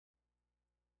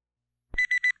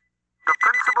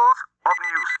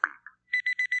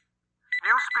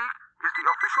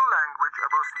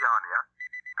Oceania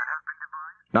and has been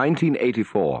devised...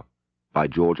 1984, by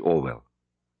George Orwell.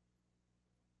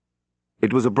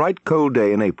 It was a bright, cold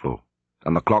day in April,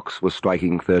 and the clocks were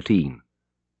striking 13.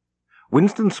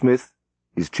 Winston Smith,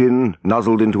 his chin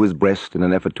nuzzled into his breast in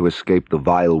an effort to escape the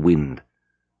vile wind,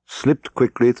 slipped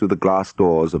quickly through the glass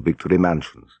doors of Victory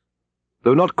Mansions,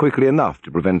 though not quickly enough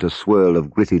to prevent a swirl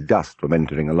of gritty dust from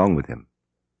entering along with him.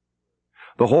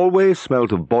 The hallway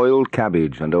smelt of boiled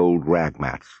cabbage and old rag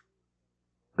mats.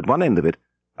 At one end of it,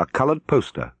 a coloured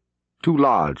poster, too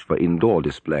large for indoor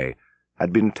display,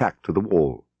 had been tacked to the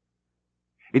wall.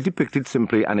 It depicted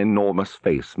simply an enormous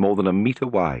face, more than a metre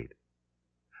wide.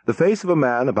 The face of a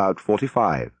man about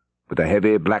 45, with a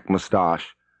heavy black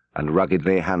moustache and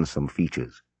ruggedly handsome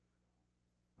features.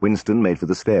 Winston made for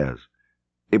the stairs.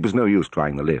 It was no use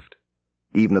trying the lift.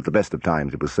 Even at the best of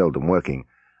times it was seldom working,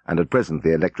 and at present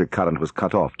the electric current was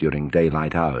cut off during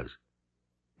daylight hours.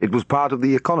 It was part of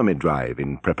the economy drive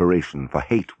in preparation for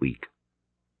Hate Week.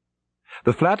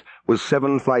 The flat was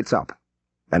 7 flights up,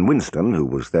 and Winston, who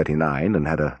was 39 and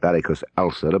had a varicose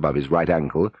ulcer above his right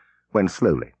ankle, went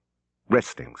slowly,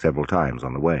 resting several times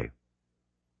on the way.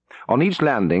 On each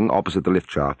landing opposite the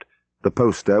lift shaft, the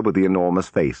poster with the enormous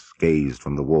face gazed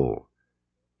from the wall.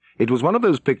 It was one of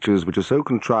those pictures which are so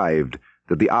contrived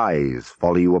that the eyes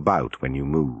follow you about when you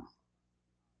move.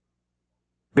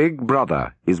 "Big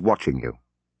Brother is watching you,"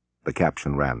 the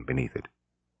caption ran beneath it.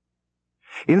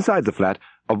 Inside the flat,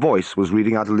 a voice was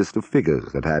reading out a list of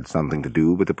figures that had something to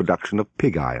do with the production of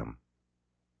pig iron.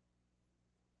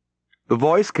 The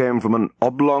voice came from an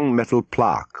oblong metal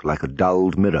plaque like a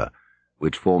dulled mirror,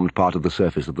 which formed part of the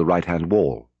surface of the right-hand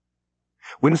wall.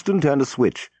 Winston turned a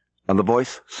switch, and the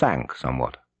voice sank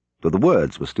somewhat, though the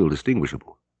words were still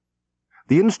distinguishable.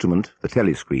 The instrument, the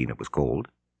telescreen it was called,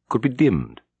 could be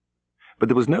dimmed, but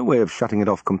there was no way of shutting it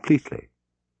off completely.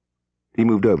 He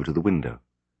moved over to the window.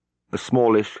 A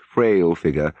smallish, frail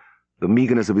figure, the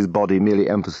meagreness of his body merely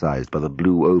emphasized by the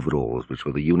blue overalls which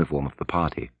were the uniform of the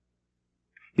party.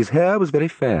 His hair was very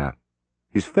fair,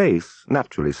 his face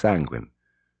naturally sanguine,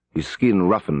 his skin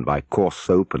roughened by coarse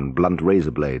soap and blunt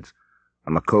razor blades,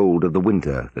 and the cold of the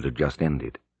winter that had just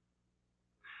ended.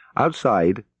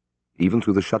 Outside, even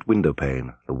through the shut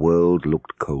window-pane, the world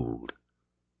looked cold.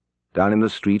 Down in the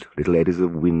street, little eddies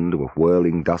of wind were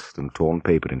whirling dust and torn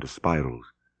paper into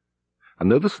spirals. And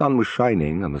though the sun was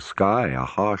shining and the sky a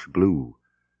harsh blue,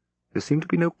 there seemed to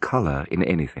be no colour in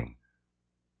anything,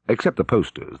 except the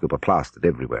posters that were plastered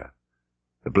everywhere.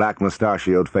 The black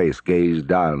mustachioed face gazed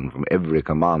down from every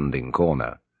commanding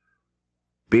corner.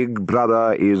 "Big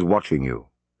Brother is watching you,"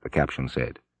 the caption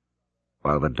said,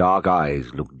 while the dark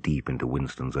eyes looked deep into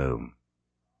Winston's own.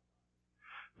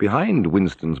 Behind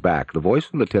Winston's back, the voice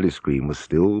from the telescreen was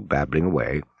still babbling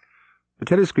away. The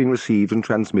telescreen received and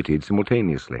transmitted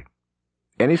simultaneously.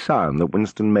 Any sound that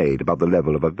Winston made above the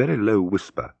level of a very low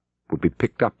whisper would be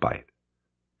picked up by it.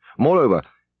 Moreover,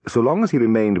 so long as he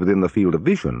remained within the field of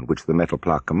vision which the metal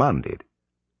plaque commanded,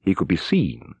 he could be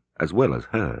seen as well as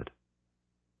heard.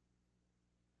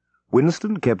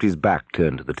 Winston kept his back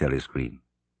turned to the telescreen.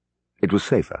 It was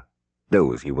safer,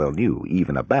 though, as he well knew,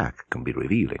 even a back can be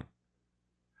revealing.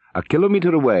 A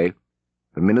kilometre away,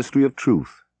 the Ministry of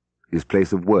Truth, his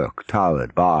place of work,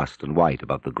 towered vast and white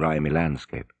above the grimy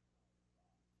landscape.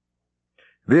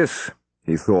 This,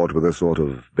 he thought with a sort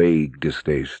of vague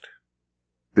distaste,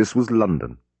 this was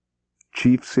London,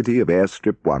 chief city of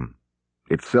Airstrip 1,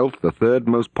 itself the third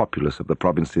most populous of the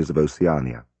provinces of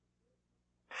Oceania.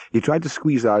 He tried to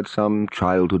squeeze out some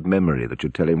childhood memory that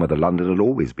should tell him whether London had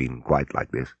always been quite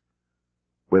like this.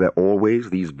 Were there always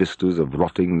these vistas of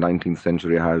rotting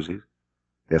 19th-century houses,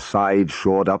 their sides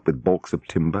shored up with balks of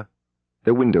timber,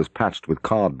 their windows patched with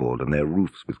cardboard and their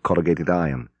roofs with corrugated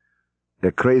iron,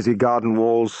 their crazy garden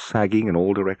walls sagging in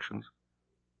all directions?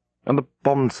 And the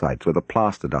bomb sites where the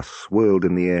plaster dust swirled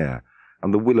in the air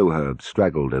and the willow herbs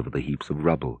straggled over the heaps of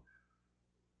rubble,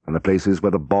 and the places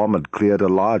where the bomb had cleared a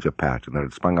larger patch and there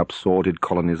had sprung up sordid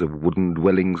colonies of wooden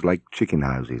dwellings like chicken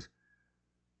houses.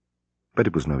 But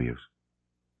it was no use.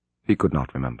 He could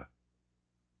not remember.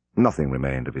 Nothing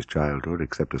remained of his childhood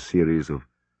except a series of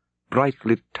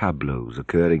bright-lit tableaus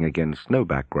occurring against no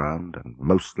background and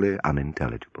mostly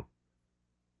unintelligible.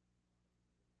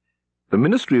 The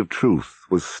Ministry of Truth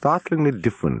was startlingly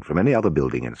different from any other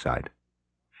building inside.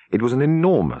 It was an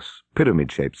enormous,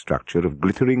 pyramid-shaped structure of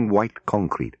glittering white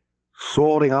concrete,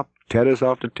 soaring up terrace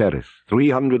after terrace,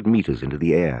 300 metres into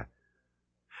the air.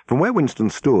 From where Winston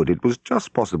stood, it was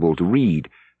just possible to read,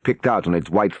 picked out on its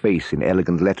white face in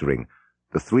elegant lettering,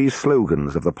 the 3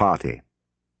 slogans of the party.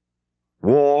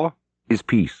 War is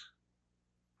peace.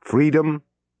 Freedom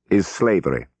is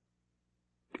slavery.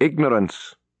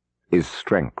 Ignorance is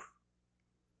strength.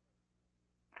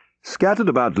 Scattered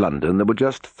about London there were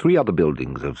just 3 other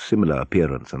buildings of similar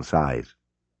appearance and size.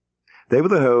 They were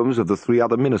the homes of the 3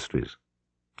 other ministries.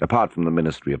 Apart from the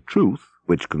Ministry of Truth,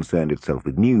 which concerned itself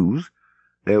with news,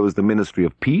 there was the Ministry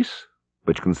of Peace,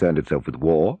 which concerned itself with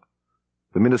war,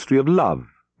 the Ministry of Love,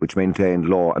 which maintained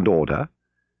law and order,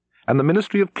 and the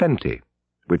Ministry of Plenty,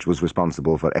 which was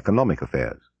responsible for economic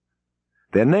affairs.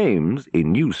 Their names,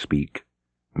 in newspeak,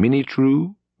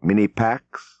 Mini-True,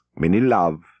 Mini-Pax,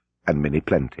 Mini-Love, and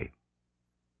Mini-Plenty.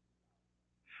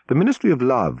 The Ministry of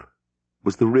Love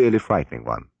was the really frightening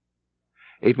one.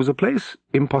 It was a place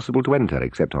impossible to enter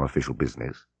except on official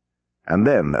business, and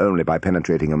then only by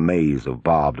penetrating a maze of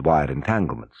barbed wire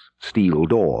entanglements, steel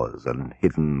doors, and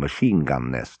hidden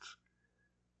machine-gun nests.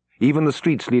 Even the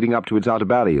streets leading up to its outer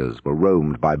barriers were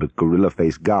roamed by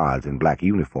gorilla-faced guards in black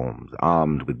uniforms,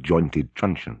 armed with jointed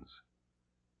truncheons.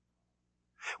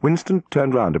 Winston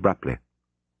turned round abruptly.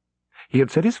 He had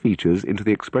set his features into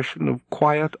the expression of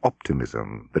quiet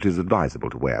optimism that is advisable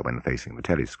to wear when facing the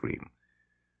telescreen.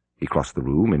 He crossed the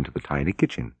room into the tiny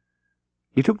kitchen.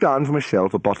 He took down from a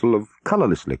shelf a bottle of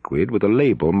colourless liquid with a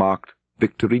label marked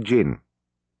Victory Gin.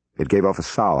 It gave off a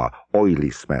sour,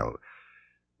 oily smell.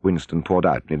 Winston poured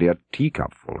out nearly a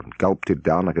teacupful and gulped it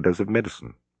down like a dose of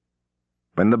medicine.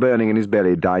 When the burning in his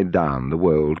belly died down, the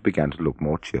world began to look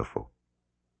more cheerful.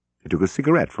 He took a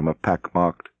cigarette from a pack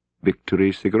marked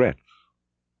Victory Cigarettes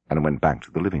and went back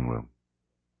to the living room.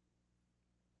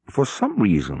 For some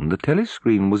reason, the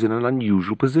telescreen was in an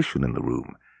unusual position in the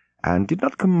room and did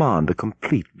not command a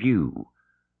complete view.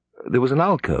 There was an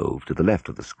alcove to the left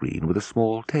of the screen with a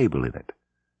small table in it.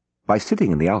 By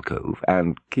sitting in the alcove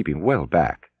and keeping well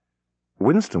back,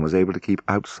 Winston was able to keep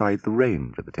outside the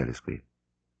range of the telescreen.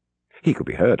 He could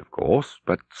be heard, of course,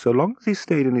 but so long as he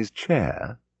stayed in his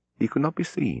chair, he could not be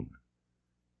seen.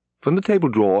 From the table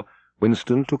drawer,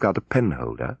 Winston took out a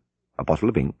penholder, a bottle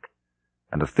of ink,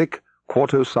 and a thick,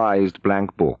 quarto-sized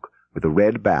blank book with a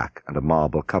red back and a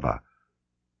marble cover.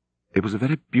 It was a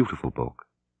very beautiful book.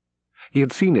 He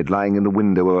had seen it lying in the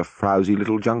window of a frowsy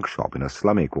little junk shop in a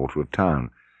slummy quarter of town,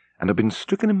 and had been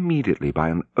stricken immediately by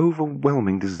an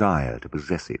overwhelming desire to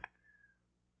possess it.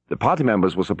 The party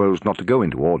members were supposed not to go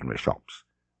into ordinary shops,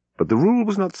 but the rule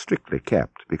was not strictly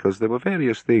kept, because there were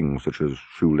various things, such as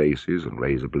shoelaces and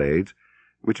razor blades,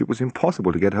 which it was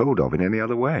impossible to get hold of in any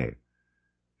other way.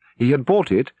 He had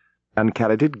bought it and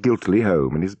carried it guiltily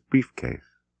home in his briefcase.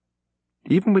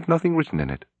 Even with nothing written in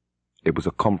it, it was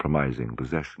a compromising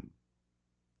possession.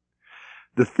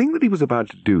 The thing that he was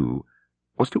about to do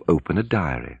was to open a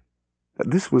diary.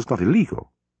 This was not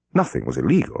illegal. Nothing was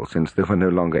illegal, since there were no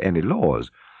longer any laws,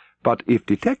 but if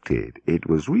detected, it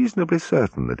was reasonably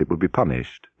certain that it would be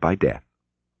punished by death,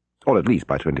 or at least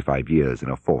by 25 years in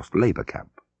a forced labour camp.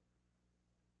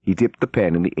 He dipped the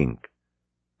pen in the ink,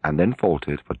 and then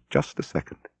faltered for just a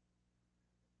second.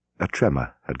 A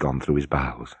tremor had gone through his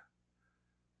bowels.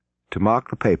 To mark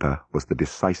the paper was the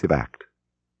decisive act.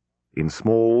 In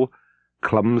small,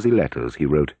 clumsy letters he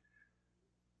wrote,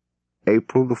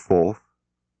 April the 4th,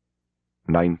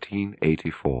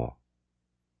 1984.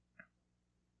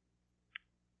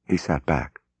 He sat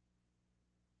back.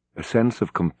 A sense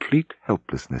of complete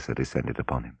helplessness had descended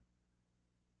upon him.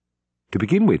 To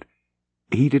begin with,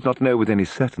 he did not know with any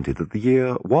certainty that the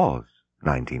year was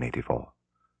 1984.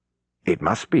 It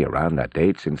must be around that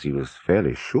date, since he was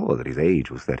fairly sure that his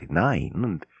age was 39,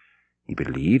 and he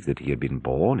believed that he had been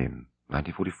born in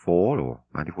 1944 or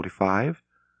 1945.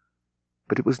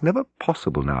 But it was never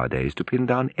possible nowadays to pin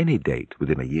down any date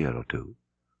within a year or two.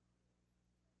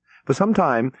 For some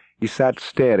time he sat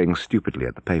staring stupidly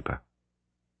at the paper.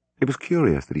 It was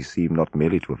curious that he seemed not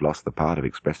merely to have lost the power of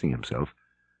expressing himself,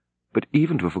 but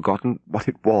even to have forgotten what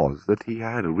it was that he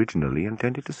had originally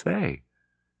intended to say.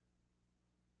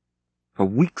 For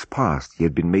weeks past he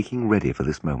had been making ready for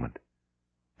this moment,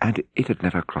 and it had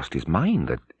never crossed his mind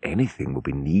that anything would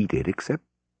be needed except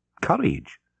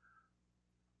courage.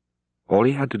 All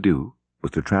he had to do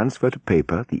was to transfer to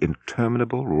paper the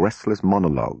interminable, restless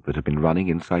monologue that had been running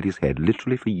inside his head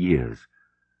literally for years.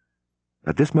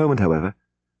 At this moment, however,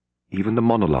 even the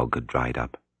monologue had dried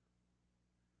up.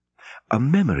 A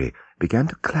memory began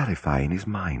to clarify in his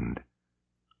mind.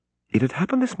 It had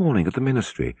happened this morning at the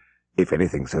ministry, if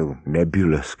anything so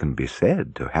nebulous can be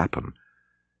said to happen.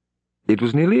 It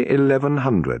was nearly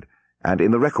 1100, and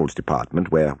in the records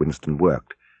department where Winston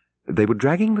worked, they were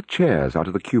dragging the chairs out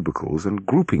of the cubicles and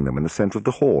grouping them in the centre of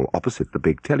the hall opposite the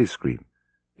big telescreen,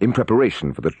 in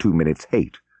preparation for the 2 minutes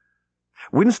hate.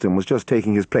 Winston was just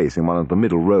taking his place in one of the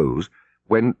middle rows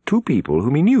when 2 people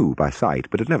whom he knew by sight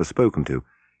but had never spoken to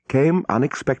came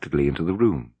unexpectedly into the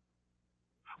room.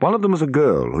 One of them was a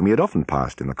girl whom he had often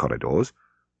passed in the corridors.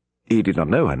 He did not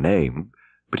know her name,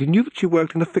 but he knew that she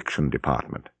worked in the fiction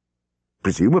department.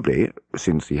 Presumably,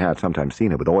 since he had sometimes seen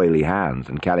her with oily hands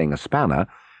and carrying a spanner,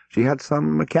 she had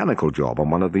some mechanical job on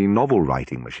one of the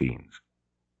novel-writing machines.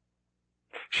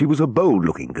 She was a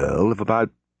bold-looking girl of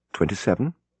about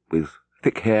 27, with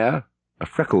thick hair, a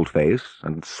freckled face,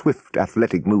 and swift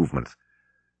athletic movements.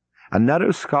 A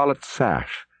narrow scarlet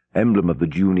sash, emblem of the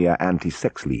Junior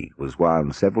Anti-Sex League, was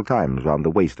wound several times round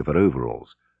the waist of her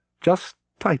overalls, just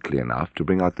tightly enough to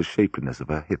bring out the shapeliness of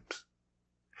her hips.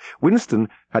 Winston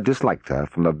had disliked her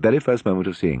from the very first moment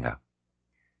of seeing her.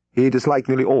 He disliked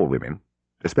nearly all women,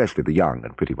 especially the young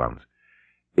and pretty ones.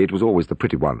 It was always the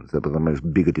pretty ones that were the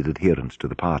most bigoted adherents to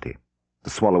the party, the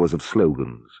swallowers of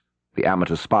slogans, the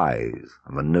amateur spies,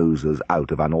 and the nosers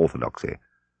out of unorthodoxy.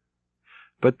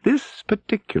 But this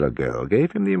particular girl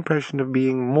gave him the impression of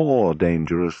being more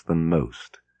dangerous than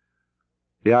most.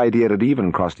 The idea had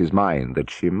even crossed his mind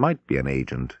that she might be an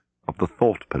agent of the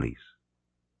thought police.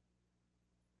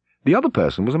 The other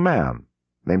person was a man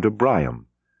named O'Brien,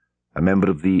 a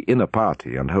member of the inner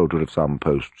party and holder of some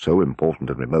post so important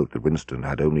and remote that Winston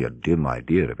had only a dim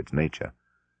idea of its nature.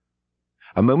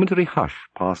 A momentary hush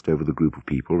passed over the group of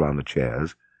people round the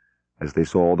chairs as they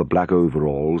saw the black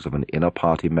overalls of an inner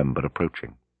party member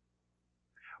approaching.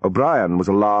 O'Brien was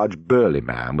a large, burly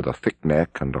man with a thick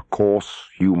neck and a coarse,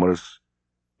 humorous,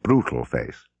 brutal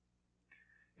face.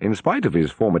 In spite of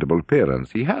his formidable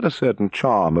appearance, he had a certain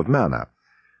charm of manner.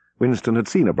 Winston had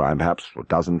seen O'Brien perhaps a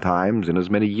dozen times in as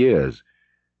many years.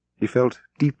 He felt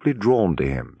deeply drawn to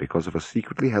him because of a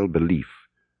secretly held belief,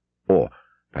 or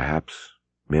perhaps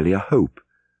merely a hope,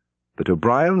 that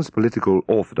O'Brien's political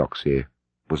orthodoxy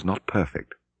was not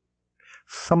perfect.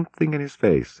 Something in his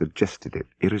face suggested it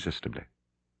irresistibly.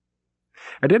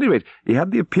 At any rate, he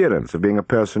had the appearance of being a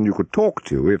person you could talk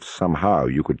to if somehow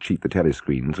you could cheat the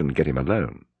telescreens and get him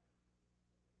alone.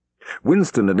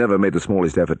 Winston had never made the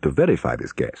smallest effort to verify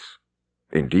this guess.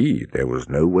 Indeed, there was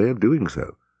no way of doing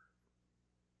so.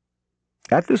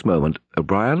 At this moment,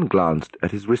 O'Brien glanced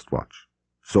at his wristwatch,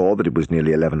 saw that it was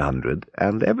nearly 1100,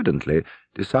 and evidently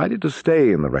decided to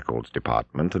stay in the records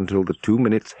department until the 2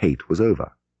 minutes' hate was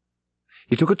over.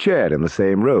 He took a chair in the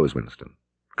same row as Winston,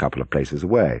 a couple of places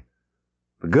away.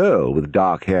 The girl with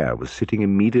dark hair was sitting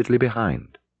immediately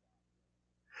behind.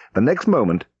 The next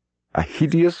moment, a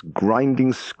hideous,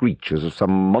 grinding screech as of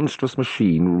some monstrous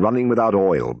machine running without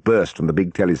oil burst from the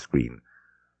big telescreen.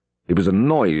 It was a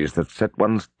noise that set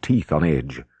one's teeth on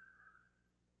edge.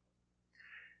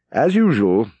 As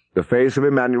usual, the face of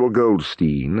Emmanuel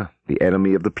Goldstein, the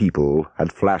enemy of the people,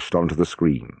 had flashed onto the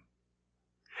screen.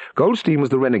 Goldstein was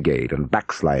the renegade and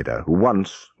backslider who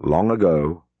once, long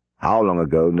ago, how long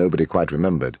ago nobody quite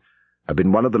remembered, had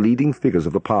been one of the leading figures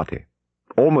of the party,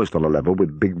 almost on a level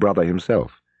with Big Brother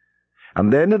himself,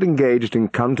 and then had engaged in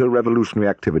counter-revolutionary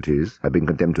activities, had been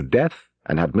condemned to death,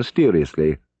 and had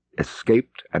mysteriously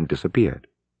escaped and disappeared.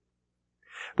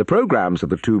 The programs of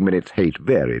the 2 minutes' hate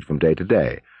varied from day to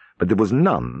day, but there was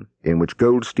none in which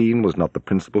Goldstein was not the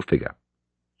principal figure.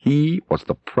 He was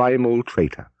the primal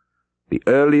traitor, the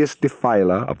earliest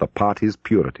defiler of the party's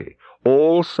purity.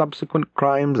 All subsequent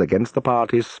crimes against the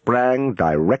party sprang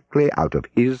directly out of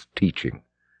his teaching.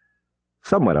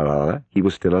 Somewhere or other he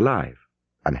was still alive,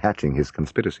 and hatching his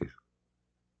conspiracies.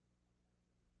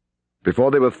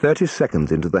 Before they were 30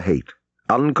 seconds into the hate,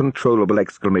 uncontrollable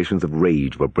exclamations of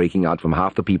rage were breaking out from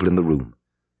half the people in the room.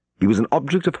 He was an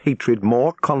object of hatred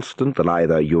more constant than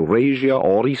either Eurasia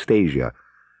or Eastasia,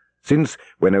 since,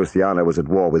 when Oceania was at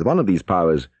war with one of these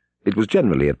powers, it was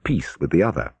generally at peace with the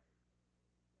other.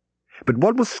 But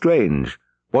what was strange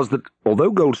was that,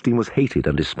 although Goldstein was hated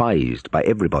and despised by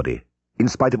everybody, in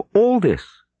spite of all this,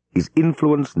 his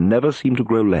influence never seemed to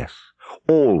grow less.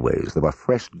 Always there were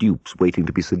fresh dupes waiting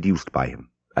to be seduced by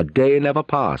him. A day never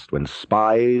passed when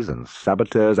spies and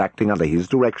saboteurs acting under his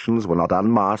directions were not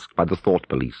unmasked by the thought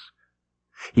police.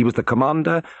 He was the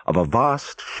commander of a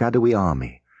vast, shadowy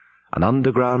army, an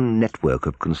underground network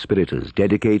of conspirators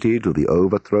dedicated to the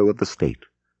overthrow of the state.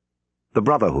 The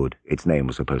Brotherhood, its name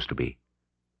was supposed to be.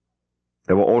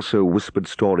 There were also whispered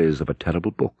stories of a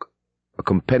terrible book, a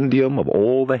compendium of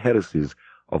all the heresies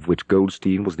of which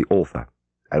Goldstein was the author,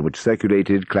 and which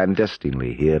circulated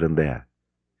clandestinely here and there.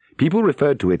 People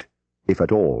referred to it, if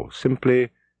at all, simply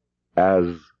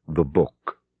as the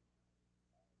book.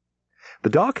 The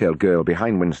dark-haired girl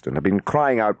behind Winston had been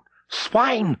crying out,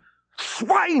 "Swine!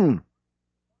 Swine!"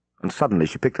 And suddenly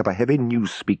she picked up a heavy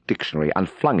Newspeak dictionary and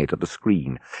flung it at the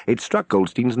screen. It struck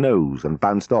Goldstein's nose and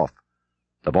bounced off.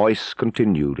 The voice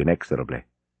continued inexorably.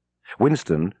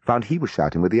 Winston found he was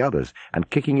shouting with the others and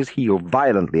kicking his heel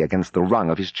violently against the rung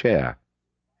of his chair.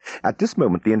 At this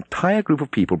moment the entire group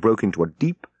of people broke into a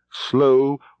deep,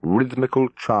 slow, rhythmical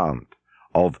chant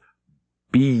of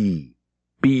B,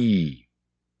 B,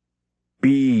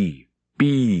 B,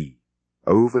 B,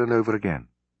 over and over again.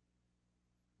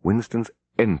 Winston's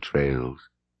entrails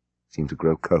seemed to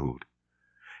grow cold.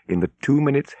 In the 2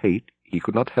 minutes' hate he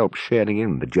could not help sharing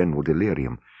in the general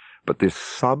delirium, but this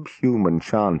subhuman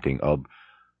chanting of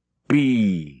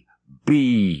B,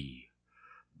 B,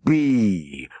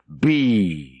 B,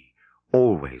 B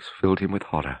always filled him with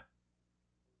horror.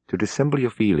 To dissemble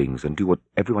your feelings and do what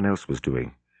everyone else was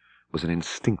doing was an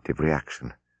instinctive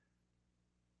reaction.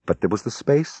 But there was the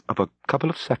space of a couple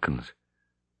of seconds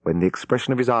when the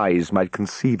expression of his eyes might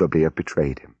conceivably have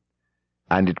betrayed him,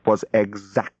 and it was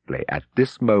exactly at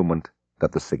this moment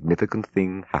that the significant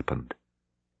thing happened.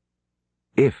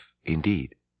 If,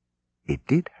 indeed, it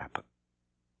did happen.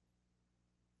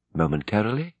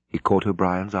 Momentarily he caught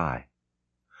O'Brien's eye.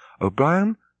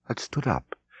 O'Brien had stood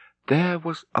up. There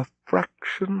was a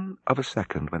fraction of a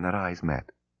second when their eyes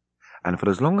met, and for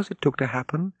as long as it took to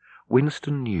happen,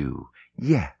 Winston knew,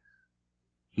 yes,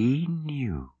 he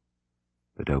knew,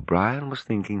 that O'Brien was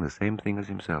thinking the same thing as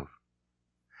himself.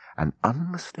 An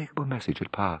unmistakable message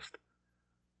had passed.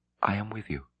 "I am with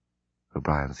you,"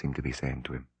 O'Brien seemed to be saying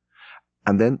to him.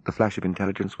 And then the flash of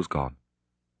intelligence was gone,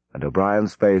 and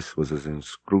O'Brien's face was as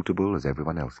inscrutable as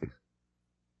everyone else's.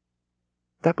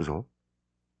 That was all,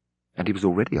 and he was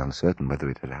already uncertain whether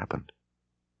it had happened.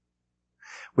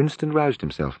 Winston roused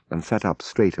himself and sat up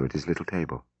straighter at his little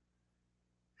table.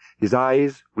 His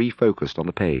eyes refocused on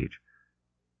the page.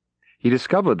 He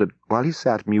discovered that while he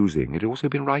sat musing, it had also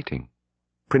been writing,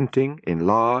 printing in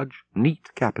large,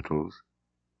 neat capitals,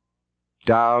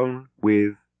 "Down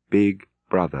with Big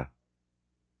Brother.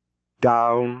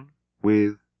 Down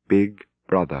with Big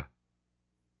Brother.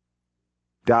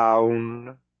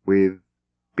 Down with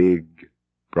Big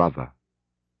Brother."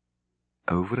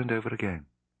 Over and over again,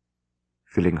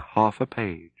 filling half a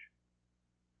page.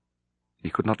 He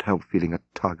could not help feeling a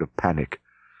tug of panic.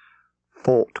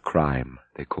 Thought crime,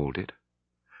 they called it.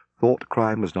 Thought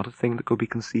crime was not a thing that could be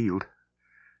concealed.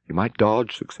 You might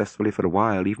dodge successfully for a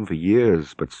while, even for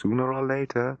years, but sooner or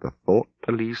later the thought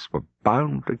police were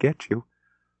bound to get you.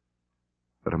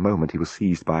 For a moment he was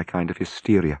seized by a kind of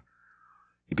hysteria.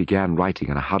 He began writing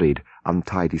in a hurried,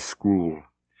 untidy scrawl.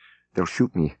 "They'll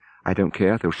shoot me. I don't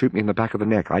care. They'll shoot me in the back of the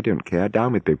neck. I don't care.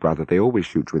 Down with Big Brother. They always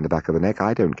shoot you in the back of the neck.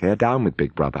 I don't care. Down with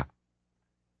Big Brother."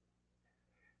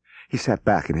 He sat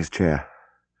back in his chair,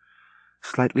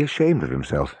 slightly ashamed of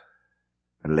himself,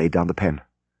 and laid down the pen.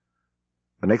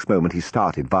 The next moment he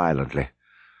started violently.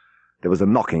 There was a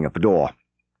knocking at the door.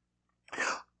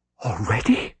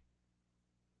 "Already?"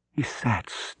 He sat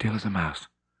still as a mouse,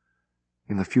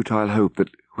 in the futile hope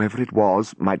that whoever it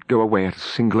was might go away at a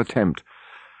single attempt.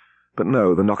 But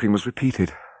no, the knocking was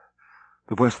repeated.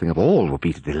 The worst thing of all would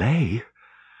be to delay.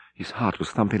 His heart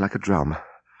was thumping like a drum,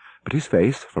 but his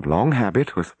face, from long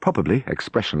habit, was probably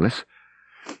expressionless.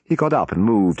 He got up and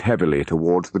moved heavily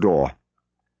towards the door.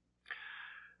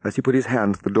 As he put his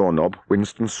hand to the doorknob,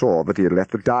 Winston saw that he had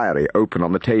left the diary open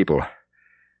on the table.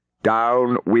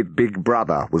 "Down with Big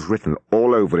Brother" was written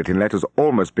all over it in letters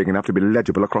almost big enough to be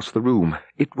legible across the room.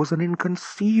 It was an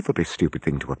inconceivably stupid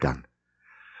thing to have done.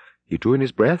 He drew in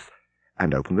his breath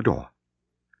and opened the door.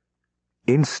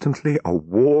 Instantly a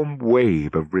warm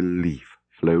wave of relief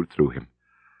flowed through him.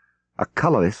 A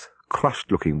colourless,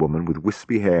 crushed-looking woman with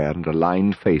wispy hair and a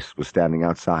lined face was standing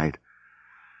outside.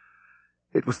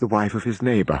 It was the wife of his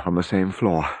neighbour on the same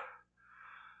floor.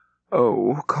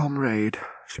 "Oh, comrade,"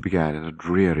 she began in a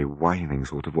dreary, whining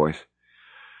sort of voice,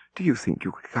 "do you think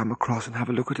you could come across and have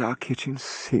a look at our kitchen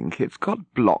sink? It's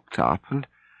got blocked up and—"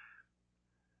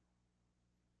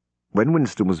 When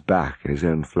Winston was back in his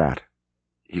own flat,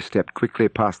 he stepped quickly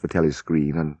past the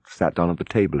telescreen and sat down at the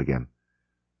table again.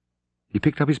 He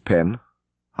picked up his pen,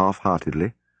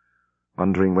 half-heartedly,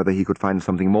 wondering whether he could find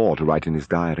something more to write in his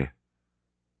diary.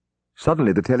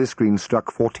 Suddenly the telescreen struck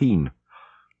 14.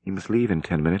 He must leave in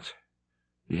 10 minutes.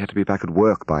 He had to be back at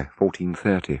work by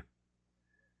 14:30.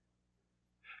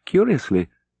 Curiously,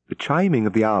 the chiming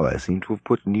of the hour seemed to have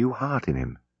put new heart in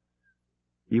him.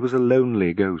 He was a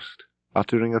lonely ghost,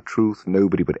 uttering a truth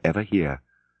nobody would ever hear,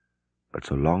 but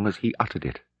so long as he uttered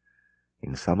it,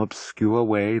 in some obscure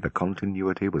way the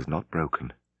continuity was not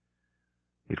broken.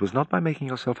 It was not by making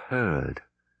yourself heard,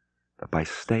 but by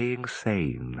staying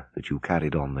sane that you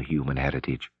carried on the human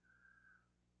heritage.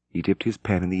 He dipped his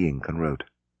pen in the ink and wrote,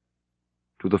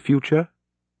 "To the future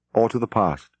or to the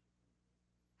past?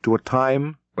 To a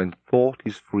time when thought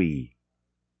is free,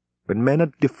 when men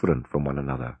are different from one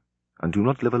another and do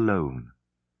not live alone,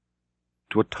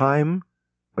 to a time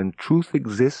when truth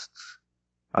exists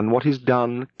and what is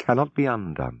done cannot be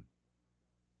undone,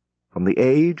 from the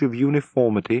age of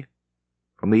uniformity,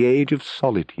 from the age of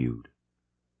solitude,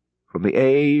 from the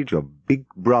age of Big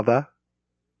Brother,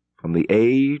 from the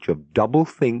age of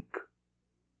double-think,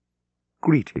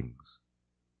 greetings.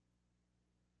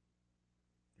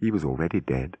 He was already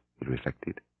dead, he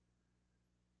reflected.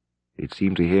 It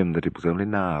seemed to him that it was only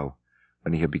now,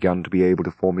 when he had begun to be able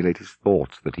to formulate his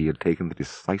thoughts, that he had taken the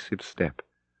decisive step.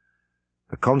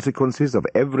 The consequences of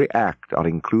every act are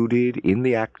included in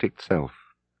the act itself.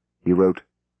 He wrote,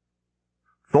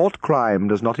 "Thought crime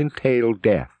does not entail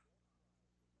death.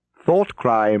 Thought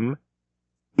crime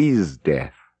is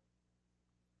death."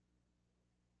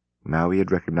 Now he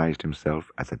had recognized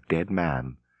himself as a dead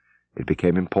man. It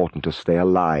became important to stay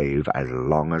alive as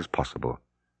long as possible.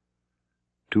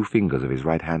 2 fingers of his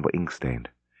right hand were ink-stained.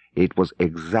 It was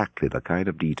exactly the kind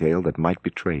of detail that might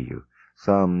betray you.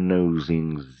 Some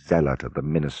nosing zealot of the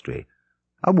ministry,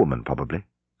 a woman probably,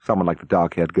 someone like the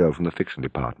dark-haired girl from the fiction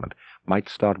department, might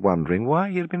start wondering why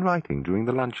he had been writing during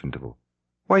the lunch interval,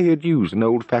 why he had used an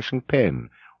old-fashioned pen.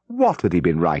 What had he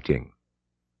been writing?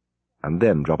 And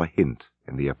then drop a hint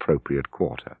in the appropriate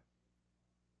quarter.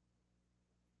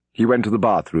 He went to the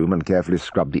bathroom and carefully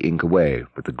scrubbed the ink away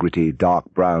with the gritty,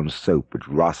 dark brown soap which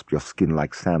rasped your skin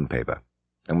like sandpaper,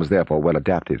 and was therefore well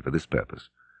adapted for this purpose.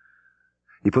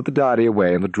 He put the diary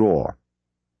away in the drawer.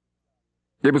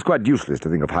 It was quite useless to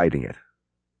think of hiding it,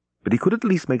 but he could at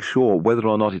least make sure whether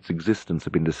or not its existence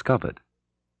had been discovered.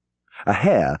 A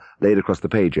hair laid across the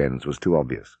page ends was too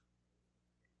obvious.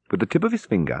 With the tip of his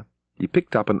finger, he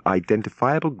picked up an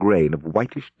identifiable grain of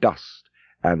whitish dust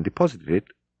and deposited it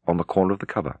on the corner of the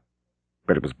cover,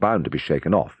 but it was bound to be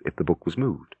shaken off if the book was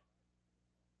moved.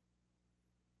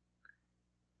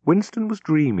 Winston was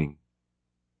dreaming.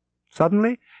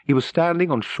 Suddenly he was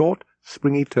standing on short,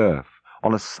 springy turf,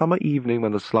 on a summer evening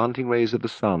when the slanting rays of the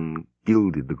sun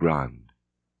gilded the ground.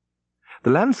 The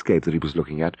landscape that he was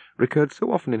looking at recurred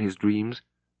so often in his dreams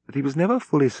that he was never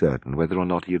fully certain whether or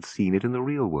not he had seen it in the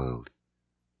real world.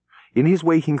 In his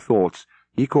waking thoughts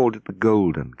he called it the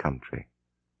Golden Country.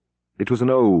 It was an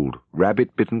old,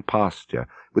 rabbit-bitten pasture,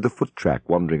 with a foot-track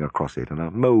wandering across it and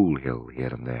a molehill here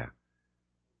and there.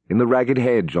 In the ragged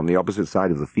hedge on the opposite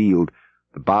side of the field,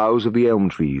 the boughs of the elm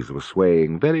trees were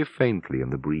swaying very faintly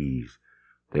in the breeze,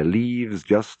 their leaves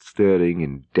just stirring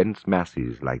in dense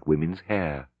masses like women's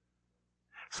hair.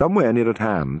 Somewhere near at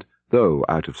hand, though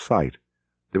out of sight,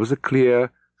 there was a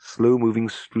clear, slow-moving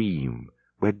stream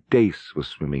where dace were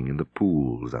swimming in the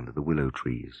pools under the willow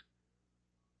trees.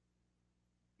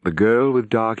 The girl with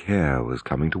dark hair was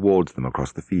coming towards them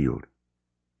across the field.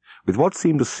 With what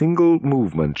seemed a single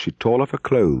movement, she tore off her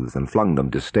clothes and flung them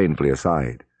disdainfully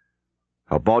aside.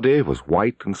 Her body was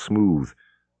white and smooth,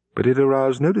 but it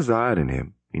aroused no desire in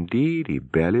him. Indeed, he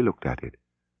barely looked at it.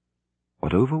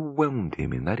 What overwhelmed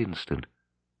him in that instant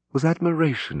was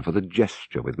admiration for the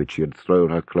gesture with which she had thrown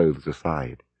her clothes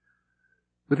aside.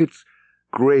 With its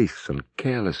grace and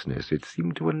carelessness, it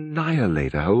seemed to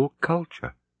annihilate a whole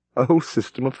culture, a whole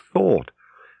system of thought,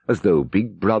 as though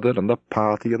Big Brother and the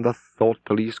party and the thought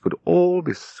police could all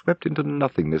be swept into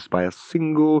nothingness by a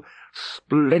single,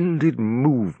 splendid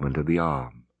movement of the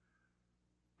arm.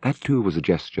 That, too, was a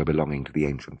gesture belonging to the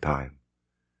ancient time.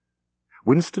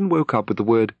 Winston woke up with the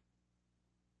word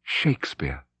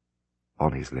Shakespeare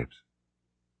on his lips.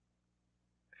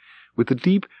 With the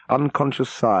deep, unconscious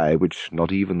sigh which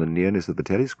not even the nearness of the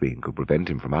telescreen could prevent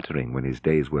him from uttering when his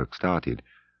day's work started,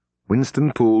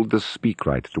 Winston pulled the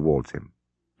speakwrite towards him,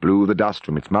 blew the dust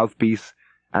from its mouthpiece,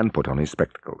 and put on his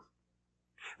spectacles.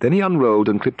 Then he unrolled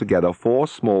and clipped together 4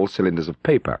 small cylinders of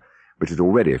paper, which had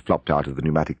already flopped out of the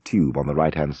pneumatic tube on the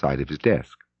right-hand side of his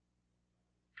desk.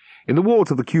 In the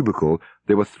walls of the cubicle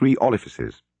there were 3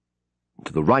 orifices.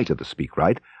 To the right of the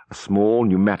speakwrite, a small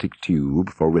pneumatic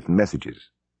tube for written messages.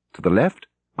 To the left,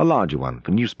 a larger one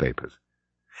for newspapers.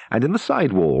 And in the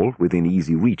side wall, within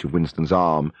easy reach of Winston's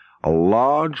arm, a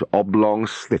large oblong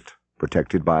slit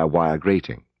protected by a wire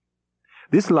grating.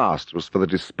 This last was for the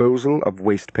disposal of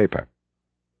waste paper.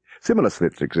 Similar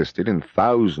slits existed in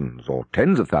thousands or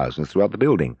tens of thousands throughout the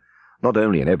building, not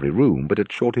only in every room, but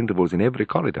at short intervals in every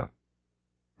corridor.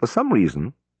 For some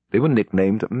reason, they were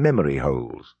nicknamed memory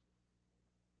holes.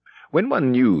 When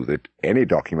one knew that any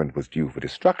document was due for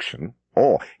destruction,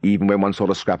 or even when one saw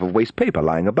a scrap of waste paper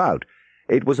lying about,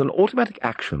 it was an automatic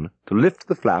action to lift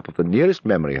the flap of the nearest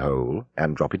memory hole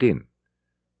and drop it in,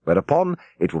 whereupon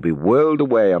it would be whirled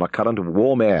away on a current of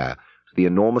warm air to the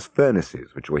enormous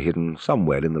furnaces which were hidden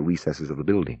somewhere in the recesses of the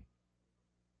building.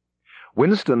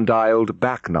 Winston dialed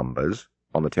back numbers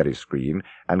on the telescreen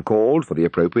and called for the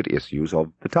appropriate issues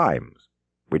of The Times,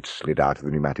 which slid out of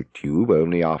the pneumatic tube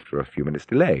only after a few minutes'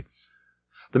 delay.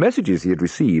 The messages he had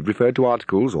received referred to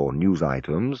articles or news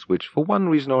items which, for one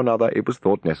reason or another, it was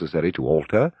thought necessary to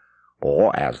alter,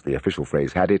 or, as the official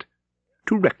phrase had it,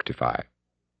 to rectify.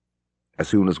 As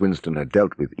soon as Winston had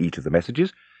dealt with each of the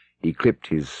messages, he clipped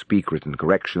his speak-written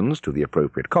corrections to the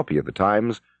appropriate copy of The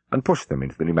Times and pushed them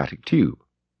into the pneumatic tube.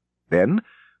 Then,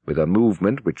 with a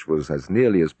movement which was as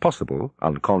nearly as possible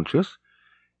unconscious,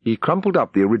 he crumpled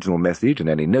up the original message and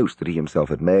any notes that he himself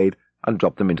had made and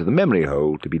dropped them into the memory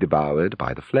hole to be devoured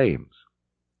by the flames.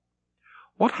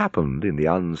 What happened in the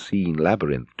unseen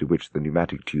labyrinth to which the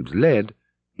pneumatic tubes led,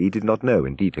 he did not know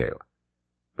in detail.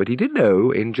 But he did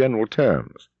know in general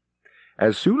terms.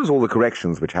 As soon as all the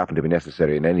corrections which happened to be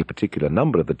necessary in any particular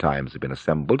number of the Times had been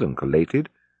assembled and collated,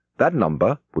 that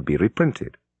number would be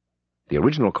reprinted, the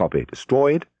original copy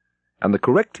destroyed, and the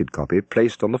corrected copy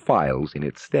placed on the files in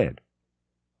its stead.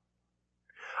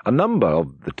 A number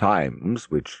of the Times,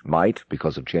 which might,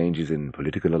 because of changes in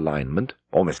political alignment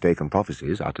or mistaken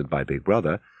prophecies uttered by Big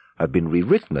Brother, have been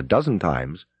rewritten a dozen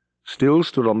times, still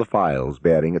stood on the files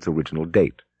bearing its original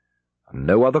date, and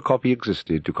no other copy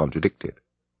existed to contradict it.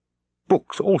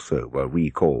 Books also were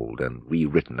recalled and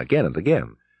rewritten again and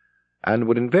again, and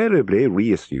were invariably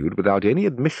reissued without any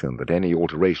admission that any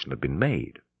alteration had been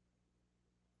made.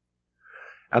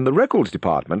 And the Records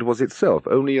Department was itself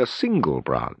only a single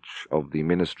branch of the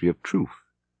Ministry of Truth,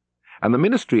 and the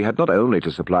Ministry had not only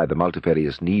to supply the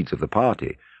multifarious needs of the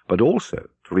party, but also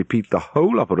to repeat the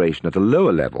whole operation at a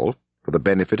lower level for the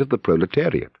benefit of the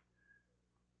proletariat.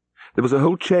 There was a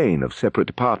whole chain of separate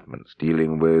departments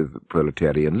dealing with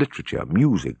proletarian literature,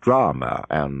 music, drama,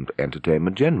 and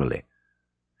entertainment generally.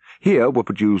 Here were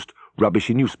produced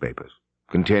rubbishy newspapers,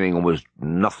 containing almost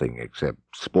nothing except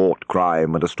sport,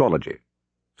 crime, and astrology,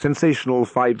 sensational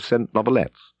 5-cent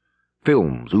novelettes,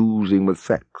 films oozing with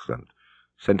sex, and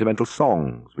sentimental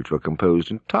songs which were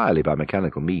composed entirely by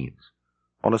mechanical means,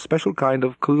 on a special kind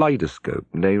of kaleidoscope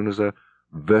known as a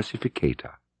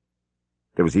versificator.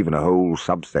 There was even a whole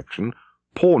subsection,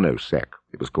 pornosec,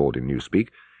 it was called in newspeak,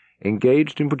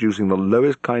 engaged in producing the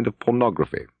lowest kind of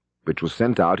pornography, which was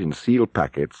sent out in sealed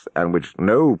packets and which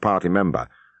no party member,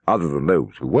 other than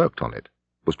those who worked on it,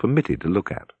 was permitted to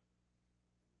look at.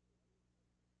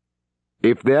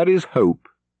 "If there is hope,"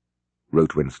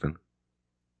 wrote Winston,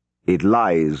 "it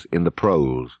lies in the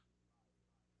prose."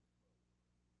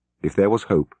 If there was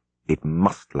hope, it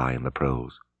must lie in the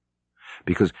prose,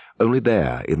 because only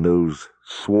there, in those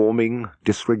swarming,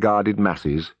 disregarded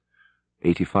masses,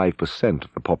 85%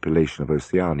 of the population of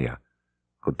Oceania,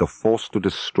 could the force to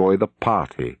destroy the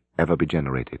party ever be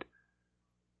generated.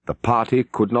 The party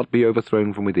could not be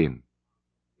overthrown from within.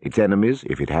 Its enemies,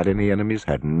 if it had any enemies,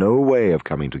 had no way of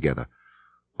coming together,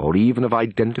 or even of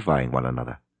identifying one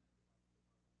another.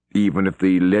 Even if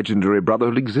the legendary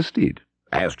brotherhood existed,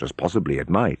 as just possibly it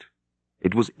might,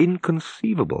 it was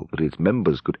inconceivable that its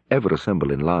members could ever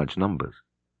assemble in large numbers.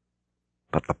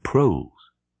 But the prose,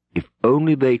 if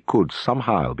only they could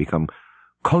somehow become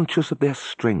conscious of their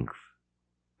strength,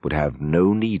 would have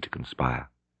no need to conspire.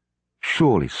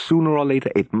 Surely, sooner or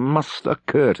later, it must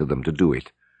occur to them to do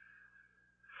it.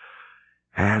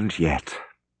 And yet,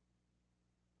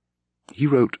 he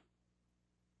wrote,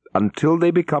 "Until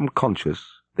they become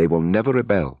conscious, they will never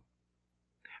rebel.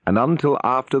 And until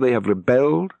after they have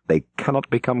rebelled, they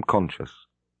cannot become conscious."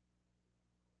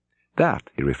 That,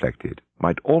 he reflected,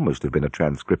 might almost have been a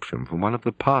transcription from one of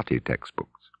the party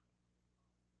textbooks.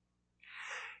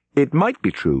 It might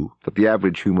be true that the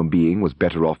average human being was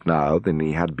better off now than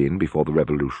he had been before the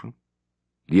Revolution.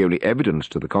 The only evidence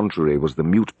to the contrary was the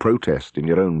mute protest in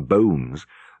your own bones,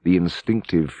 the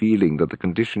instinctive feeling that the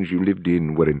conditions you lived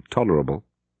in were intolerable,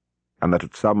 and that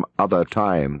at some other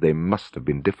time they must have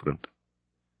been different.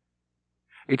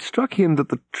 It struck him that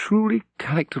the truly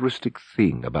characteristic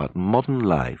thing about modern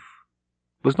life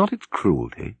was not its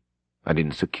cruelty and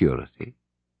insecurity,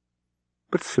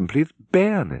 but simply its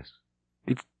bareness,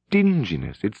 its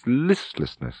dinginess, its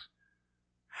listlessness.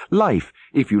 Life,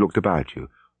 if you looked about you,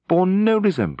 bore no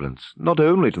resemblance not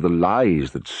only to the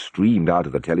lies that streamed out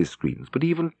of the telescreens, but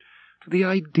even to the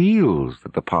ideals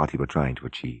that the party were trying to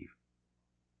achieve.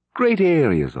 Great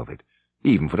areas of it,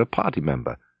 even for a party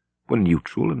member, were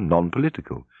neutral and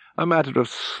non-political, a matter of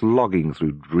slogging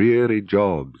through dreary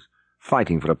jobs,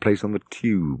 fighting for a place on the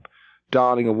tube,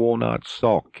 darning a worn-out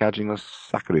sock, catching a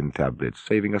saccharin tablet,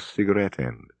 saving a cigarette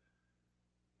end.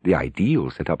 The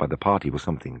ideal set up by the party was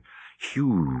something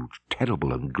huge,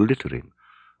 terrible, and glittering,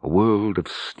 a world of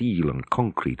steel and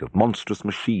concrete, of monstrous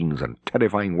machines and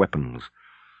terrifying weapons,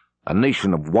 a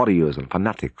nation of warriors and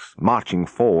fanatics marching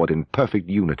forward in perfect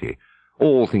unity,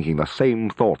 all thinking the same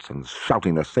thoughts and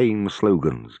shouting the same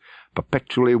slogans,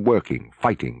 perpetually working,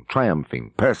 fighting,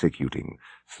 triumphing, persecuting,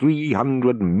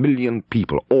 300 million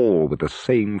people, all with the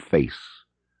same face.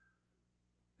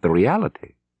 The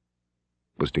reality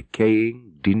was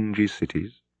decaying, dingy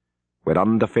cities, where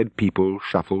underfed people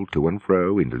shuffled to and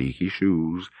fro in leaky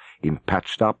shoes, in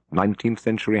patched-up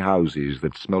 19th-century houses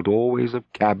that smelt always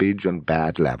of cabbage and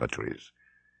bad lavatories.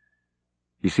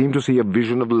 He seemed to see a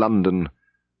vision of London,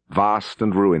 vast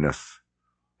and ruinous,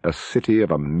 a city of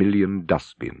 1,000,000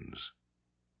 dustbins.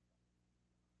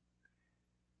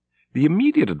 The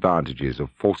immediate advantages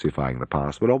of falsifying the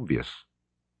past were obvious,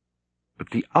 but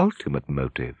the ultimate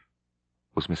motive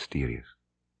was mysterious.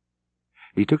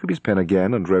 He took up his pen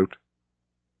again and wrote,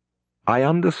 "I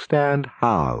understand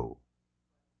how.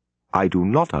 I do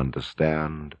not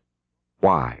understand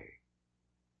why."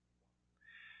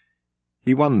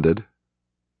 He wondered,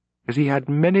 as he had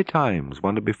many times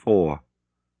wondered before,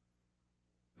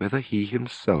 whether he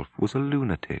himself was a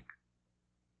lunatic.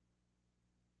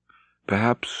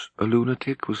 Perhaps a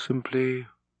lunatic was simply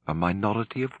a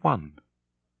minority of one.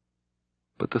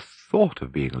 But the thought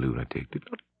of being a lunatic did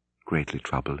not greatly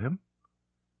trouble him.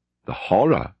 The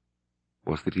horror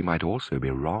was that he might also be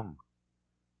wrong.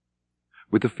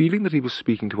 With the feeling that he was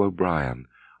speaking to O'Brien,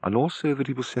 and also that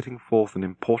he was setting forth an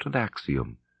important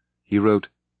axiom, he wrote,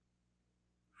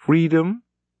 "Freedom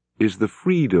is the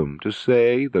freedom to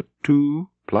say that 2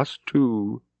 +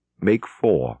 2 make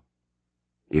 4.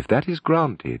 If that is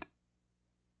granted,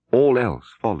 all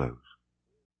else follows."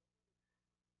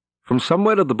 From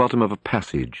somewhere at the bottom of a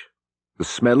passage, the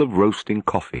smell of roasting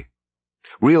coffee,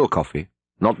 real coffee,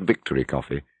 not Victory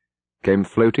coffee, came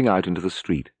floating out into the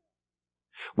street.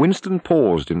 Winston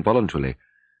paused involuntarily.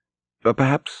 For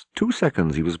perhaps 2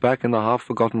 seconds he was back in the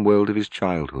half-forgotten world of his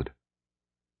childhood.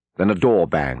 Then a door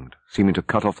banged, seeming to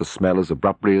cut off the smell as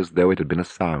abruptly as though it had been a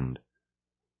sound.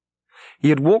 He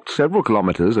had walked several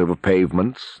kilometres over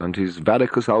pavements, and his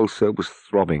varicose ulcer was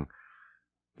throbbing.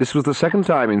 This was the second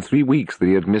time in 3 weeks that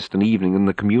he had missed an evening in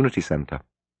the community centre.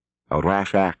 A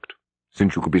rash act,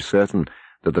 since you could be certain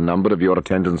that the number of your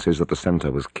attendances at the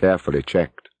centre was carefully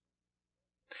checked.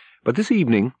 But this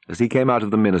evening, as he came out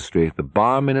of the ministry, the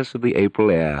balminess of the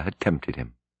April air had tempted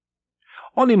him.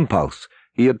 On impulse,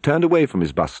 he had turned away from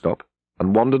his bus stop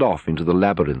and wandered off into the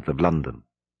labyrinth of London,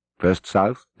 first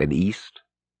south, then east,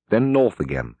 then north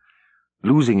again,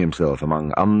 losing himself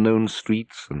among unknown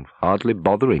streets and hardly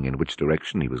bothering in which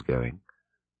direction he was going.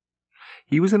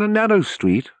 He was in a narrow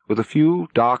street with a few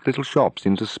dark little shops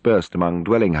interspersed among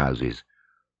dwelling-houses.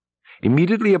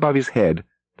 Immediately above his head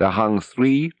there hung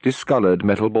 3 discoloured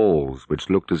metal balls,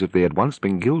 which looked as if they had once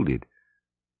been gilded.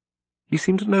 He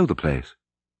seemed to know the place.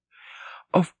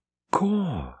 Of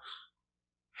course!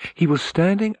 He was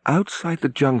standing outside the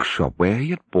junk shop where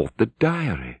he had bought the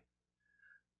diary.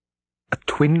 A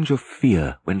twinge of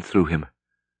fear went through him.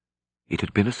 It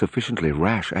had been a sufficiently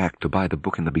rash act to buy the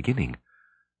book in the beginning,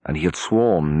 and he had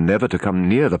sworn never to come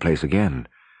near the place again.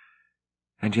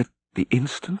 And yet the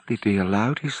instant that he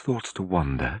allowed his thoughts to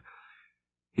wander,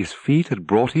 his feet had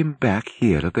brought him back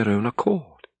here of their own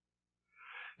accord.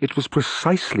 It was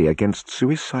precisely against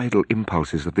suicidal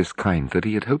impulses of this kind that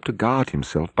he had hoped to guard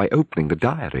himself by opening the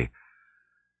diary.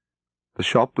 The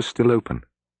shop was still open.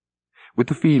 With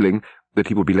the feeling that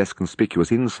he would be less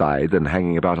conspicuous inside than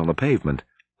hanging about on the pavement,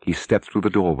 he stepped through the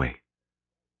doorway.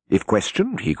 If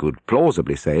questioned, he could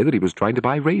plausibly say that he was trying to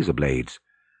buy razor blades.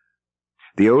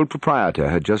 The old proprietor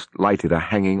had just lighted a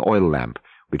hanging oil lamp,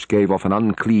 which gave off an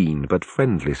unclean but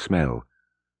friendly smell.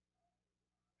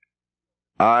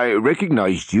 "I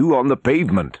recognized you on the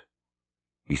pavement,"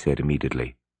 he said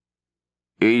immediately.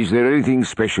 "Is there anything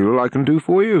special I can do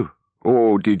for you,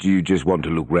 or did you just want to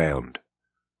look round?"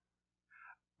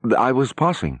 "I was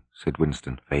passing," said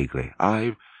Winston vaguely.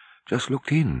 "I just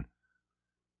looked in."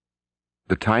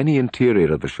 The tiny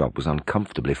interior of the shop was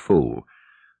uncomfortably full,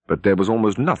 but there was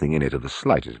almost nothing in it of the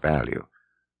slightest value.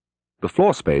 The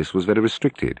floor space was very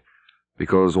restricted,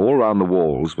 because all round the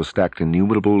walls were stacked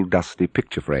innumerable dusty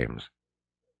picture frames.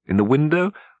 In the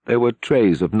window there were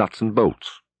trays of nuts and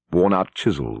bolts, worn-out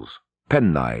chisels,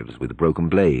 penknives with broken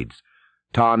blades,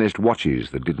 tarnished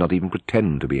watches that did not even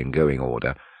pretend to be in going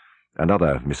order, and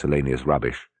other miscellaneous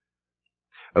rubbish.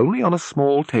 Only on a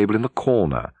small table in the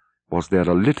corner was there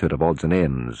a litter of odds and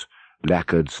ends,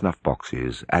 lacquered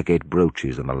snuff-boxes, agate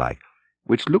brooches, and the like,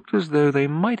 which looked as though they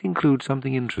might include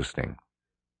something interesting.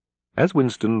 As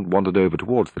Winston wandered over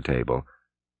towards the table,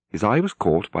 his eye was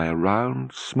caught by a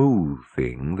round, smooth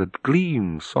thing that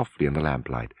gleamed softly in the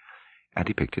lamplight, and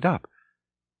he picked it up.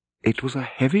 It was a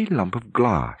heavy lump of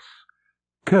glass,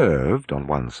 curved on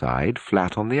one side,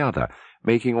 flat on the other,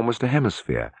 making almost a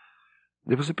hemisphere.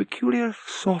 There was a peculiar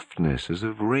softness as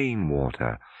of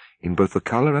rainwater in both the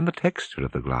colour and the texture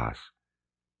of the glass.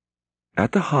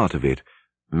 At the heart of it,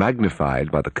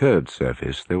 magnified by the curved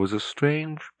surface, there was a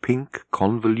strange pink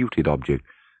convoluted object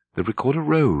that recalled a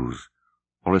rose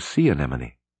or a sea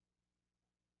anemone.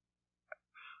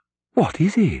 "What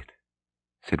is it?"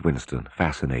 said Winston,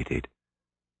 fascinated.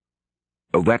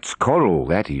 "Oh, that's coral,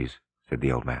 that is," said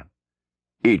the old man.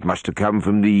 "It must have come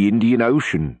from the Indian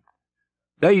Ocean.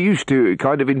 They used to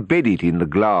kind of embed it in the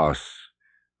glass.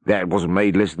 That wasn't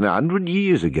made less than 100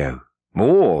 years ago.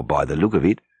 More, by the look of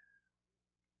it."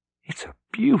 "It's a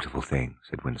beautiful thing,"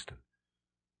 said Winston.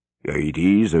 "It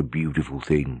is a beautiful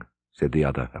thing," said the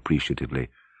other appreciatively.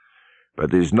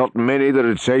 "But there's not many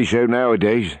that'd say so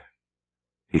nowadays."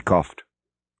 He coughed.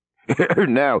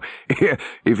 "Now,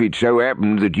 if it so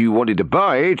happened that you wanted to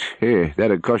buy it,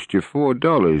 that'd cost you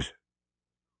 $4.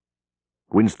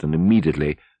 Winston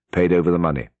immediately paid over the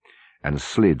money and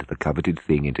slid the coveted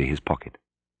thing into his pocket.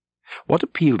 What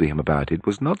appealed to him about it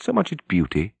was not so much its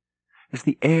beauty as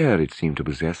the air it seemed to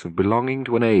possess of belonging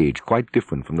to an age quite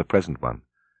different from the present one.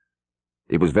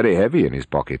 It was very heavy in his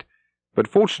pocket, but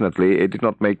fortunately it did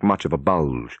not make much of a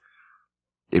bulge.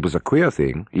 It was a queer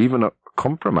thing, even a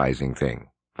compromising thing,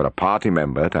 for a party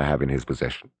member to have in his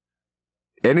possession.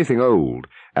 Anything old,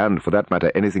 and for that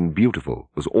matter anything beautiful,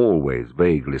 was always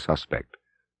vaguely suspect.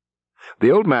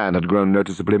 The old man had grown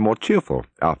noticeably more cheerful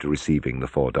after receiving the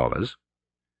 $4.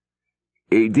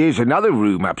 "There's another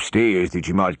room upstairs that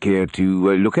you might care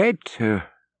to look at,"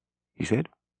 he said.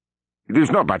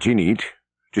 "There's not much in it,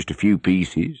 just a few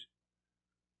pieces."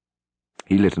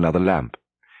 He lit another lamp,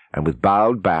 and with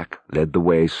bowed back led the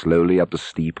way slowly up the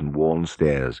steep and worn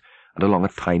stairs and along a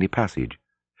tiny passage,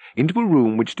 into a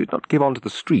room which did not give on to the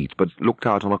street, but looked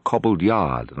out on a cobbled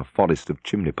yard and a forest of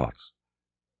chimney-pots.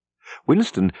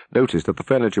 Winston noticed that the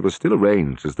furniture was still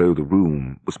arranged as though the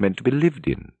room was meant to be lived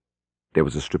in. There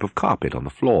was a strip of carpet on the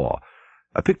floor,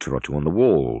 a picture or two on the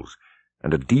walls,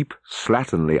 and a deep,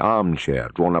 slatternly armchair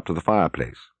drawn up to the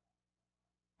fireplace.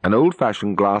 An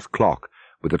old-fashioned glass clock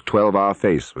with a 12-hour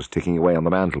face was ticking away on the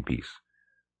mantelpiece.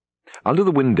 Under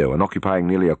the window, and occupying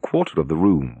nearly a quarter of the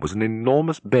room, was an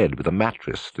enormous bed with a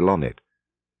mattress still on it.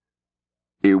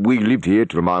 "We lived here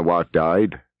till my wife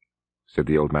died," said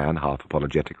the old man, half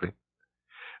apologetically.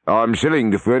 "I'm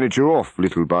selling the furniture off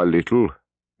little by little.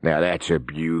 Now that's a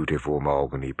beautiful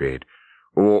mahogany bed,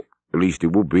 or at least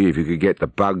it would be if you could get the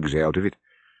bugs out of it.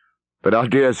 But I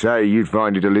dare say you'd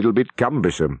find it a little bit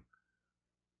cumbersome."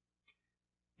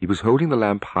 He was holding the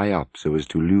lamp high up so as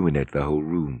to illuminate the whole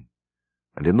room,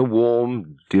 and in the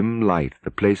warm, dim light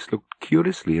the place looked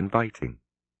curiously inviting.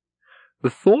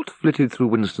 The thought flitted through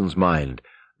Winston's mind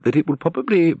that it would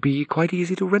probably be quite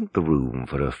easy to rent the room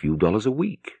for a few dollars a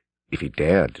week, if he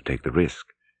dared to take the risk.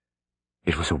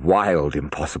 It was a wild,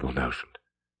 impossible notion,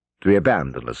 to be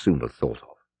abandoned as soon as thought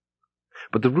of.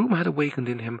 But the room had awakened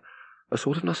in him a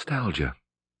sort of nostalgia,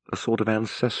 a sort of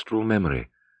ancestral memory.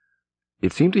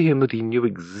 It seemed to him that he knew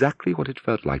exactly what it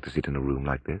felt like to sit in a room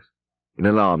like this, in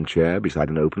an armchair beside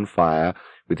an open fire,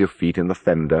 with your feet in the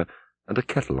fender and a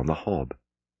kettle on the hob.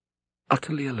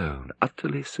 Utterly alone,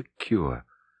 utterly secure,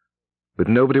 with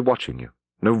nobody watching you,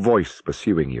 no voice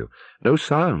pursuing you, no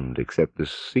sound except the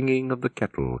singing of the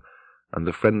kettle and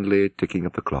the friendly ticking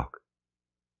of the clock.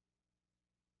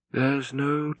 "There's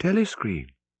no telescreen,"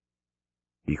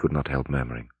 he could not help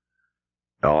murmuring.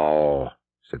 "Oh,"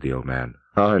 said the old man,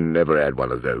 "I never had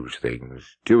one of those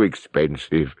things. Too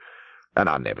expensive, and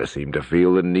I never seemed to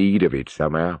feel the need of it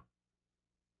somehow."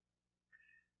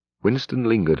 Winston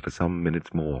lingered for some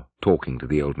minutes more, talking to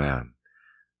the old man,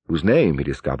 whose name, he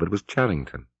discovered, was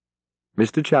Charrington.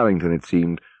 Mr. Charrington, it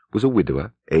seemed, was a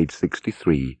widower, aged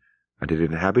 63, and had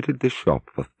inhabited this shop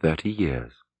for 30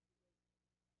 years.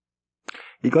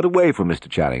 He got away from Mr.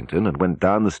 Charrington and went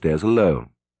down the stairs alone,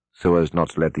 so as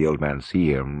not to let the old man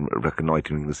see him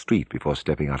reconnoitring the street before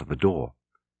stepping out of the door.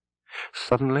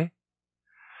 Suddenly,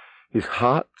 his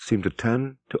heart seemed to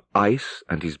turn to ice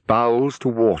and his bowels to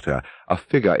water. A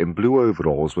figure in blue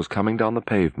overalls was coming down the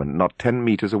pavement, not 10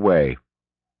 meters away.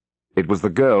 It was the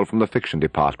girl from the fiction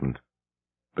department,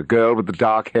 the girl with the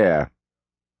dark hair.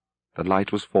 The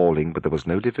light was falling, but there was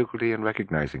no difficulty in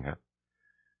recognizing her.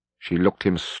 She looked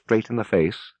him straight in the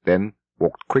face, then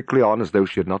walked quickly on as though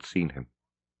she had not seen him.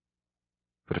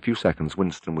 For a few seconds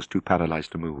Winston was too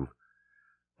paralyzed to move.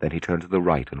 Then he turned to the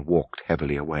right and walked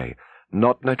heavily away,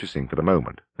 not noticing for the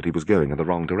moment that he was going in the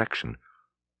wrong direction.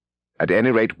 At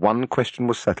any rate, one question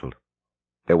was settled.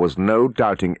 There was no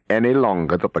doubting any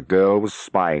longer that the girl was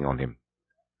spying on him.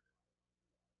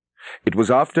 It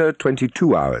was after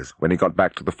 22 hours when he got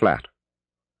back to the flat.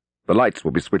 The lights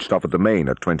would be switched off at the main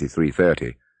at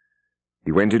 23:30.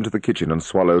 He went into the kitchen and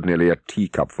swallowed nearly a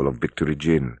teacupful of Victory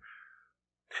gin.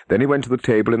 Then he went to the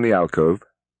table in the alcove,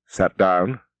 sat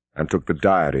down, and took the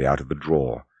diary out of the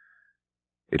drawer.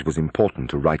 It was important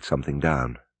to write something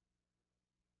down.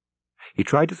 He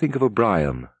tried to think of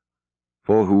O'Brien,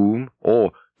 for whom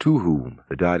or to whom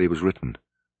the diary was written,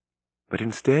 but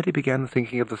instead he began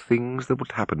thinking of the things that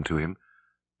would happen to him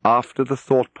after the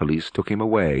thought police took him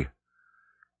away.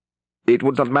 It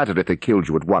would not matter if they killed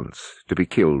you at once. To be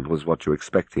killed was what you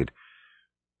expected.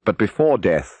 But before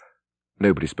death,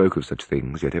 nobody spoke of such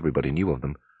things, yet everybody knew of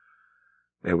them.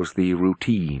 There was the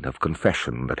routine of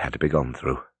confession that had to be gone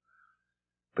through.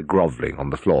 The grovelling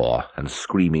on the floor and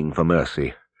screaming for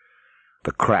mercy.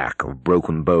 The crack of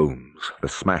broken bones, the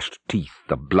smashed teeth,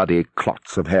 the bloody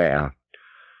clots of hair.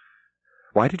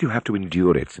 Why did you have to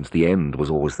endure it, since the end was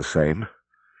always the same?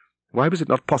 Why was it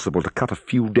not possible to cut a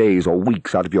few days or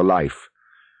weeks out of your life?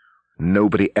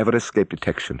 Nobody ever escaped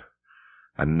detection,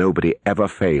 and nobody ever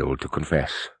failed to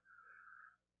confess.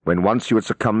 When once you had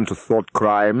succumbed to thought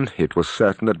crime, it was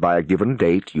certain that by a given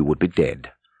date you would be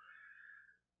dead.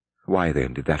 Why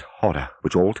then did that horror,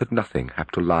 which altered nothing,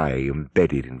 have to lie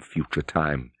embedded in future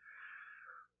time?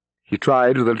 He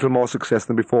tried, with a little more success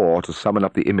than before, to summon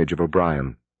up the image of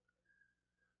O'Brien.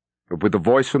 But with the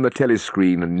voice from the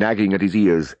telescreen nagging at his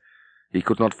ears, he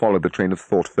could not follow the train of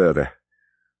thought further.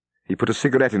 He put a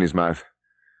cigarette in his mouth.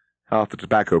 Half the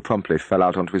tobacco promptly fell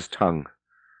out onto his tongue,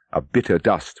 a bitter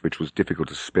dust which was difficult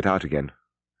to spit out again.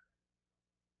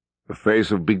 The face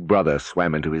of Big Brother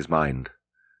swam into his mind,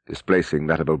 displacing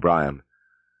that of O'Brien,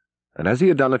 and as he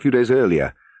had done a few days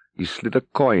earlier, he slid a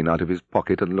coin out of his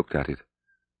pocket and looked at it.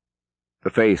 The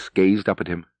face gazed up at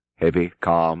him, heavy,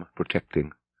 calm,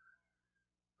 protecting.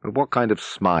 But what kind of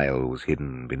smile was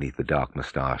hidden beneath the dark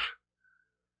moustache?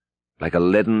 Like a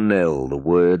leaden knell, the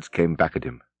words came back at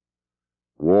him.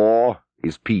 War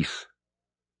is peace.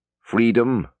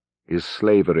 Freedom is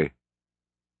slavery.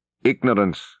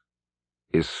 Ignorance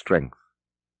is strength.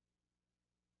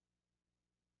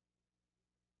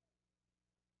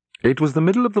 It was the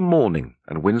middle of the morning,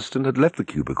 and Winston had left the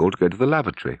cubicle to go to the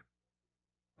lavatory.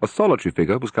 A solitary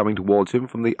figure was coming towards him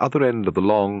from the other end of the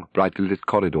long, brightly lit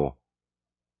corridor.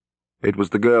 It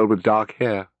was the girl with dark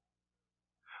hair.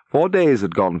 4 days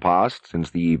had gone past since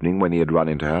the evening when he had run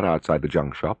into her outside the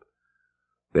junk shop.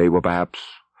 They were perhaps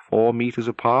 4 meters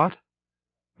apart,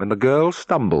 when the girl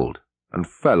stumbled and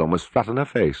fell almost flat on her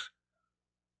face.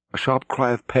 A sharp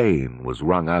cry of pain was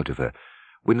wrung out of her.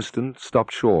 Winston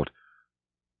stopped short.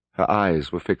 Her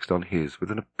eyes were fixed on his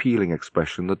with an appealing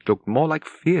expression that looked more like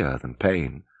fear than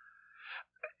pain.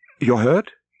 "You're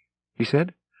hurt?" he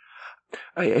said.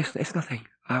 It's nothing.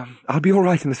 I'll be all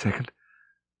right in a second."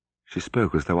 She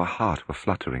spoke as though her heart were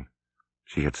fluttering.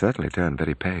 She had certainly turned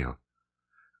very pale.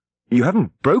 "You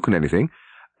haven't broken anything?"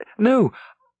 "No,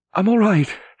 I'm all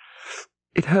right.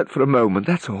 It hurt for a moment,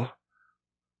 that's all."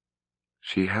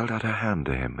 She held out her hand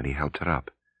to him, and he helped her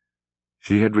up.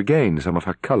 She had regained some of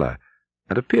her colour,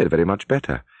 and appeared very much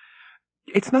better.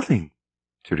 "It's nothing,"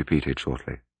 she repeated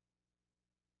shortly.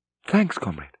 "Thanks,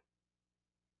 comrade."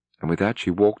 And with that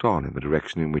she walked on in the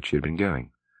direction in which she had been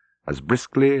going, as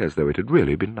briskly as though it had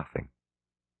really been nothing.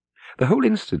 The whole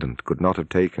incident could not have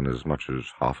taken as much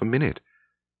as half a minute.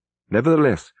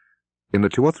 Nevertheless, in the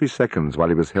 2 or 3 seconds while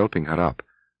he was helping her up,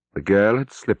 the girl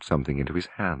had slipped something into his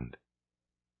hand.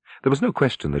 There was no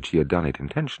question that she had done it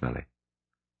intentionally.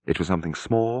 It was something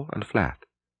small and flat.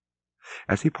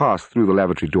 As he passed through the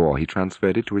lavatory door, he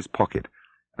transferred it to his pocket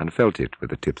and felt it with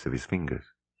the tips of his fingers.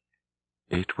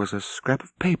 It was a scrap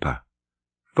of paper,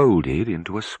 folded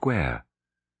into a square.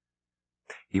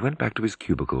 He went back to his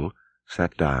cubicle,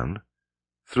 sat down,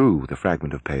 threw the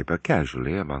fragment of paper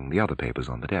casually among the other papers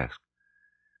on the desk.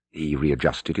 He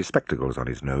readjusted his spectacles on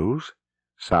his nose,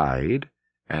 sighed,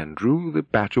 and drew the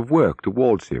batch of work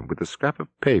towards him with the scrap of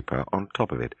paper on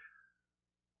top of it.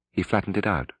 He flattened it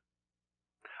out.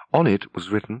 On it was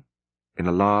written, in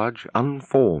a large,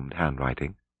 unformed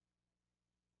handwriting,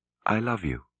 "I love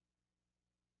you."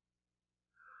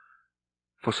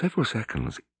 For several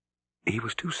seconds he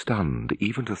was too stunned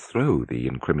even to throw the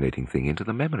incriminating thing into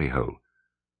the memory hole.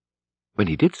 When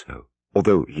he did so,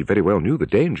 although he very well knew the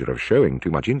danger of showing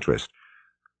too much interest,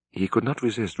 he could not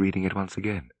resist reading it once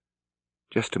again,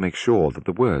 just to make sure that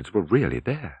the words were really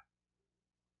there.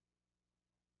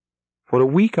 For a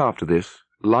week after this,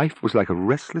 life was like a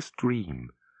restless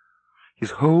dream.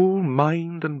 His whole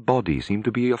mind and body seemed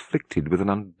to be afflicted with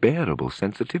an unbearable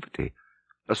sensitivity,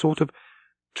 a sort of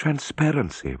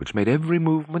transparency which made every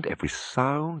movement, every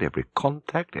sound, every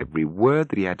contact, every word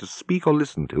that he had to speak or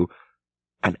listen to,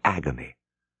 an agony.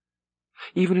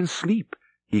 Even in sleep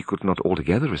he could not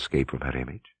altogether escape from her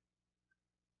image.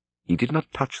 He did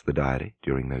not touch the diary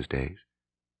during those days.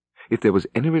 If there was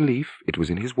any relief, it was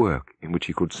in his work, in which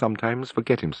he could sometimes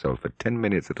forget himself for 10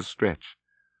 minutes at a stretch.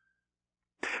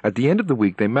 At the end of the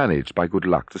week they managed, by good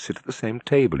luck, to sit at the same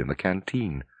table in the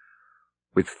canteen.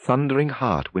 With thundering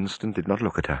heart, Winston did not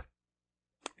look at her.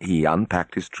 He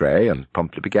unpacked his tray and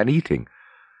promptly began eating.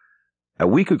 A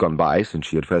week had gone by since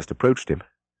she had first approached him.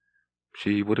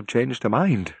 She would have changed her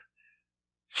mind.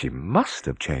 She must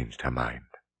have changed her mind.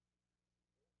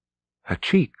 Her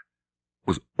cheek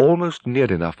was almost near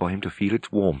enough for him to feel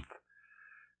its warmth.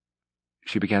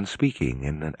 She began speaking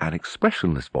in an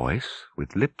expressionless voice,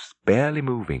 with lips barely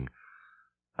moving,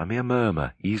 a mere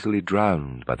murmur easily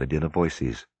drowned by the din of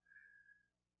voices.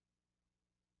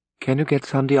 "Can you get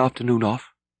Sunday afternoon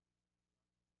off?"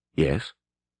 "Yes."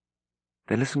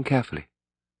 "Then listen carefully.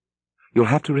 You'll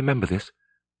have to remember this.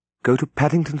 Go to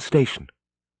Paddington Station."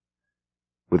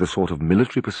 With a sort of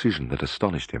military precision that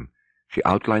astonished him, she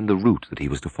outlined the route that he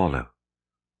was to follow.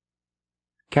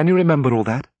 "Can you remember all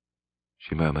that?"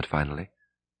 she murmured finally.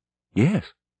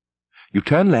 "Yes. You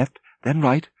turn left, then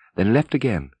right, then left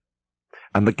again.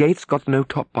 And the gate's got no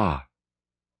top bar."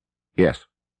 "Yes.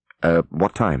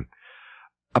 What time?"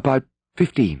 "About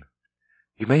 15.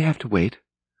 You may have to wait.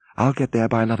 I'll get there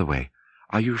by another way.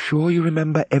 Are you sure you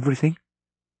remember everything?"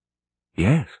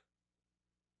 "Yes."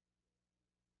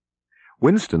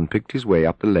 Winston picked his way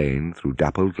up the lane through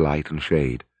dappled light and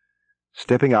shade,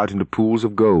 stepping out into pools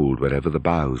of gold wherever the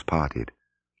boughs parted.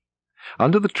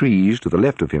 Under the trees to the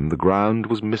left of him the ground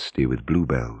was misty with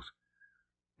bluebells.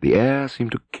 The air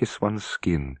seemed to kiss one's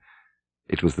skin.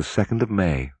 It was the 2nd of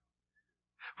May.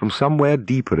 From somewhere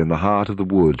deeper in the heart of the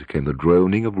wood came the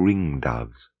droning of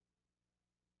ring-doves.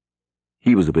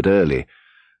 He was a bit early.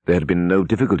 There had been no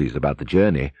difficulties about the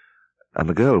journey, and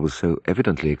the girl was so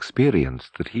evidently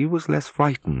experienced that he was less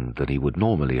frightened than he would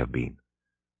normally have been.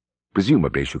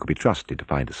 Presumably she could be trusted to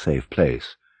find a safe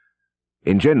place.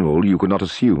 In general, you could not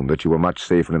assume that you were much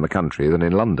safer in the country than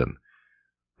in London.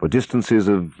 For distances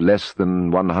of less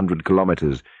than 100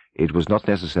 kilometres, it was not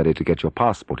necessary to get your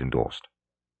passport endorsed.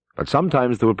 But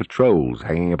sometimes there were patrols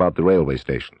hanging about the railway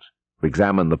stations, who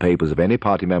examined the papers of any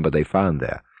party member they found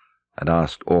there, and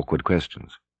asked awkward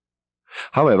questions.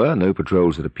 However, no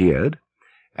patrols had appeared,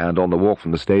 and on the walk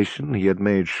from the station he had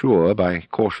made sure by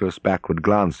cautious backward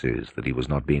glances that he was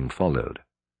not being followed.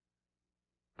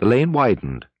 The lane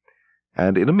widened,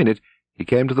 and in a minute he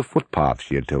came to the footpath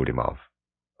she had told him of,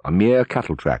 a mere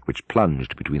cattle track which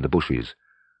plunged between the bushes.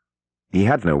 He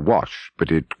had no watch,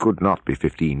 but it could not be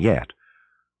 15 yet.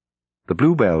 The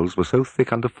bluebells were so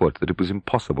thick underfoot that it was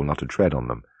impossible not to tread on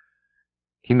them.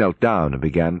 He knelt down and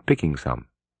began picking some,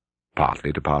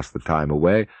 partly to pass the time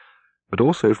away, but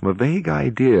also from a vague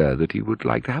idea that he would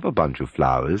like to have a bunch of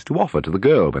flowers to offer to the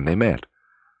girl when they met.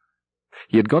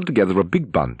 He had got together a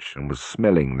big bunch and was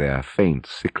smelling their faint,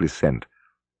 sickly scent,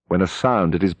 when a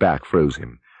sound at his back froze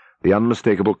him, the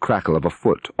unmistakable crackle of a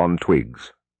foot on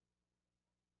twigs.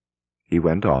 He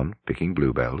went on, picking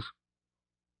bluebells.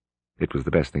 It was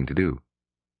the best thing to do.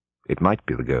 It might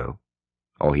be the girl,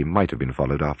 or he might have been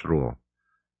followed after all.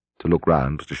 To look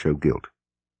round was to show guilt.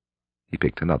 He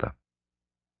picked another,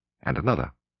 and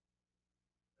another.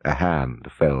 A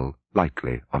hand fell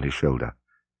lightly on his shoulder.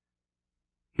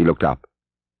 He looked up.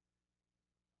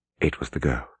 It was the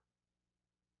girl.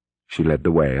 She led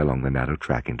the way along the narrow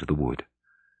track into the wood.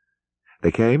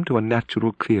 They came to a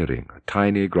natural clearing, a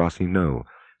tiny grassy knoll,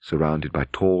 surrounded by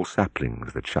tall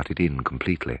saplings that shut it in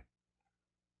completely.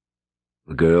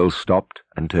 The girl stopped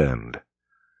and turned.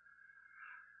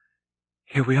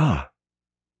 "Here we are,"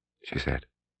 she said.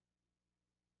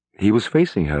 He was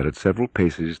facing her at several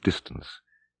paces' distance,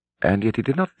 and yet he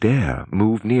did not dare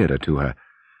move nearer to her.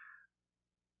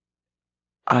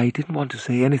 "I didn't want to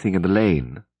say anything in the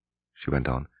lane," she went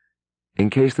on,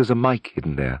 "in case there's a mic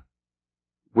hidden there.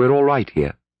 We're all right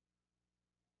here."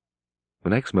 The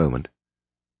next moment,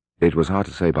 it was hard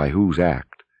to say by whose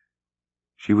act,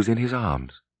 she was in his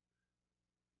arms.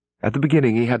 At the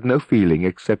beginning he had no feeling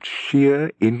except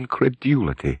sheer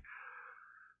incredulity.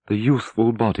 The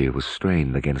youthful body was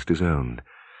strained against his own.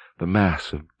 The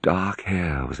mass of dark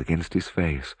hair was against his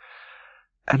face.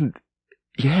 And,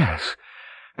 yes,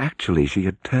 actually she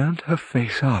had turned her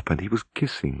face up, and he was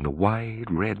kissing the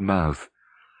wide red mouth.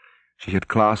 She had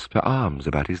clasped her arms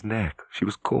about his neck. She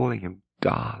was calling him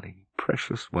darling,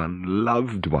 precious one,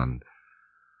 loved one.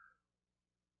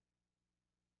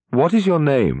 "What is your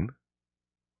name?"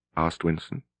 asked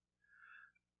Winston.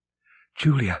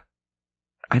 Julia,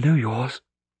 I know yours.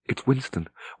 It's Winston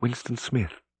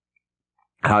Smith.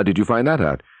 How did you find that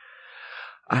out?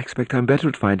 I expect I'm better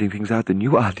at finding things out than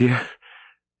you are, dear.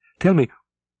 Tell me,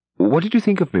 what did you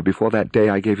think of me before that day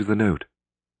I gave you the note?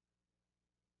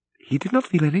 He did not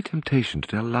feel any temptation to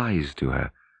tell lies to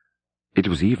her. It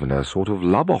was even a sort of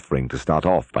love offering to start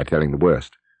off by telling the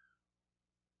worst.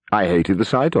 I hated the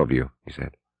sight of you, he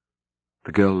said.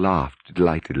 The girl laughed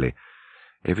delightedly,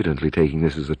 evidently taking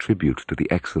this as a tribute to the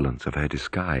excellence of her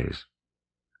disguise.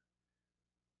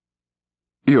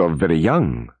 You're very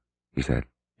young, he said.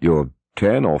 You're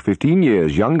 10 or 15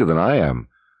 years younger than I am.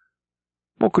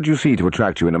 What could you see to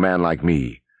attract you in a man like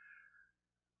me?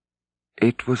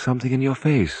 It was something in your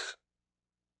face.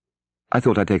 I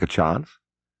thought I'd take a chance.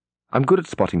 I'm good at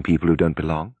spotting people who don't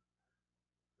belong.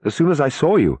 As soon as I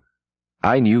saw you,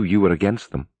 I knew you were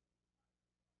against them.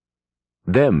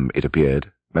 Them, it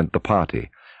appeared, meant the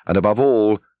party, and above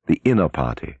all, the inner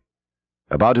party,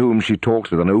 about whom she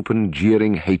talked with an open,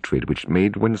 jeering hatred which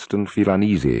made Winston feel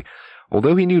uneasy,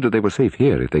 although he knew that they were safe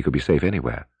here if they could be safe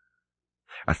anywhere.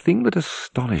 A thing that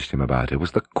astonished him about her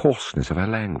was the coarseness of her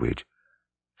language.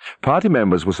 Party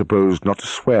members were supposed not to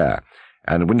swear,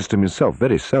 and Winston himself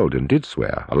very seldom did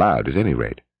swear, aloud at any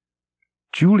rate.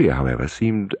 Julia, however,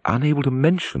 seemed unable to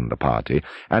mention the party,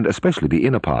 and especially the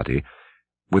inner party,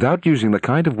 without using the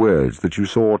kind of words that you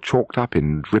saw chalked up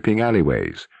in dripping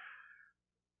alleyways.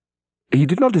 He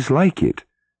did not dislike it.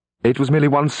 It was merely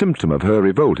one symptom of her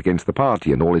revolt against the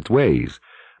party and all its ways,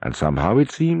 and somehow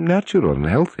it seemed natural and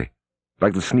healthy,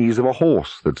 like the sneeze of a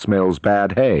horse that smells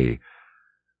bad hay.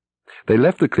 They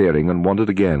left the clearing and wandered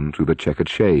again through the checkered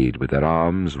shade, with their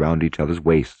arms round each other's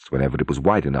waists whenever it was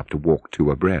wide enough to walk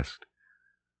two abreast.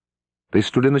 They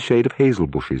stood in the shade of hazel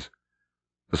bushes.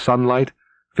 The sunlight,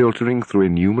 filtering through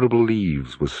innumerable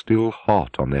leaves, was still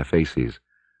hot on their faces.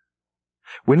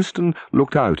 Winston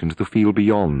looked out into the field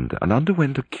beyond and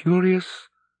underwent a curious,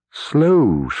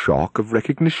 slow shock of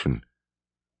recognition.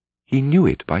 He knew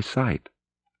it by sight.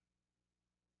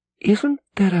 "Isn't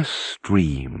there a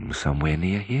stream somewhere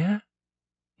near here?"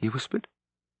 he whispered.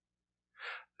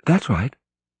 "That's right.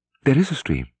 There is a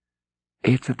stream.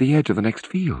 It's at the edge of the next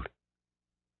field."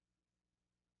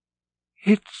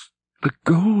 "It's the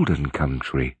Golden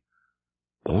Country."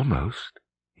 "Almost,"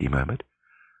 he murmured.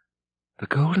 "The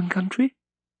Golden Country?"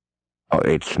 "Oh,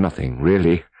 it's nothing,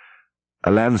 really. A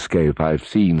landscape I've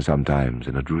seen sometimes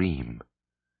in a dream."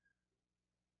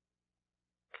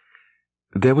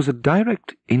 There was a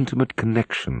direct, intimate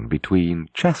connection between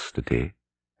chastity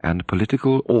and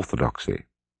political orthodoxy.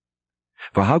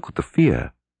 For how could the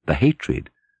fear, the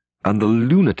hatred, and the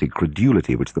lunatic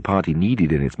credulity which the party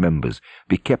needed in its members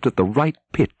be kept at the right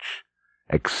pitch,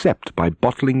 except by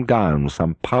bottling down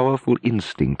some powerful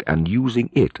instinct and using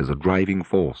it as a driving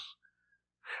force?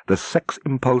 The sex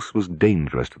impulse was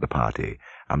dangerous to the party,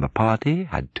 and the party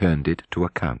had turned it to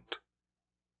account.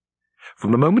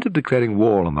 From the moment of declaring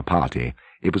war on the party,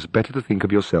 it was better to think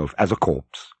of yourself as a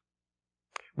corpse.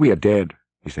 "We are dead,"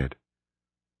 he said.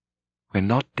 "We're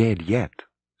not dead yet,"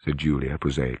 said Julia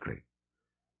prosaically.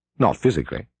 "Not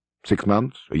physically. 6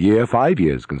 months, a year, 5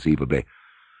 years, conceivably.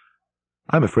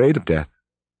 I'm afraid of death.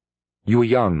 You are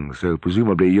young, so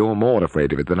presumably you're more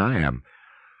afraid of it than I am.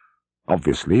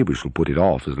 Obviously, we shall put it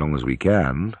off as long as we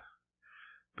can,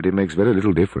 but it makes very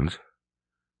little difference.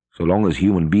 So long as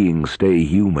human beings stay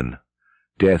human,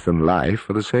 death and life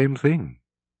are the same thing."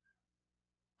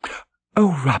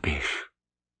 "Oh, rubbish!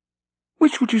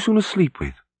 Which would you sooner sleep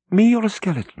with, me or a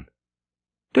skeleton?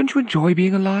 Don't you enjoy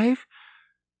being alive?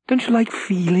 Don't you like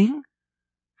feeling?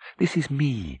 This is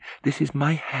me, this is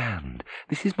my hand,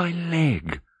 this is my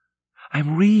leg.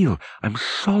 I'm real, I'm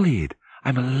solid,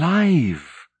 I'm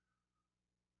alive.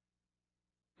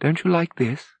 Don't you like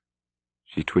this?"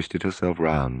 She twisted herself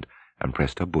round and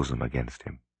pressed her bosom against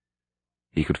him.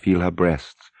 He could feel her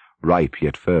breasts, ripe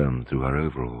yet firm through her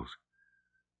overalls.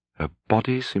 Her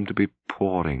body seemed to be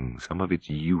pouring some of its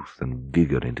youth and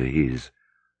vigour into his.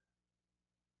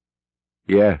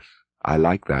 "Yes, I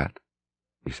like that,"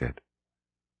 he said.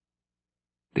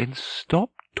 "Then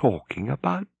stop talking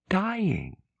about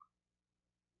dying."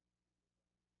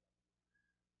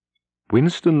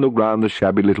 Winston looked round the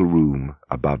shabby little room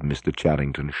above Mr.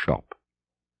 Charrington's shop.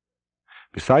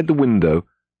 Beside the window,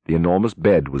 the enormous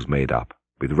bed was made up,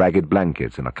 with ragged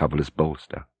blankets and a coverless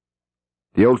bolster.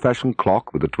 The old-fashioned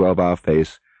clock with the 12-hour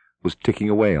face was ticking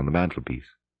away on the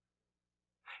mantelpiece.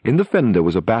 In the fender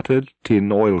was a battered tin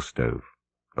oil stove,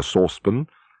 a saucepan,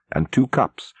 and 2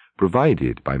 cups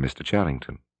provided by Mr.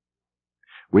 Charrington.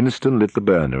 Winston lit the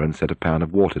burner and set a pan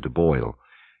of water to boil.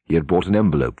 He had brought an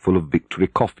envelope full of Victory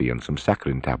coffee and some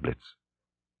saccharine tablets.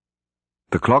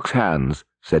 The clock's hands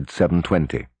said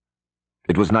 7:20.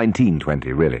 It was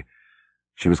 19:20, really.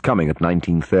 She was coming at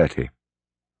 19:30.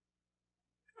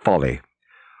 Folly.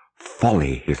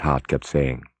 Folly, his heart kept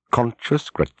saying. Conscious,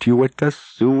 gratuitous,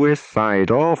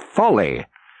 suicidal folly.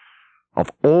 Of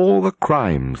all the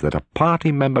crimes that a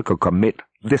party member could commit,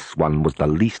 this one was the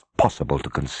least possible to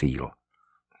conceal.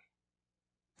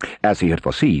 As he had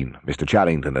foreseen, Mr.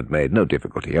 Charrington had made no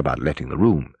difficulty about letting the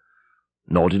room.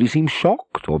 Nor did he seem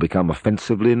shocked or become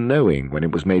offensively knowing when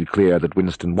it was made clear that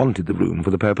Winston wanted the room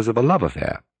for the purpose of a love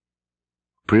affair.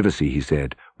 Privacy, he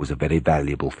said, was a very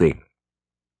valuable thing.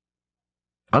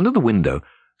 Under the window,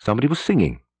 somebody was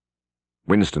singing.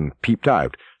 Winston peeped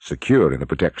out, secure in the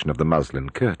protection of the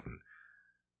muslin curtain.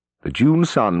 The June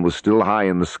sun was still high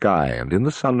in the sky, and in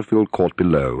the sun-filled court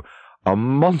below, a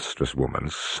monstrous woman,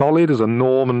 solid as a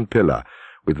Norman pillar,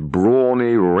 with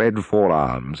brawny red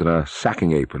forearms and a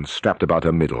sacking apron strapped about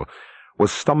her middle,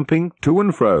 was stumping to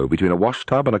and fro between a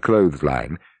wash-tub and a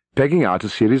clothesline, pegging out a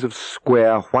series of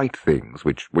square white things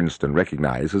which Winston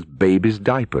recognized as babies'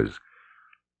 diapers.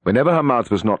 Whenever her mouth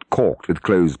was not corked with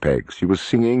clothes pegs, she was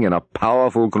singing in a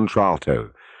powerful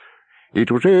contralto. It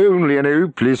was only an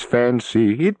hopeless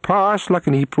fancy, it passed like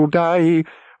an April day,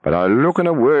 but a look and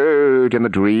a word and the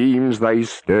dreams they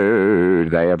stirred,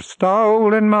 they have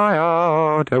stolen my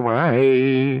heart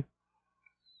away.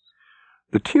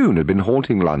 The tune had been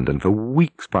haunting London for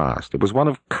weeks past. It was one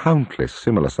of countless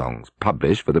similar songs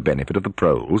published for the benefit of the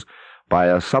proles by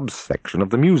a subsection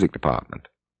of the music department.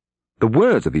 The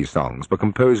words of these songs were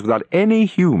composed without any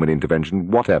human intervention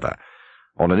whatever,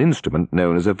 on an instrument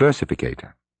known as a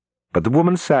versificator. But the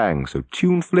woman sang so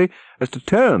tunefully as to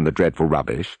turn the dreadful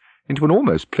rubbish into an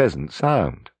almost pleasant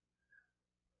sound.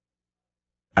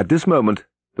 At this moment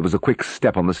there was a quick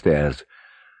step on the stairs.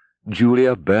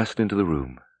 Julia burst into the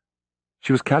room.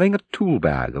 She was carrying a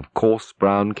tool-bag of coarse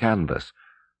brown canvas,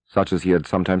 such as he had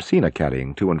sometimes seen her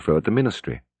carrying to and fro at the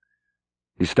ministry.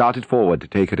 He started forward to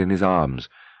take her in his arms,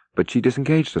 but she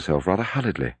disengaged herself rather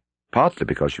hurriedly, partly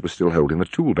because she was still holding the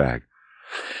tool-bag.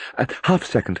 "Half a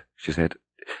second," she said.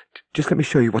 "Just let me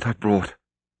show you what I've brought.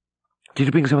 Did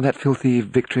you bring some of that filthy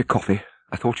Victoria coffee?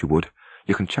 I thought you would.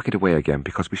 You can chuck it away again,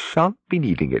 because we shan't be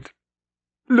needing it.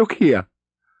 Look here."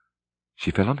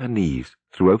 She fell on her knees,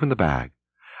 threw open the bag,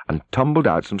 and tumbled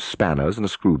out some spanners and a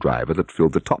screwdriver that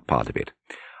filled the top part of it.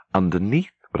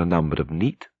 Underneath were a number of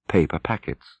neat paper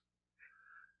packets.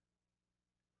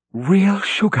 "Real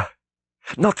sugar.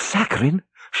 Not saccharin,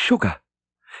 sugar.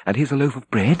 And here's a loaf of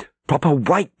bread, proper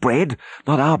white bread,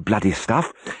 not our bloody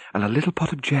stuff, and a little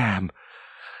pot of jam.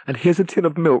 And here's a tin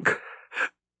of milk.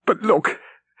 But look,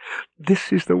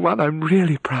 this is the one I'm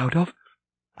really proud of.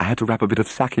 I had to wrap a bit of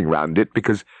sacking round it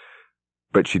because—"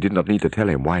 But she did not need to tell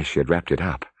him why she had wrapped it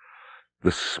up.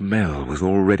 The smell was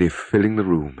already filling the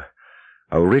room,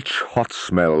 a rich, hot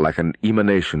smell like an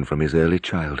emanation from his early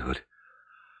childhood.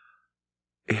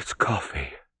 "It's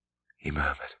coffee," he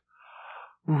murmured.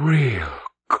 "Real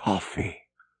coffee."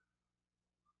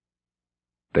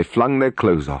 They flung their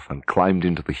clothes off and climbed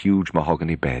into the huge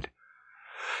mahogany bed.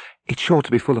 "It's sure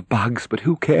to be full of bugs, but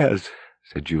who cares?"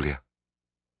 said Julia.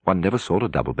 One never saw a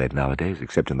double bed nowadays,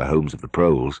 except in the homes of the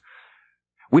proles.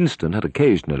 Winston had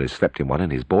occasionally slept in one in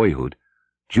his boyhood.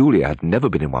 Julia had never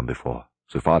been in one before,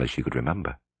 so far as she could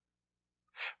remember.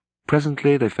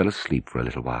 Presently they fell asleep for a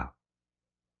little while.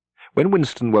 When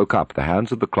Winston woke up, the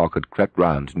hands of the clock had crept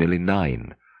round to nearly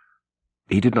 9.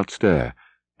 He did not stir,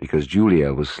 because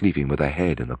Julia was sleeping with her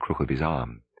head in the crook of his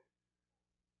arm.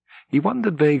 He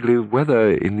wondered vaguely whether,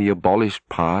 in the abolished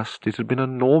past, it had been a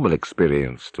normal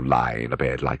experience to lie in a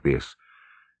bed like this,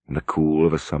 in the cool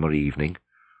of a summer evening,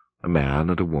 a man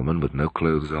and a woman with no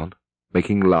clothes on,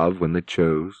 making love when they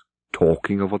chose,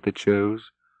 talking of what they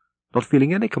chose, not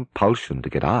feeling any compulsion to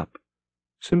get up,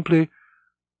 simply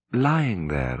lying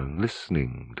there and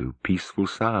listening to peaceful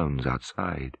sounds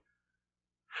outside.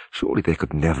 Surely there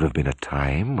could never have been a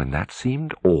time when that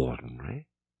seemed ordinary.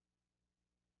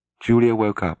 Julia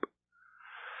woke up,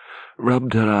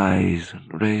 rubbed her eyes,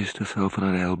 and raised herself on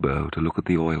an elbow to look at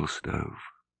the oil stove.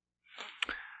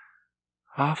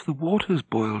 "Half the water's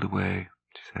boiled away,"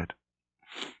 she said.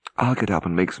 "I'll get up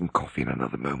and make some coffee in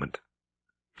another moment."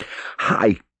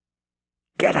 "Hi!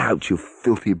 Get out, you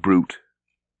filthy brute!"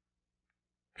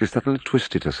 She suddenly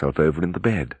twisted herself over in the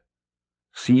bed,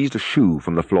 seized a shoe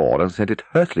from the floor and sent it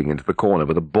hurtling into the corner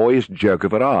with a boyish jerk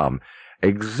of her arm,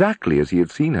 exactly as he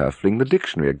had seen her fling the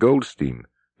dictionary at Goldstein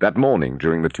that morning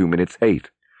during the 2-minute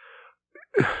hate.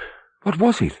 "What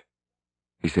was it?"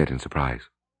 he said in surprise.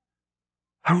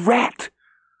 "A rat!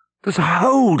 There's a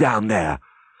hole down there!"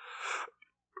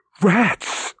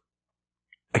 "Rats!"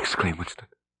 exclaimed Winston.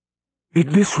 "In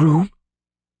this room?"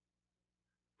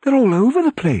 "They're all over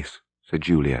the place," said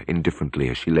Julia indifferently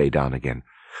as she lay down again.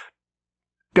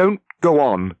 "Don't go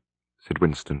on," said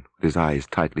Winston, with his eyes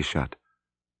tightly shut.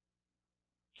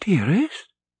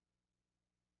 "Dearest,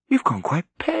 you've gone quite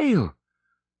pale.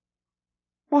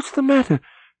 What's the matter?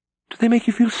 Do they make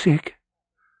you feel sick?"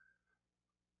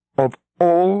 "Of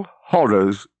all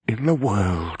horrors in the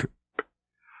world,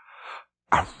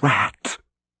 a rat."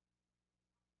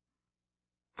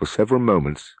 For several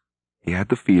moments he had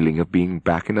the feeling of being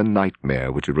back in a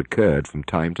nightmare which had recurred from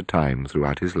time to time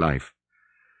throughout his life.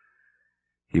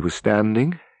 He was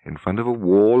standing in front of a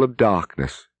wall of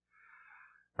darkness,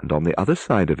 and on the other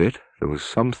side of it there was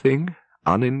something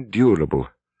unendurable,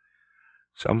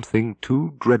 something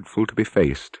too dreadful to be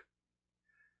faced.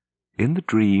 In the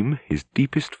dream his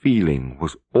deepest feeling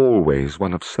was always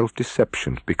one of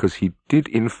self-deception, because he did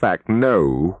in fact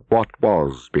know what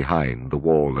was behind the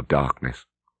wall of darkness.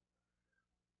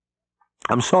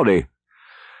 "I'm sorry,"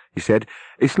 he said.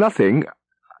 "It's nothing.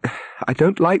 I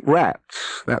don't like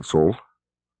rats, that's all."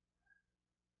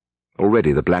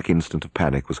 Already the black instant of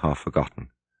panic was half forgotten.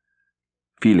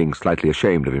 Feeling slightly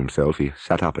ashamed of himself, he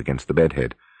sat up against the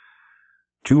bedhead.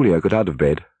 Julia got out of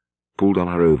bed, pulled on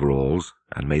her overalls,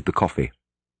 and made the coffee.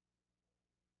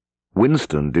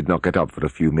 Winston did not get up for a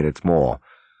few minutes more.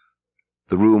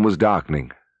 The room was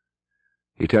darkening.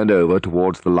 He turned over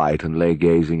towards the light and lay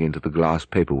gazing into the glass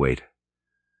paperweight.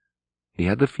 He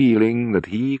had the feeling that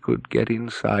he could get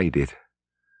inside it.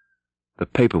 The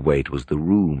paperweight was the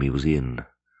room he was in,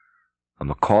 and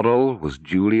the coral was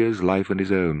Julia's life and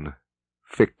his own,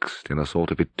 fixed in a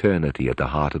sort of eternity at the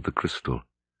heart of the crystal.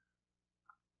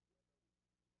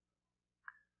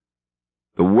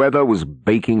 The weather was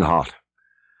baking hot.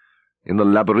 In the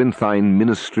labyrinthine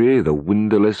ministry, the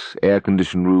windowless,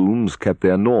 air-conditioned rooms kept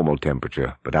their normal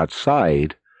temperature, but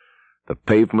outside, the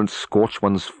pavement scorched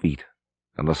one's feet,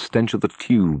 and the stench of the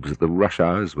tubes at the rush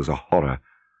hours was a horror.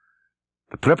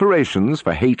 The preparations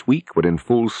for Hate Week were in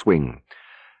full swing,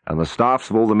 and the staffs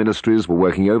of all the ministries were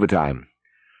working overtime.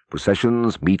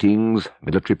 Processions, meetings,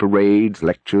 military parades,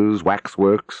 lectures,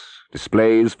 waxworks,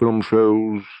 displays, film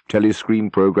shows, telescreen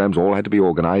programs all had to be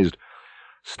organized.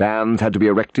 Stands had to be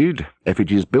erected,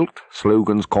 effigies built,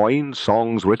 slogans coined,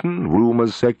 songs written,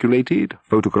 rumors circulated,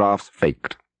 photographs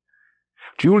faked.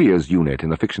 Julia's unit in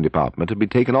the fiction department had been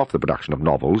taken off the production of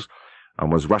novels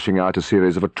and was rushing out a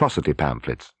series of atrocity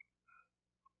pamphlets.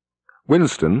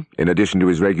 Winston, in addition to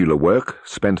his regular work,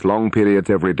 spent long periods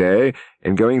every day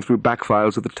in going through back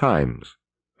files of the Times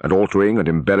and altering and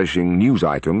embellishing news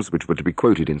items which were to be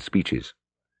quoted in speeches.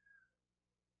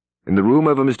 In the room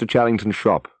over Mr. Charrington's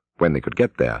shop, when they could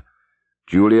get there,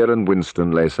 Julia and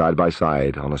Winston lay side by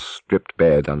side on a stripped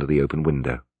bed under the open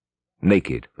window,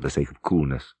 naked for the sake of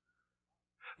coolness.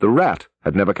 The rat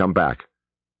had never come back,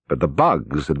 but the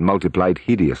bugs had multiplied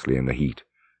hideously in the heat.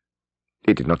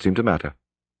 It did not seem to matter.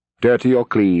 Dirty or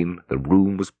clean, the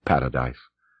room was paradise.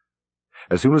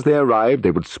 As soon as they arrived, they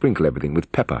would sprinkle everything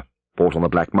with pepper, bought on the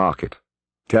black market,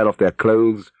 tear off their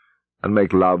clothes, and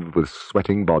make love with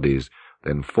sweating bodies,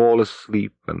 then fall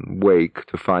asleep and wake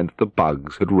to find that the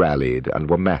bugs had rallied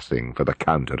and were massing for the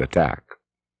counter-attack.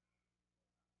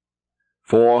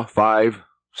 4, 5,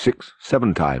 6,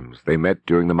 7 times they met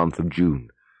during the month of June.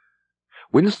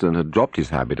 Winston had dropped his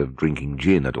habit of drinking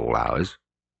gin at all hours.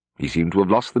 He seemed to have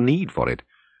lost the need for it.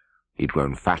 He'd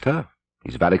grown fatter,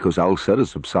 his varicose ulcer had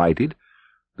subsided,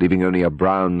 leaving only a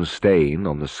brown stain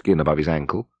on the skin above his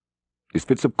ankle. His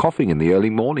fits of coughing in the early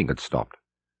morning had stopped.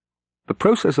 The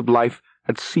process of life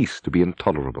had ceased to be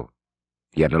intolerable.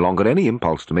 He had no longer any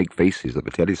impulse to make faces at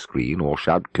the telescreen or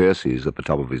shout curses at the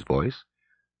top of his voice.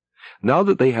 Now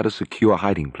that they had a secure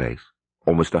hiding place,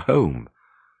 almost a home,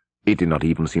 it did not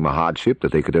even seem a hardship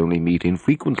that they could only meet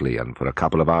infrequently and for a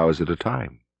couple of hours at a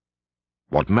time.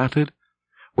 What mattered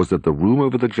was that the room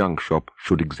over the junk shop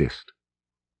should exist.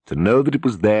 To know that it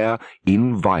was there,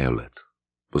 inviolate,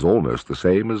 was almost the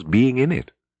same as being in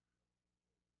it.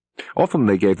 Often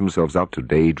they gave themselves up to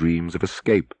daydreams of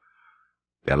escape.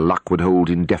 Their luck would hold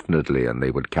indefinitely, and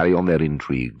they would carry on their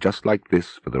intrigue just like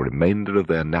this for the remainder of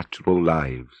their natural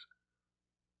lives.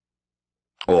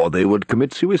 Or they would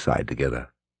commit suicide together.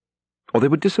 Or they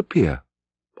would disappear,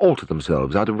 alter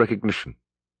themselves out of recognition,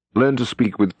 learn to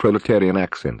speak with proletarian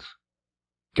accents,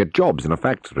 get jobs in a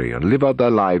factory, and live out their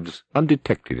lives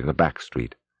undetected in a back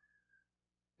street.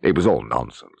 It was all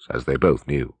nonsense, as they both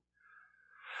knew.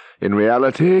 In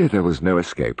reality, there was no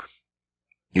escape.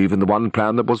 Even the one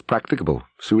plan that was practicable,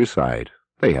 suicide,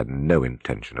 they had no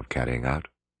intention of carrying out.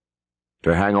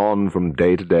 To hang on from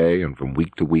day to day and from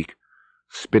week to week,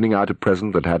 spinning out a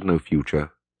present that had no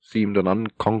future, seemed an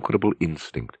unconquerable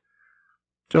instinct.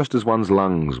 just as one's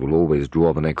lungs will always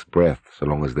draw the next breath so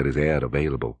long as there is air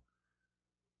available.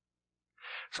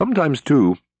 Sometimes,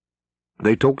 too,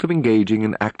 they talked of engaging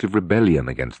in active rebellion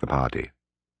against the party,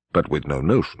 but with no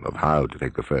notion of how to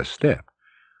take the first step.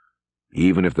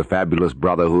 Even if the fabulous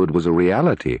brotherhood was a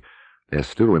reality, there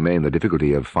still remained the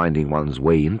difficulty of finding one's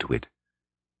way into it.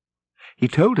 He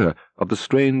told her of the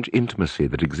strange intimacy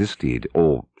that existed,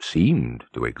 or seemed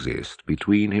to exist,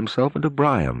 between himself and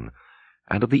O'Brien,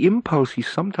 and of the impulse he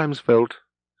sometimes felt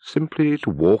simply to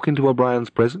walk into O'Brien's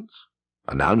presence,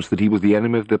 announce that he was the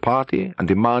enemy of the party, and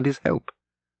demand his help.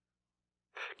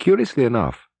 Curiously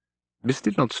enough, this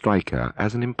did not strike her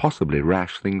as an impossibly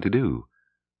rash thing to do.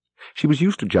 She was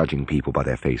used to judging people by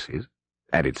their faces,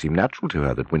 and it seemed natural to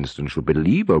her that Winston should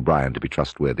believe O'Brien to be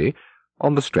trustworthy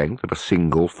on the strength of a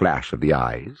single flash of the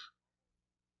eyes.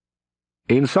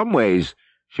 In some ways,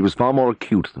 she was far more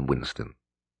acute than Winston,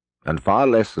 and far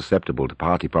less susceptible to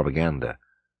party propaganda.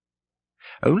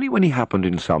 Only when he happened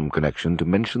in some connection to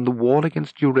mention the war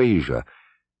against Eurasia,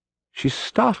 she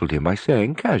startled him by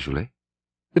saying casually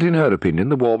that in her opinion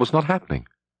the war was not happening.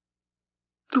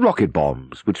 The rocket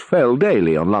bombs, which fell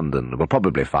daily on London, were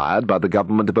probably fired by the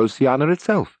government of Oceania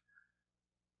itself,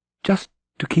 just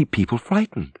to keep people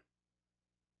frightened.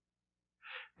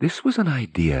 This was an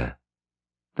idea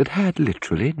that had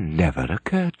literally never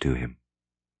occurred to him.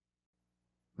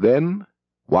 Then,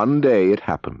 one day it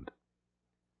happened.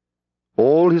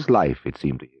 All his life, it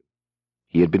seemed to him,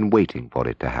 he had been waiting for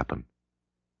it to happen.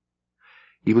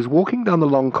 He was walking down the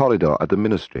long corridor at the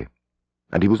ministry,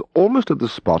 and he was almost at the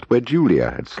spot where Julia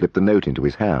had slipped the note into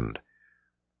his hand,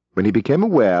 when he became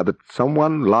aware that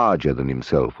someone larger than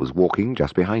himself was walking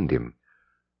just behind him.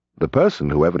 The person,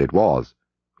 whoever it was,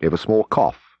 gave a small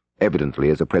cough, evidently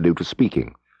as a prelude to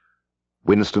speaking.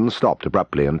 Winston stopped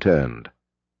abruptly and turned.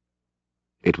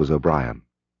 It was O'Brien.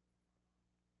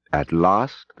 At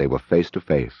last they were face to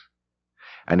face,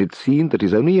 and it seemed that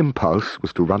his only impulse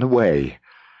was to run away.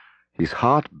 His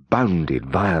heart bounded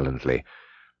violently.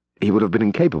 He would have been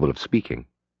incapable of speaking.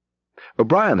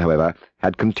 O'Brien, however,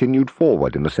 had continued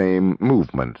forward in the same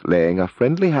movement, laying a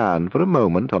friendly hand for a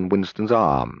moment on Winston's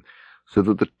arm, so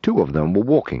that the two of them were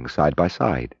walking side by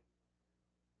side.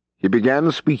 He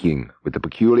began speaking with the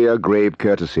peculiar grave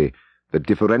courtesy that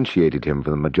differentiated him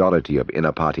from the majority of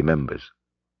inner-party members.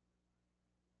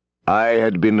 "I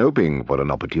had been hoping for an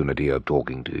opportunity of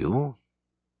talking to you,"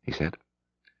 he said.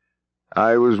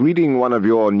 "I was reading one of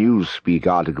your Newspeak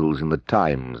articles in the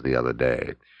Times the other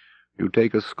day. You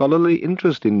take a scholarly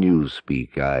interest in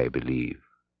Newspeak, I believe."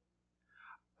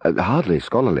 "Hardly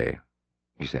scholarly,"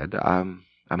 he said. I'm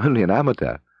only an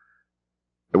amateur."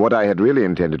 "What I had really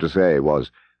intended to say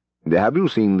was, have you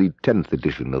seen the 10th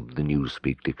edition of the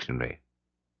Newspeak Dictionary?"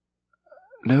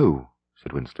 "No,"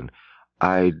 said Winston.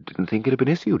 "I didn't think it had been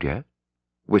issued yet.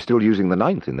 We're still using the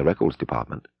 9th in the records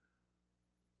department."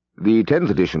 "The 10th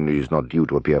edition is not due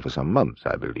to appear for some months,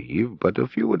 I believe, but a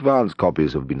few advance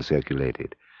copies have been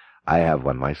circulated. I have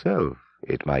one myself.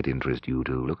 It might interest you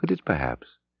to look at it, perhaps."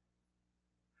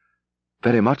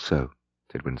 "Very much so,"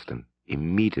 said Winston,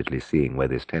 immediately seeing where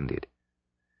this tended.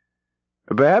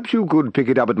 "Perhaps you could pick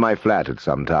it up at my flat at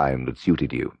some time that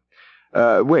suited you.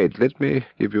 Wait, let me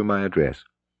give you my address."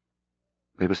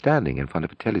 They were standing in front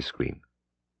of a telescreen.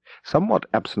 Somewhat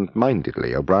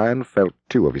absent-mindedly, O'Brien felt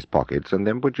two of his pockets and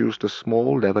then produced a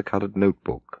small leather-covered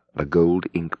notebook and a gold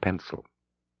ink pencil.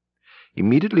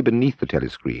 Immediately beneath the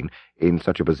telescreen, in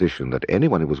such a position that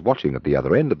anyone who was watching at the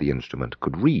other end of the instrument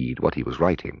could read what he was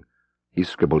writing, he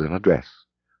scribbled an address,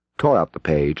 tore out the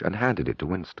page, and handed it to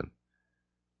Winston.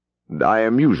 "I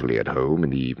am usually at home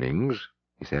in the evenings,"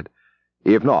 he said.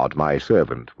 "If not, my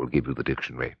servant will give you the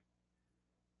dictionary."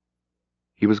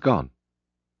 He was gone,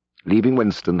 leaving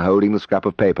Winston holding the scrap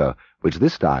of paper, which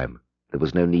this time there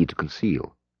was no need to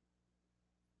conceal.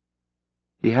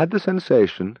 He had the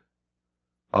sensation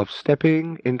of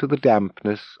stepping into the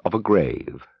dampness of a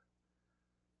grave,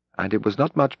 and it was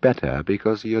not much better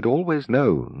because he had always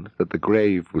known that the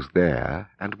grave was there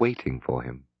and waiting for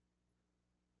him.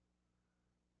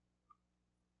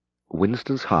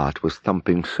 Winston's heart was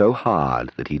thumping so hard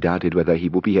that he doubted whether he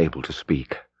would be able to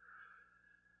speak.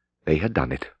 They had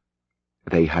done it.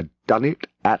 They had done it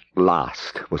at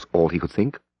last, was all he could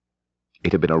think.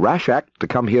 It had been a rash act to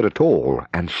come here at all,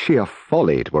 and sheer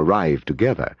folly to arrive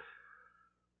together.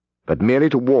 But merely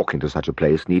to walk into such a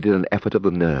place needed an effort of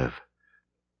the nerve.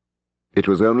 It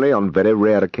was only on very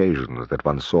rare occasions that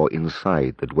one saw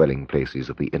inside the dwelling-places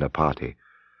of the inner party,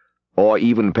 or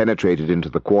even penetrated into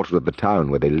the quarter of the town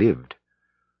where they lived.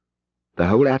 The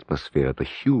whole atmosphere of the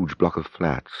huge block of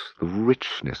flats, the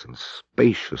richness and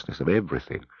spaciousness of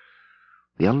everything,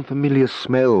 The unfamiliar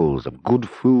smells of good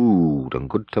food and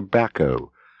good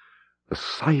tobacco, the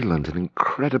silent and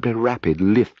incredibly rapid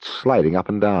lifts sliding up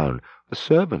and down, the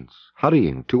servants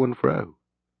hurrying to and fro.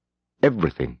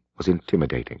 Everything was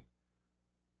intimidating.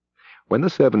 When the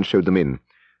servant showed them in,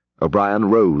 O'Brien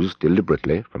rose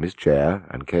deliberately from his chair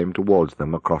and came towards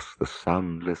them across the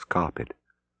soundless carpet.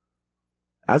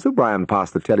 As O'Brien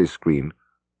passed the telescreen,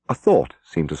 a thought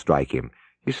seemed to strike him.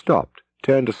 He stopped,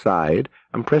 turned aside,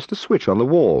 and pressed a switch on the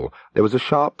wall. There was a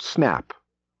sharp snap.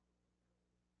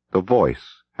 The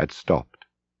voice had stopped.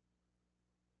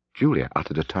 Julia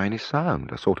uttered a tiny sound,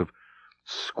 a sort of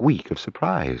squeak of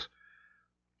surprise.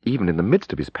 Even in the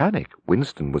midst of his panic,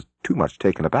 Winston was too much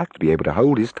taken aback to be able to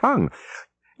hold his tongue.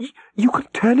 "You can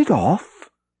turn it off?"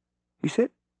 he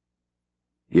said.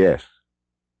 "Yes,"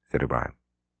 said O'Brien.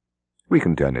 "We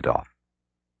can turn it off.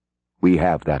 We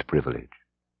have that privilege."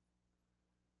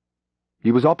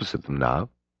 He was opposite them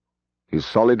now. His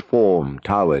solid form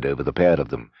towered over the pair of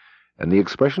them, and the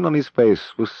expression on his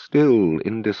face was still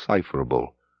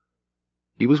indecipherable.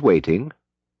 He was waiting,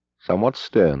 somewhat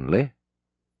sternly,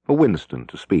 for Winston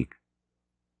to speak.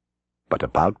 But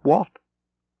about what?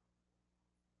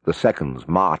 The seconds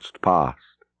marched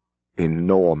past,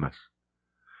 enormous.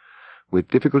 With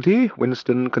difficulty,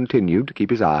 Winston continued to keep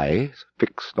his eyes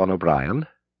fixed on O'Brien.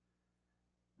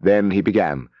 Then he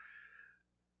began.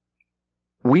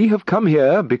 "We have come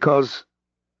here because—"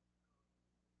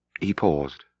 He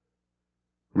paused,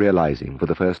 realizing for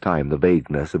the first time the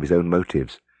vagueness of his own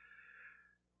motives.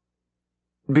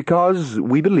 "Because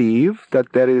we believe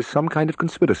that there is some kind of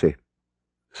conspiracy,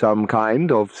 some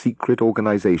kind of secret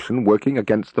organization working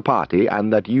against the party,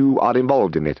 and that you are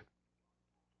involved in it.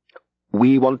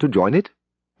 We want to join it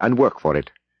and work for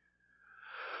it.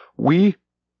 We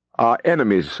are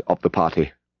enemies of the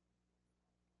party.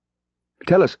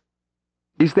 Tell us,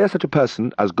 is there such a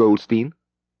person as Goldstein?"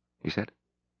 he said.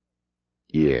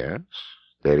 "Yes,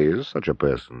 there is such a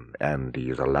person, and he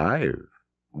is alive.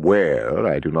 Where,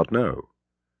 I do not know."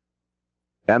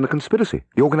 "And the conspiracy,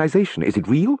 the organization, is it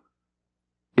real?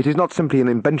 It is not simply an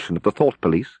invention of the thought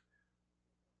police?"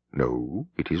 "No,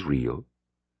 it is real.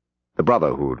 The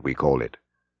Brotherhood, we call it.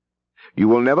 You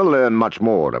will never learn much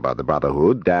more about the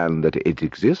Brotherhood than that it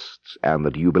exists and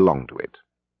that you belong to it.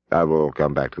 I will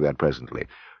come back to that presently.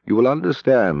 You will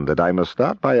understand that I must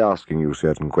start by asking you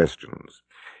certain questions.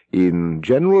 In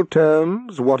general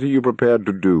terms, what are you prepared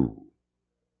to do?"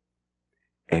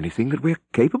 "Anything that we're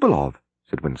capable of,"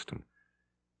 said Winston.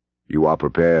 "You are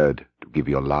prepared to give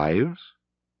your lives?"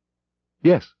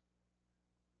 "Yes."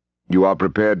 "You are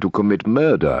prepared to commit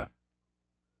murder?"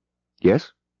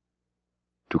 "Yes."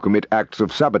 "To commit acts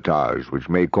of sabotage which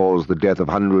may cause the death of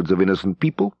hundreds of innocent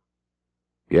people?"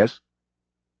 "Yes."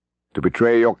 "To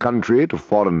betray your country to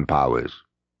foreign powers?"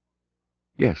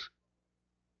 "Yes."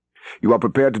 "You are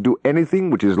prepared to do anything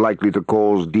which is likely to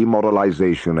cause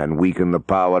demoralization and weaken the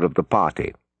power of the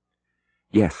party?"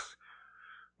 "Yes."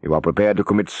 "You are prepared to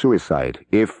commit suicide,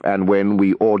 if and when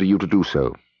we order you to do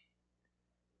so?"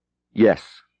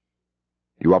 "Yes."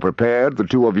 "You are prepared, the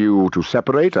two of you, to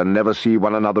separate and never see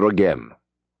one another again?"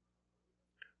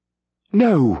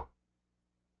 "No!"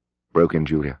 broke in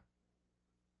Julia.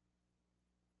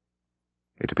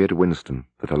 It appeared to Winston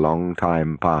that a long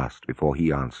time passed before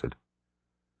he answered.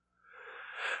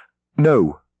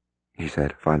 "No," he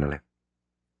said finally.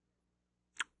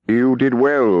 "You did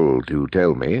well to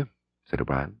tell me," said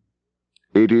O'Brien.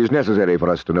 "It is necessary for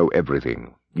us to know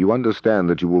everything. You understand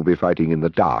that you will be fighting in the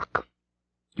dark.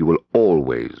 You will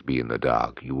always be in the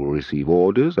dark. You will receive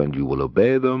orders, and you will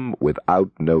obey them without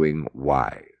knowing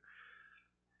why.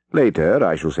 Later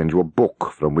I shall send you a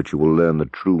book from which you will learn the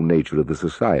true nature of the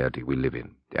society we live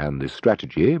in, and the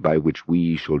strategy by which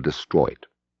we shall destroy it.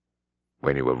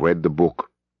 When you have read the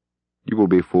book, you will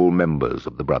be full members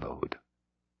of the Brotherhood."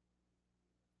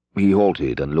 He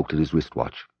halted and looked at his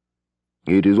wristwatch.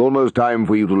 "It is almost time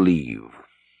for you to leave.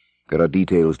 There are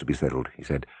details to be settled," he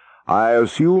said. "I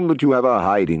assume that you have a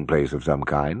hiding place of some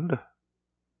kind?"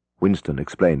 Winston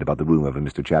explained about the room over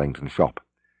Mr. Charrington's shop.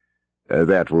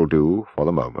 "That will do for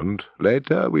the moment.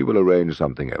 Later we will arrange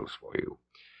something else for you.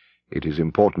 It is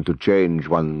important to change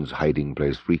one's hiding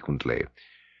place frequently.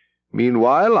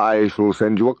 Meanwhile, I shall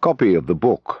send you a copy of the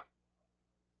book."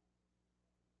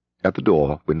 At the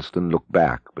door, Winston looked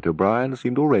back, but O'Brien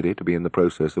seemed already to be in the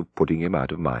process of putting him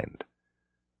out of mind.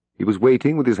 He was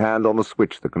waiting with his hand on the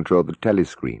switch that controlled the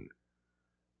telescreen.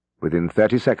 Within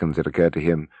 30 seconds, it occurred to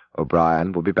him,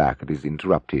 O'Brien would be back at his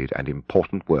interrupted and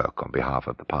important work on behalf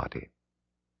of the party.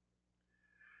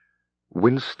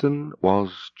 Winston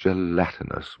was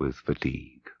gelatinous with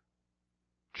fatigue.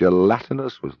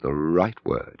 Gelatinous was the right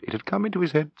word. It had come into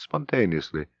his head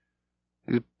spontaneously.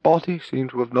 His body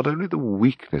seemed to have not only the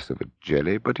weakness of a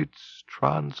jelly, but its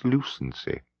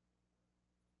translucency.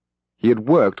 He had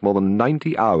worked more than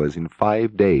 90 hours in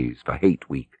 5 days for Hate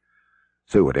Week.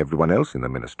 So had everyone else in the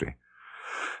ministry.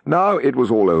 Now it was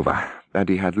all over, and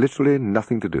he had literally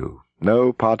nothing to do.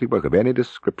 No party work of any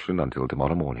description until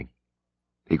tomorrow morning.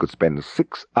 He could spend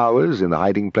 6 hours in the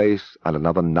hiding place and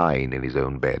another 9 in his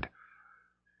own bed.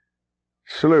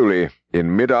 Slowly,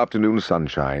 in mid-afternoon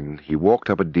sunshine, he walked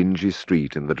up a dingy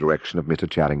street in the direction of Mr.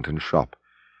 Charrington's shop,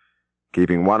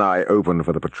 keeping one eye open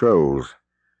for the patrols,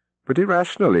 but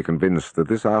irrationally convinced that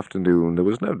this afternoon there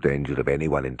was no danger of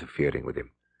anyone interfering with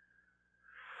him.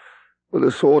 With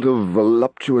a sort of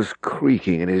voluptuous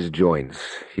creaking in his joints,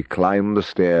 he climbed the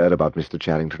stair about Mr.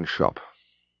 Charrington's shop.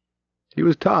 He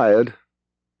was tired,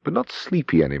 but not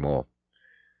sleepy any more.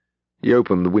 He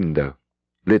opened the window,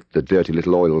 lit the dirty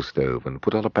little oil stove, and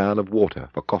put on a pan of water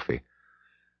for coffee.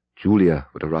 Julia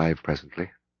would arrive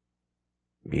presently.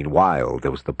 Meanwhile,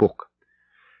 there was the book.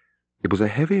 It was a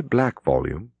heavy black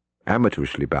volume,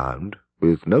 amateurishly bound,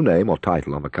 with no name or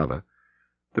title on the cover.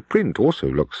 The print also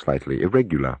looked slightly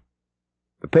irregular.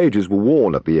 The pages were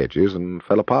worn at the edges and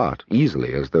fell apart,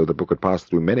 easily, as though the book had passed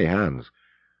through many hands.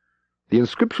 The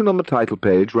inscription on the title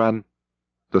page ran,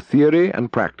 "The Theory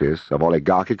and Practice of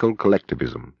Oligarchical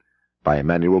Collectivism," by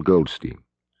Emmanuel Goldstein.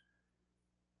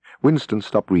 Winston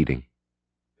stopped reading,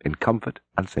 in comfort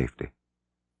and safety.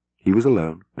 He was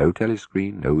alone, no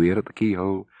telescreen, no ear at the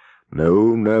keyhole,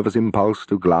 no nervous impulse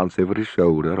to glance over his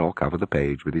shoulder or cover the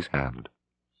page with his hand.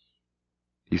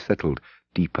 He settled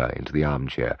deeper into the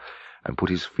armchair and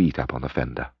put his feet up on the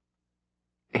fender.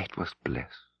 It was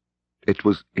bliss. It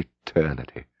was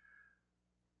eternity.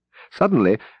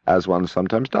 Suddenly, as one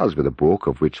sometimes does with a book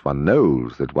of which one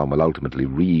knows that one will ultimately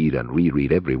read and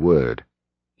reread every word,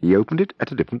 he opened it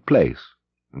at a different place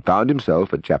and found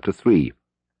himself at Chapter 3.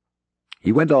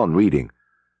 He went on reading.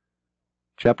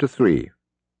 Chapter 3.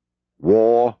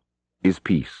 War is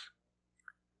Peace.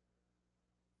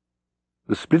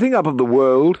 The splitting up of the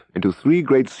world into 3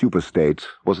 great superstates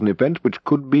was an event which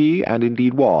could be, and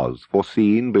indeed was,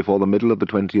 foreseen before the middle of the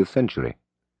 20th century.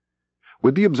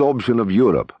 With the absorption of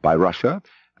Europe by Russia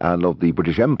and of the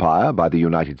British Empire by the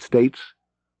United States,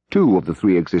 2 of the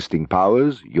 3 existing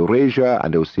powers, Eurasia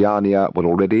and Oceania, were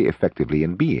already effectively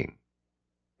in being.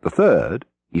 The third,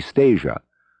 Eastasia,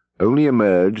 only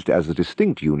emerged as a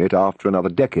distinct unit after another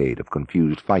decade of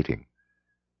confused fighting.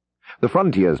 The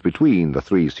frontiers between the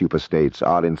 3 superstates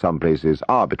are in some places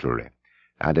arbitrary,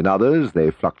 and in others they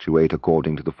fluctuate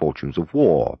according to the fortunes of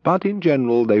war, but in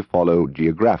general they follow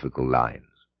geographical lines.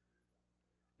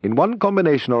 In one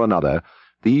combination or another,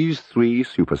 these 3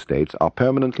 superstates are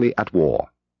permanently at war,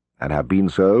 and have been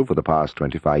so for the past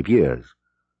 25 years.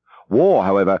 War,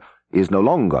 however, is no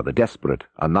longer the desperate,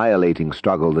 annihilating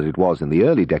struggle that it was in the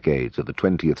early decades of the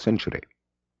 20th century.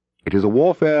 It is a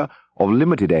warfare of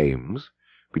limited aims,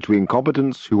 between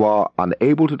combatants who are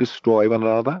unable to destroy one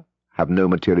another, have no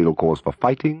material cause for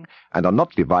fighting, and are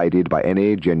not divided by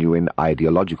any genuine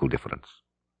ideological difference.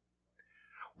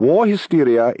 War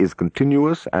hysteria is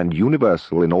continuous and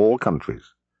universal in all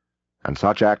countries, and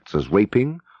such acts as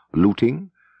raping,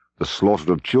 looting, the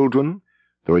slaughter of children,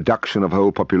 the reduction of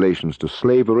whole populations to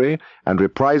slavery, and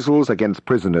reprisals against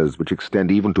prisoners which extend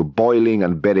even to boiling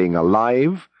and burying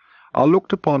alive, are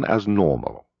looked upon as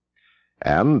normal,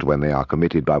 and, when they are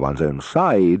committed by one's own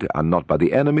side and not by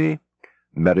the enemy,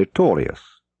 meritorious.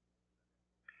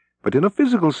 But in a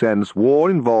physical sense,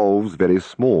 war involves very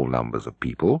small numbers of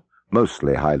people,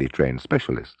 mostly highly trained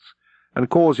specialists, and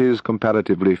causes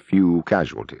comparatively few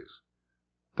casualties.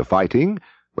 The fighting,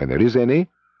 when there is any,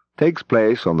 takes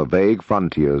place on the vague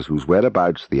frontiers whose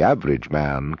whereabouts the average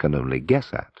man can only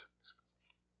guess at.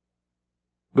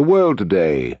 The world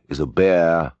today is a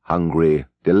bare, hungry,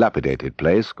 dilapidated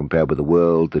place compared with the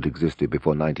world that existed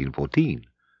before 1914,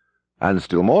 and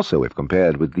still more so if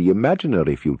compared with the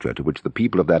imaginary future to which the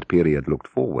people of that period looked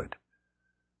forward.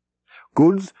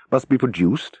 Goods must be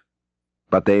produced,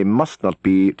 but they must not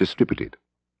be distributed,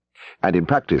 and in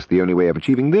practice the only way of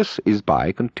achieving this is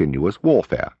by continuous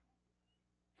warfare.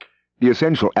 The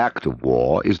essential act of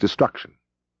war is destruction,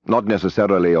 not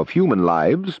necessarily of human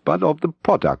lives, but of the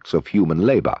products of human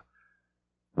labor.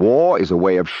 War is a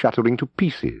way of shattering to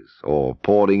pieces, or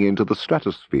pouring into the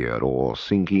stratosphere, or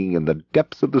sinking in the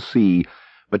depths of the sea,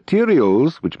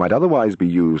 materials which might otherwise be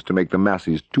used to make the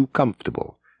masses too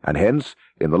comfortable, and hence,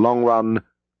 in the long run,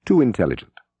 too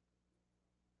intelligent.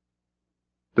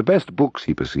 The best books,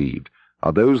 he perceived,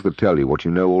 are those that tell you what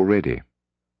you know already.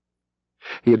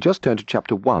 He had just turned to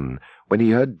chapter 1 when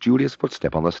he heard Julia's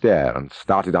footstep on the stair and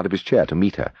started out of his chair to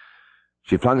meet her.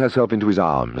 She flung herself into his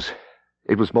arms.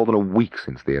 It was more than a week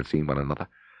since they had seen one another.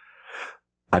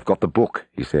 "I've got the book,"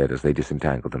 he said as they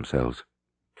disentangled themselves.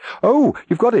 "Oh,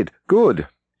 you've got it. Good,"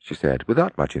 she said,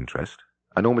 without much interest,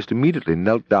 and almost immediately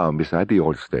knelt down beside the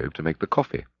oil stove to make the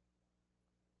coffee.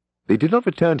 They did not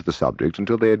return to the subject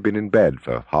until they had been in bed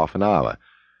for half an hour.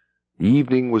 The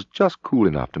evening was just cool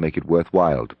enough to make it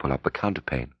worthwhile to pull up the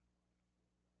counterpane.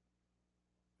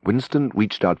 Winston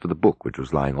reached out for the book which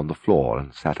was lying on the floor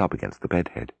and sat up against the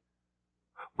bedhead.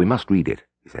 "We must read it,"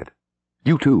 he said.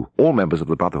 "You too. All members of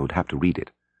the Brotherhood have to read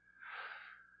it."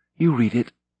 "You read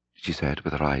it," she said,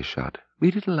 with her eyes shut.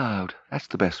 "Read it aloud. That's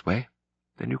the best way.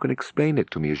 Then you can explain it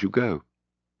to me as you go."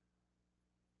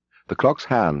 The clock's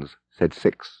hands said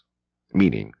 6,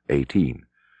 meaning 18.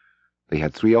 They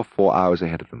had 3 or 4 hours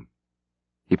ahead of them.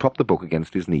 He propped the book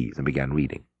against his knees and began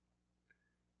reading.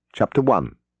 Chapter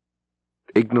 1.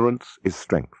 Ignorance is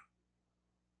Strength.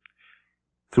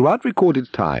 Throughout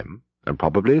recorded time, and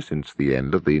probably since the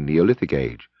end of the Neolithic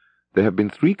Age, there have been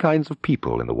 3 kinds of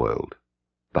people in the world: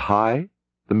 the high,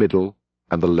 the middle,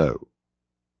 and the low.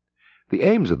 The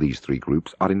aims of these 3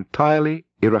 groups are entirely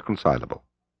irreconcilable.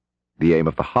 The aim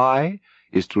of the high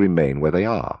is to remain where they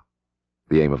are.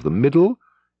 The aim of the middle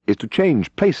is to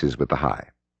change places with the high.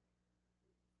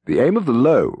 The aim of the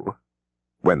low,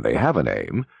 when they have an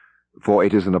aim, for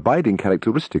it is an abiding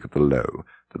characteristic of the low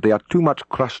that they are too much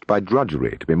crushed by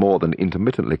drudgery to be more than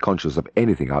intermittently conscious of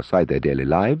anything outside their daily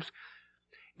lives,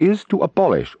 is to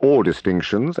abolish all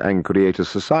distinctions and create a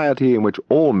society in which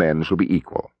all men shall be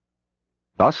equal.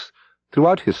 Thus,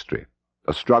 throughout history,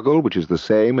 a struggle which is the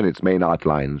same in its main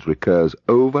outlines recurs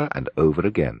over and over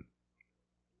again.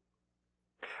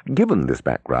 Given this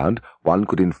background, one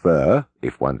could infer,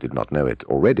 if one did not know it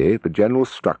already, the general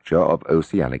structure of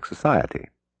oceanic society.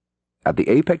 At the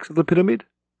apex of the pyramid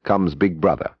comes Big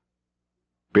Brother.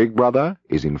 Big Brother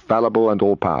is infallible and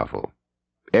all-powerful.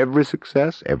 Every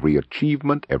success, every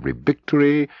achievement, every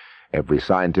victory, every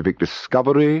scientific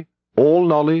discovery, all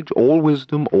knowledge, all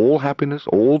wisdom, all happiness,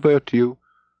 all virtue,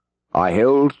 are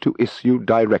held to issue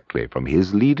directly from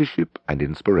his leadership and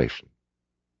inspiration.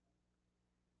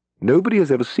 Nobody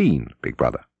has ever seen Big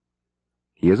Brother.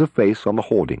 He has a face on the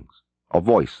hoardings, a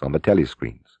voice on the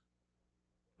telescreens.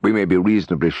 We may be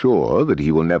reasonably sure that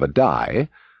he will never die,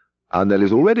 and there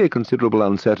is already a considerable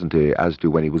uncertainty as to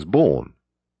when he was born.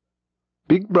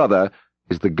 Big Brother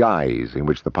is the guise in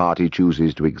which the party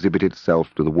chooses to exhibit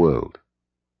itself to the world.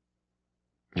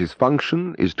 His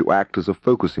function is to act as a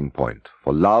focusing point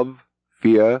for love,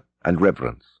 fear, and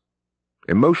reverence,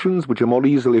 emotions which are more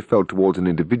easily felt towards an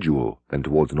individual than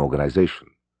towards an organization.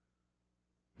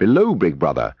 Below Big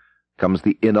Brother comes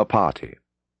the inner party,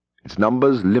 its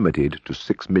numbers limited to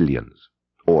 6 millions,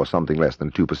 or something less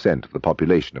than 2% of the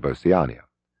population of Oceania.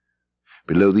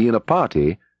 Below the inner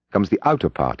party comes the outer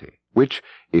party, which,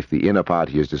 if the inner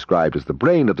party is described as the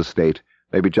brain of the state,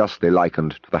 may be justly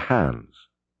likened to the hands.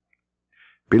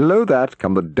 Below that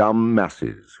come the dumb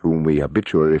masses, whom we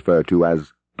habitually refer to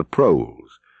as the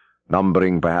proles,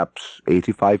 numbering perhaps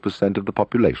 85% of the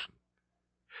population.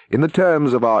 In the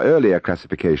terms of our earlier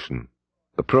classification,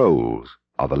 the proles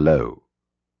are the low.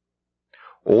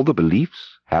 All the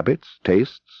beliefs, habits,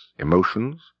 tastes,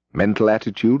 emotions, mental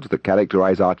attitudes that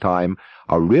characterize our time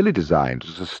are really designed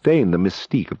to sustain the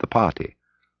mystique of the party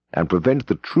and prevent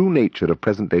the true nature of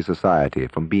present-day society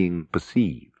from being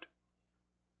perceived.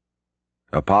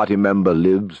 A party member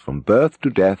lives from birth to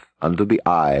death under the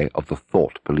eye of the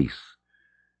thought police.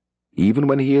 Even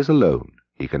when he is alone,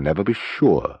 he can never be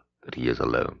sure that he is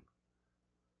alone.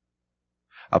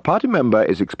 A party member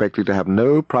is expected to have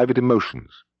no private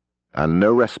emotions and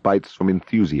no respites from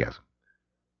enthusiasm.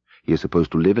 He is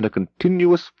supposed to live in a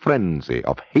continuous frenzy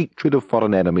of hatred of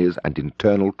foreign enemies and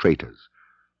internal traitors,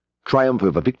 triumph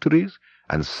over victories,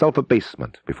 and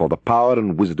self-abasement before the power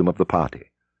and wisdom of the party.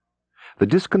 The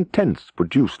discontents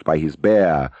produced by his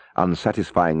bare,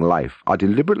 unsatisfying life are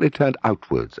deliberately turned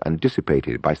outwards and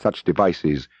dissipated by such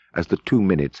devices as the 2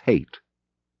 minutes hate.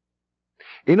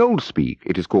 In old speak,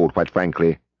 it is called, quite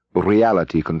frankly,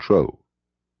 reality control.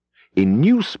 In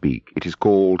new speak, it is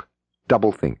called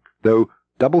doublethink, though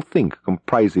doublethink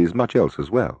comprises much else as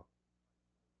well.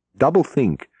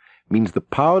 Doublethink means the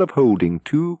power of holding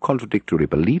 2 contradictory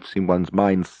beliefs in one's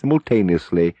mind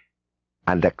simultaneously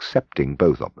and accepting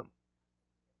both of them.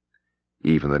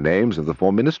 Even the names of the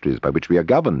 4 ministries by which we are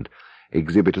governed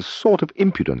exhibit a sort of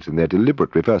impudence in their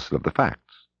deliberate reversal of the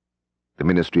facts. The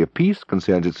Ministry of Peace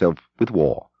concerns itself with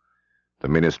war, the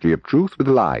Ministry of Truth with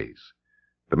lies,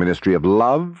 the Ministry of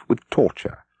Love with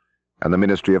torture, and the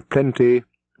Ministry of Plenty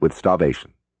with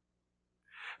starvation.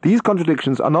 These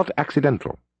contradictions are not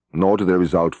accidental, nor do they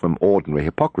result from ordinary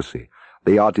hypocrisy.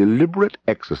 They are deliberate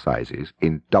exercises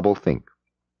in double-think.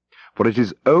 For it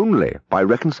is only by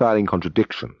reconciling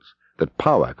contradictions that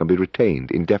power can be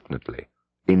retained indefinitely.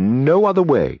 In no other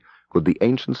way could the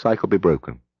ancient cycle be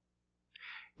broken.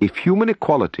 If human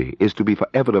equality is to be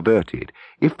forever averted,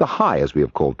 if the high, as we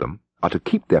have called them, are to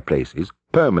keep their places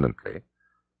permanently,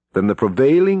 then the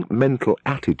prevailing mental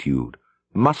attitude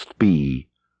must be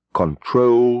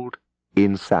controlled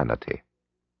insanity.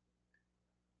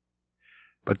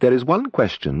 But there is one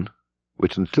question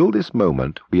which until this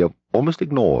moment we have almost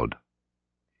ignored.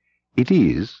 It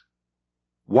is,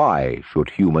 why should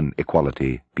human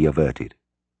equality be averted?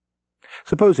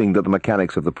 Supposing that the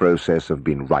mechanics of the process have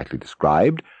been rightly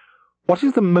described, what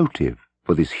is the motive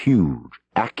for this huge,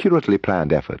 accurately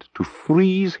planned effort to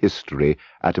freeze history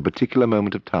at a particular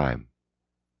moment of time?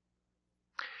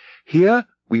 Here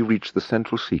we reach the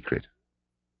central secret.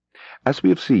 As we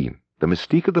have seen, the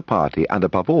mystique of the party, and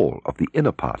above all of the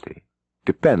inner party,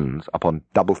 depends upon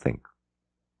doublethink.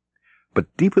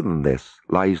 But deeper than this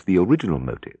lies the original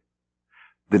motive,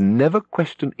 the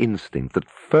never-questioned instinct that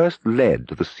first led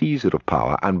to the seizure of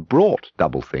power and brought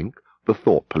doublethink, the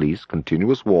thought police,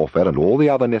 continuous warfare, and all the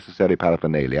other necessary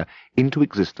paraphernalia into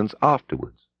existence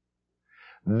afterwards.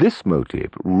 This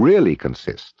motive really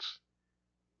consists...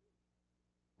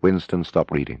 Winston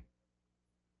stopped reading.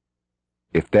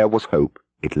 If there was hope,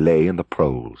 it lay in the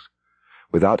proles.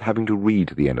 Without having to read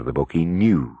to the end of the book, he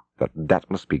knew that that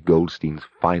must be Goldstein's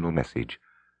final message.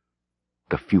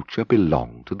 The future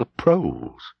belonged to the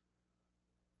proles.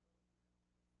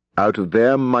 Out of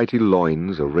their mighty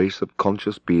loins a race of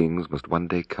conscious beings must one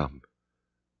day come.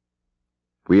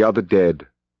 We are the dead.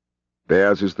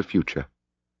 Theirs is the future.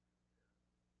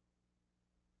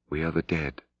 We are the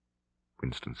dead,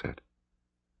 Winston said.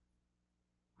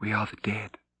 We are the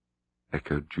dead,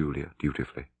 echoed Julia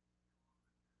dutifully.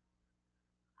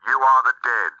 You are the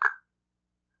dead,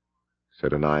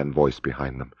 said an iron voice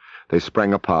behind them. They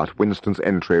sprang apart. Winston's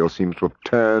entrails seemed to have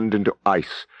turned into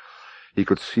ice. He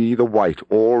could see the white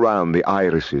all round the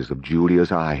irises of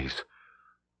Julia's eyes.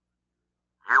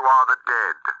 You are the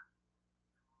dead,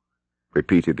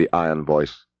 repeated the iron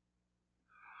voice.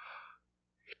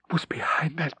 It was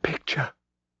behind that picture,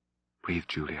 breathed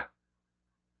Julia.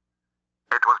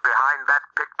 It was behind that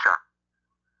picture,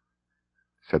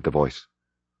 said the voice.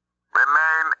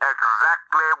 Remain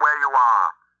exactly where you are.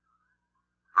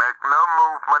 Make no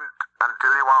movement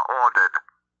until you are ordered.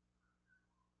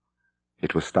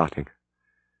 It was starting.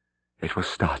 It was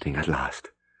starting at last.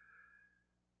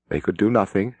 They could do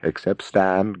nothing except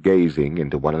stand gazing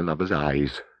into one another's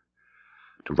eyes.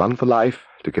 To run for life,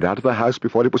 to get out of the house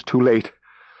before it was too late.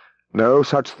 No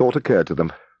such thought occurred to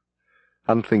them.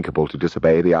 Unthinkable to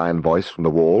disobey the iron voice from the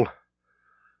wall.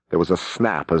 There was a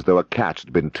snap as though a catch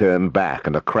had been turned back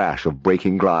and a crash of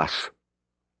breaking glass.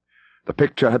 The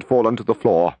picture had fallen to the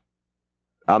floor,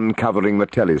 uncovering the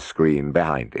telescreen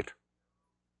behind it.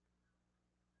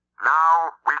 Now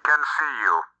we can see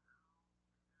you,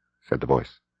 said the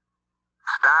voice.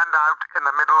 Stand out in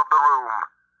the middle of the room.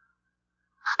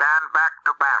 Stand back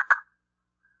to back.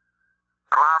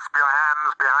 Clasp your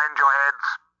hands behind your heads.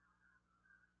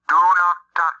 Do not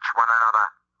touch one another.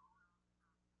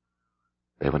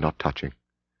 They were not touching,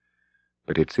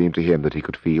 but it seemed to him that he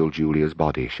could feel Julia's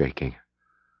body shaking.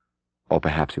 Or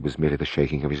perhaps it was merely the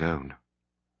shaking of his own.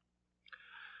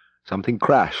 Something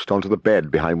crashed onto the bed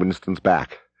behind Winston's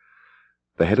back.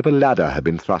 The head of a ladder had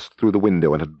been thrust through the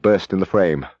window and had burst in the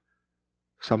frame.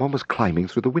 Someone was climbing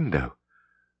through the window.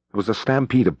 There was a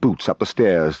stampede of boots up the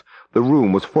stairs. The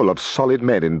room was full of solid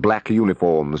men in black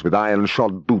uniforms, with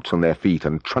iron-shod boots on their feet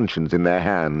and truncheons in their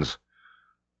hands.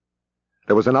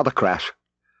 There was another crash.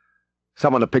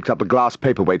 Someone had picked up the glass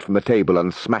paperweight from the table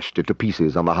and smashed it to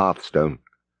pieces on the hearthstone.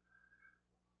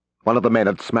 One of the men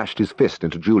had smashed his fist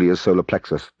into Julia's solar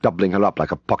plexus, doubling her up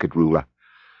like a pocket ruler.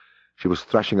 She was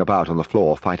thrashing about on the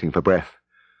floor, fighting for breath.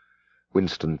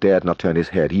 Winston dared not turn his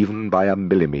head, even by a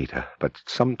millimetre, but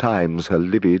sometimes her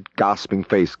livid, gasping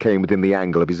face came within the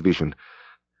angle of his vision.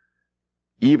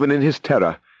 Even in his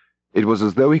terror, it was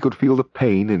as though he could feel the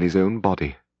pain in his own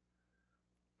body.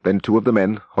 Then two of the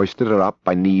men hoisted her up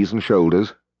by knees and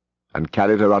shoulders and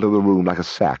carried her out of the room like a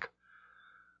sack.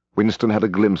 Winston had a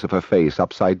glimpse of her face,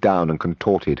 upside down and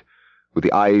contorted, with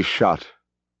the eyes shut,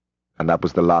 and that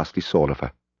was the last he saw of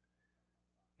her.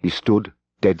 He stood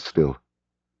dead still.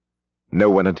 No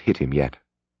one had hit him yet.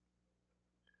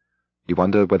 He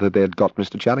wondered whether they had got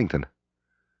Mr. Charrington.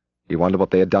 He wondered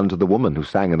what they had done to the woman who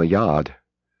sang in the yard.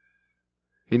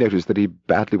 He noticed that he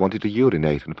badly wanted to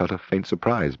urinate and felt a faint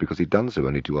surprise because he'd done so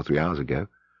only 2 or 3 hours ago.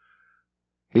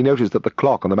 He noticed that the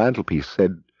clock on the mantelpiece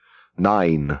said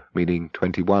 9, meaning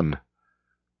 21.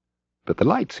 But the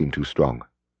light seemed too strong.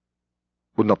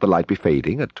 Would not the light be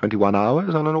fading at 21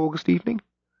 hours on an August evening?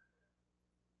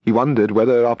 He wondered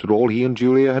whether, after all, he and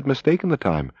Julia had mistaken the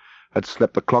time, had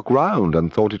slept the clock round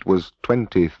and thought it was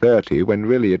 20:30 when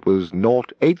really it was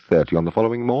 08:30 on the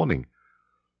following morning.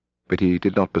 But he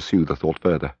did not pursue the thought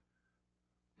further.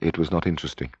 It was not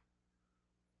interesting.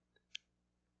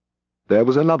 There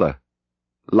was another,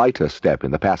 lighter step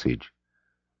in the passage.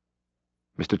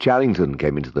 Mr. Charrington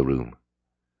came into the room.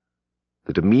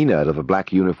 The demeanour of the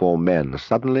black-uniformed men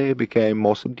suddenly became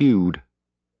more subdued.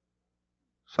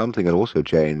 Something had also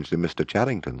changed in Mr.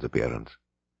 Charrington's appearance.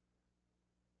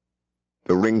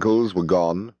 The wrinkles were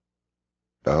gone.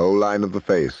 The whole line of the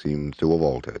face seemed to have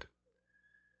altered.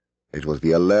 It was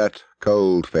the alert,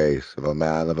 cold face of a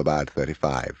man of about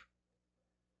 35.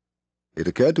 It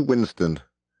occurred to Winston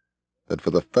that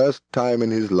for the first time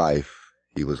in his life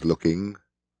he was looking,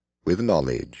 with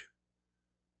knowledge,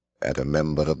 at a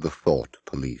member of the thought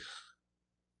police.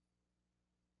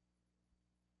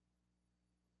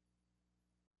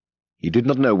 He did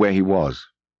not know where he was.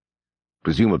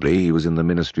 Presumably he was in the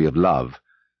Ministry of Love,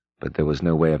 but there was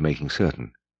no way of making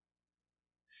certain.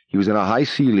 He was in a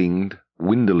high-ceilinged,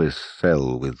 windowless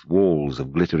cell with walls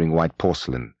of glittering white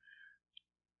porcelain.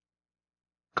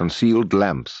 Concealed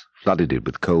lamps flooded it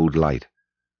with cold light,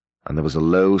 and there was a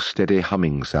low, steady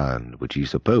humming sound which he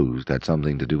supposed had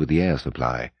something to do with the air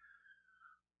supply.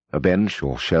 A bench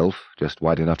or shelf, just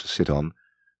wide enough to sit on,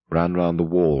 ran round the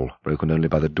wall, broken only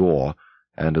by the door,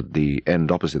 and at the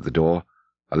end opposite the door,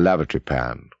 a lavatory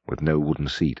pan with no wooden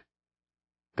seat.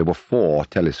 There were 4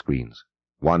 telescreens,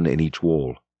 one in each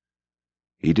wall.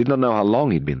 He did not know how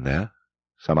long he'd been there,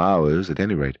 some hours at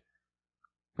any rate.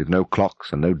 With no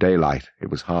clocks and no daylight, it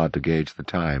was hard to gauge the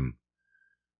time.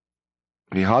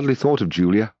 He hardly thought of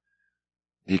Julia.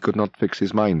 He could not fix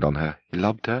his mind on her. He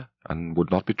loved her and would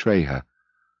not betray her.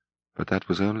 But that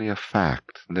was only a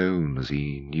fact, known as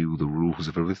he knew the rules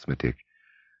of arithmetic.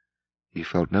 He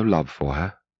felt no love for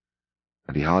her,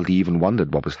 and he hardly even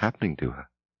wondered what was happening to her.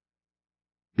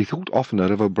 He thought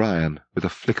oftener of O'Brien, with a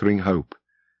flickering hope.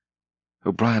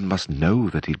 O'Brien must know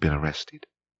that he'd been arrested.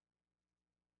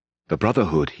 The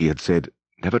Brotherhood, he had said,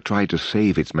 never tried to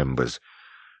save its members,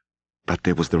 but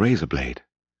there was the razor blade.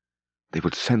 They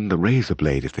would send the razor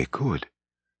blade if they could.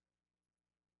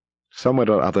 Somewhere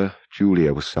or other,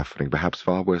 Julia was suffering, perhaps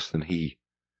far worse than he.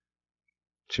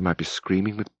 She might be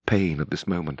screaming with pain at this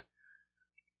moment.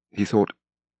 He thought,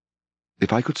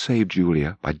 if I could save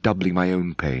Julia by doubling my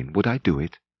own pain, would I do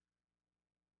it?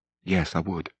 Yes, I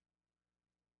would.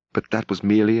 But that was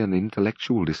merely an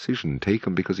intellectual decision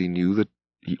taken because he knew that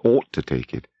he ought to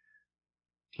take it.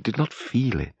 He did not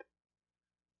feel it.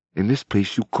 In this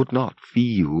place you could not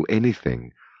feel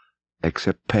anything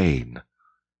except pain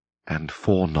and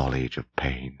foreknowledge of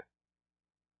pain.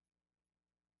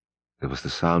 There was the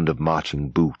sound of marching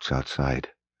boots outside.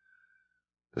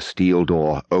 The steel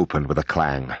door opened with a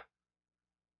clang.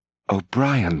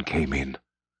 O'Brien came in.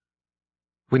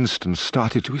 Winston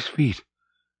started to his feet.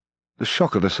 The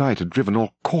shock of the sight had driven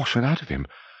all caution out of him.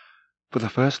 For the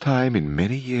first time in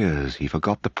many years he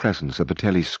forgot the presence of the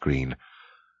telescreen.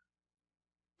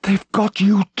 "They've got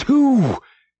you too!"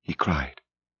 he cried.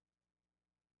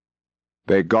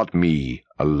 "They got me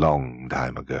a long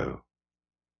time ago,"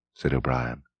 said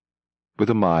O'Brien, with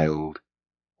a mild,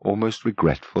 almost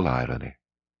regretful irony.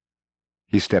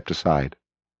 He stepped aside.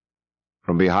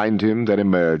 From behind him there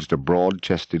emerged a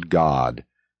broad-chested guard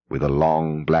with a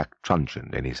long black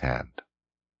truncheon in his hand.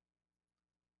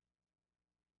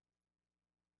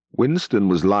 Winston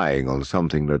was lying on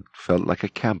something that felt like a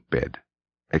camp bed,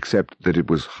 except that it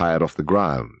was higher off the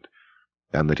ground,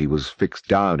 and that he was fixed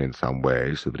down in some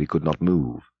way so that he could not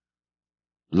move.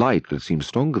 Light that seemed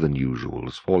stronger than usual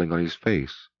was falling on his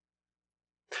face.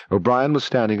 O'Brien was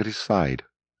standing at his side,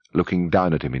 looking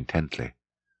down at him intently.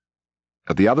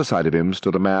 At the other side of him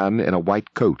stood a man in a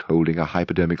white coat holding a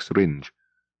hypodermic syringe.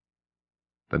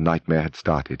 The nightmare had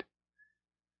started.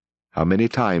 How many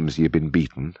times he had been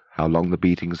beaten, how long the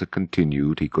beatings had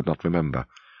continued, he could not remember.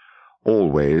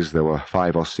 Always there were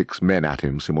 5 or 6 men at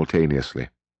him simultaneously.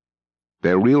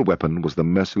 Their real weapon was the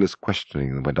merciless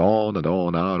questioning that went on and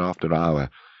on, hour after hour,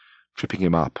 tripping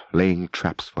him up, laying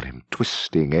traps for him,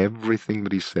 twisting everything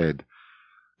that he said,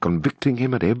 convicting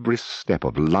him at every step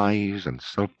of lies and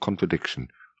self-contradiction,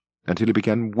 until he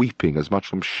began weeping as much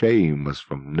from shame as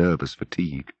from nervous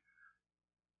fatigue.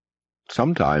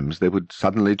 Sometimes they would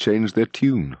suddenly change their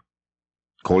tune,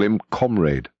 call him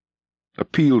comrade,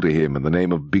 appeal to him in the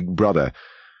name of Big Brother,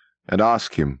 and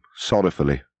ask him,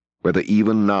 sorrowfully, whether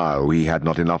even now he had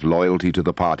not enough loyalty to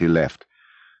the party left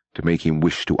to make him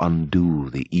wish to undo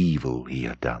the evil he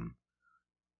had done.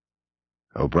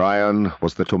 O'Brien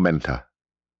was the tormentor.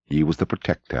 He was the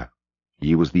protector.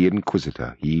 He was the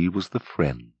inquisitor. He was the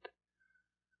friend.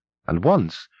 And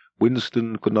once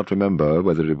Winston could not remember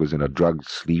whether it was in a drugged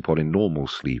sleep or in normal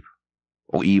sleep,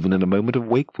 or even in a moment of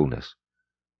wakefulness.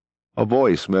 A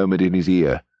voice murmured in his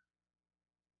ear,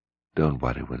 "Don't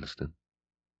worry, Winston.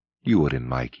 You are in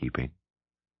my keeping.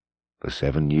 For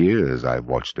 7 years I've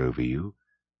watched over you.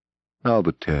 Now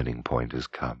the turning point has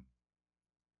come.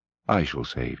 I shall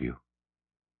save you.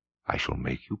 I shall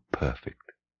make you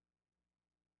perfect."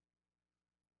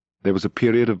 There was a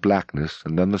period of blackness,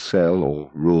 and then the cell, or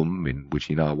room, in which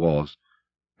he now was,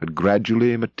 had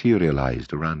gradually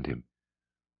materialized around him.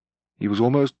 He was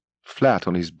almost flat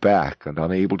on his back and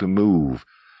unable to move.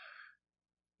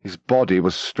 His body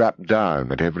was strapped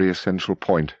down at every essential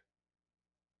point.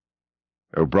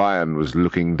 O'Brien was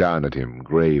looking down at him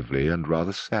gravely and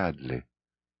rather sadly.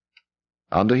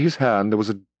 Under his hand there was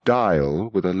a dial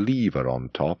with a lever on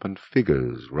top and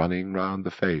figures running round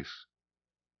the face.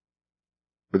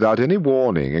 Without any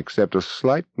warning except a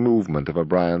slight movement of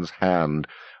O'Brien's hand,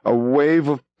 a wave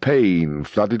of pain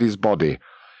flooded his body.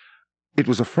 It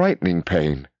was a frightening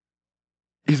pain.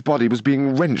 His body was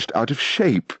being wrenched out of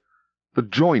shape. The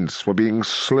joints were being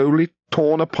slowly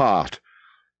torn apart.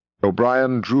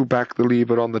 O'Brien drew back the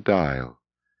lever on the dial.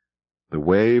 The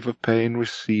wave of pain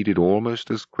receded almost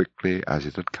as quickly as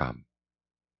it had come.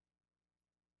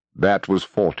 "That was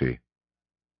 40,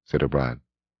 said O'Brien.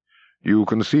 "You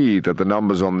can see that the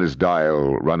numbers on this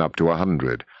dial run up to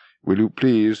 100. Will you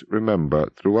please remember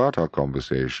throughout our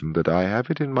conversation that I have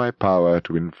it in my power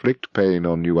to inflict pain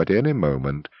on you at any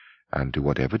moment and to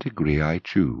whatever degree I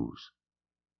choose.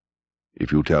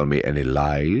 If you tell me any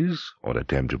lies, or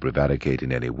attempt to prevaricate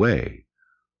in any way,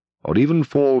 or even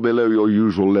fall below your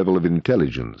usual level of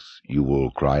intelligence, you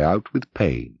will cry out with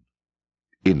pain,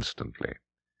 instantly.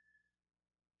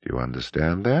 Do you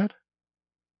understand that?"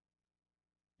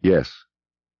 "Yes,"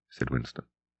 said Winston.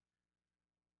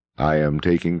 "I am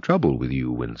taking trouble with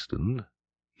you, Winston,"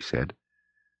 he said,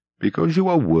 "because you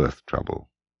are worth trouble.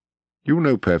 You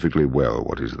know perfectly well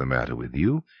what is the matter with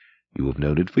you. You have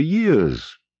known it for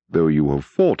years, though you have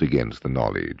fought against the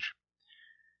knowledge.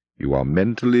 You are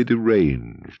mentally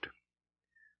deranged.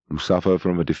 You suffer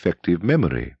from a defective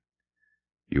memory.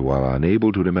 You are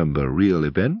unable to remember real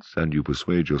events, and you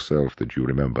persuade yourself that you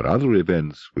remember other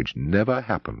events which never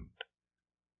happened.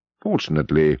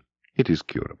 Fortunately, it is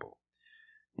curable.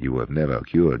 You have never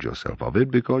cured yourself of it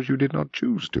because you did not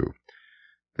choose to.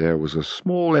 There was a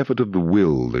small effort of the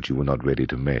will that you were not ready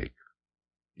to make.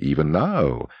 Even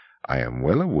now, I am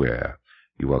well aware,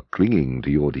 you are clinging to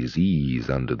your disease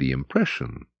under the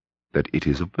impression that it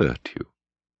is a virtue.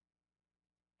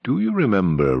 Do you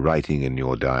remember writing in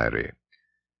your diary,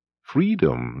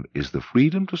 'Freedom is the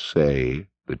freedom to say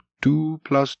that 2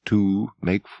 + 2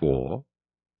 make 4'?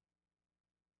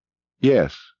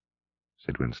 "Yes,"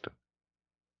 said Winston.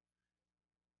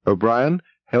 O'Brien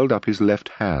held up his left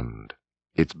hand,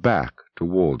 its back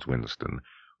towards Winston,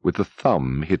 with the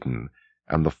thumb hidden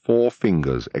and the 4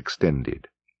 fingers extended.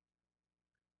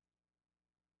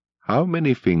 "How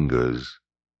many fingers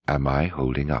am I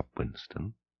holding up,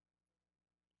 Winston?"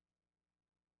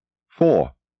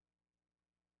 "4.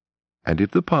 And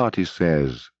if the party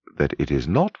says that it is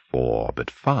not 4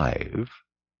 but 5,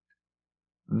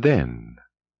 then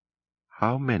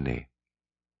how many?"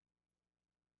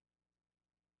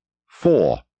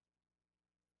 "4.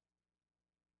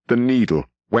 The needle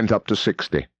went up to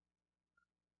 60.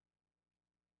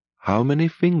 "How many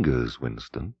fingers,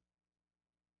 Winston?"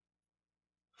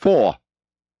 "4.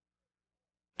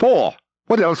 4!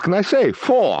 What else can I say?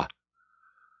 4!"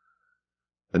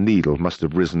 The needle must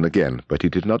have risen again, but he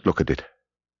did not look at it.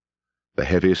 The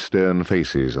heavy, stern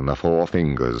faces and the 4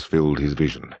 fingers filled his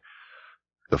vision.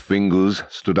 The fingers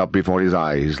stood up before his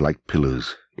eyes like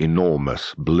pillars,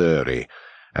 enormous, blurry,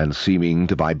 and seeming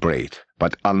to vibrate,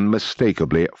 but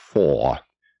unmistakably 4.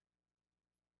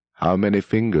 "How many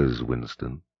fingers,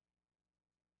 Winston?"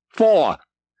 4!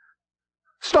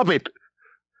 Stop it!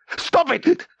 Stop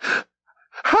it!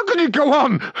 How can you go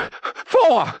on?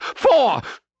 4! 4!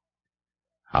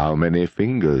 "How many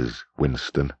fingers,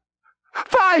 Winston?"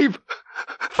 5!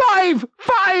 5!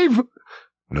 5!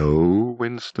 "No,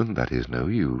 Winston, that is no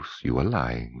use. You are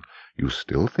lying. You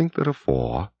still think there are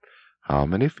 4. How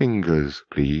many fingers,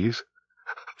 please?"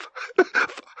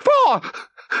 4!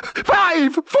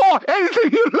 5! 4!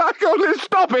 Anything you like, only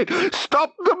stop it!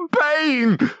 Stop the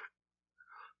pain!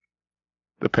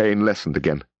 The pain lessened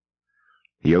again.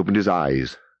 He opened his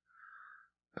eyes.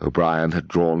 O'Brien had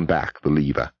drawn back the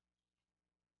lever.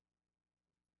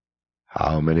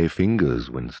 "How many fingers,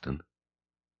 Winston?"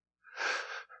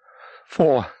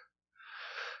 "4.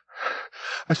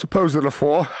 I suppose there are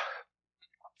 4.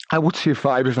 I would see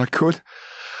 5 if I could.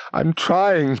 I'm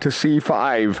trying to see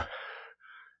 5.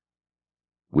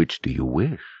 "Which do you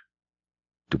wish?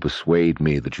 To persuade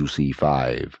me that you see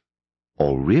 5,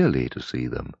 or really to see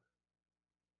them?"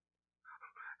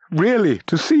 "Really,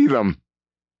 to see them."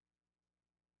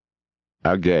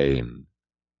 "Again,"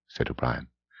 said O'Brien.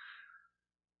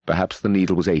 Perhaps the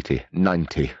needle was 80,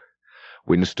 90.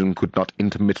 Winston could not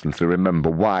intermittently remember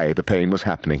why the pain was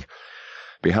happening.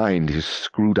 Behind his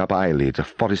screwed-up eyelids, a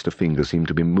forest of fingers seemed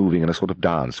to be moving in a sort of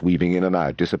dance, weaving in and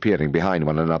out, disappearing behind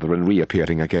one another and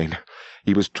reappearing again.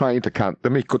 He was trying to count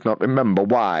them. He could not remember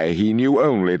why. He knew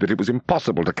only that it was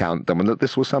impossible to count them, and that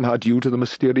this was somehow due to the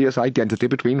mysterious identity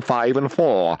between 5 and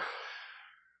 4.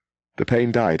 The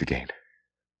pain died again.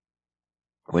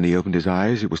 When he opened his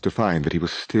eyes, it was to find that he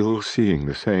was still seeing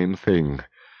the same thing.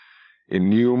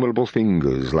 Innumerable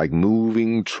fingers, like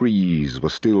moving trees, were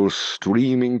still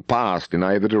streaming past in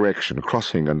either direction,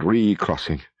 crossing and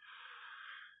recrossing.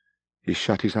 He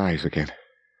shut his eyes again.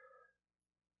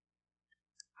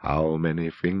 "How many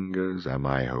fingers am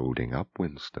I holding up,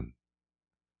 Winston?"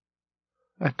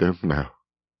 "I don't know.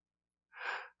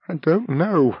 I don't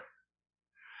know.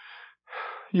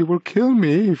 You will kill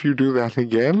me if you do that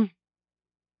again.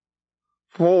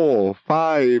 4,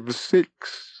 5,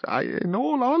 6. In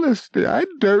all honesty, I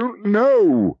don't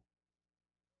know."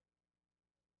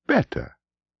 "Better,"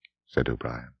 said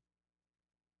O'Brien.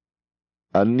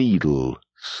 A needle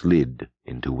slid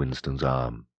into Winston's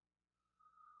arm.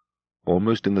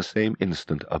 Almost in the same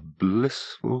instant, a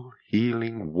blissful,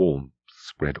 healing warmth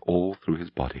spread all through his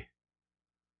body.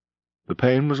 The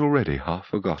pain was already half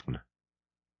forgotten.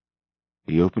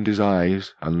 He opened his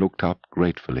eyes and looked up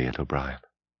gratefully at O'Brien.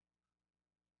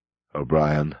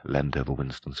 O'Brien leant over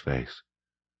Winston's face.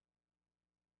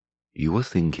 "You are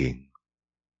thinking,"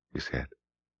 he said,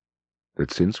 "that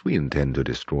since we intend to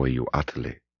destroy you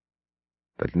utterly,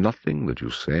 that nothing that you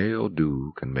say or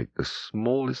do can make the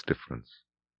smallest difference.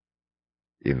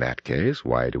 In that case,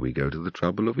 why do we go to the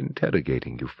trouble of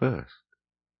interrogating you first?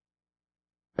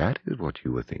 That is what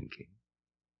you were thinking,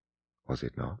 was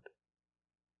it not?"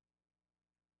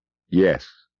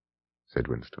 "Yes," said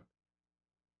Winston.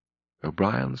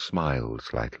 O'Brien smiled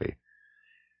slightly.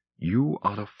 "You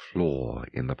are a flaw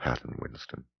in the pattern,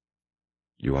 Winston.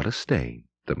 You are a stain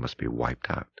that must be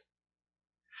wiped out.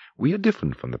 We are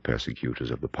different from the persecutors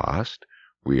of the past.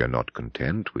 We are not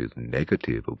content with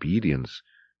negative obedience,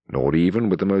 nor even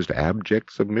with the most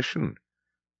abject submission.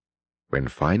 When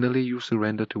finally you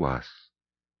surrender to us,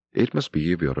 it must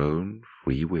be of your own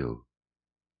free will.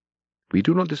 We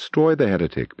do not destroy the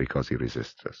heretic because he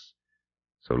resists us.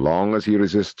 So long as he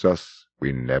resists us,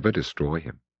 we never destroy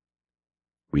him.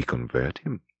 We convert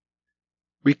him.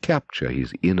 We capture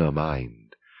his inner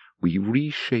mind. We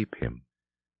reshape him.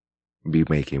 We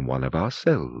make him one of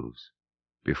ourselves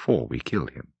before we kill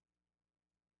him.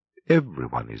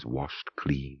 Everyone is washed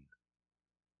clean."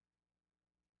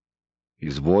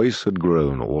 His voice had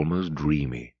grown almost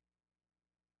dreamy.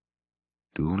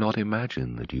 "Do not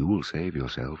imagine that you will save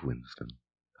yourself, Winston,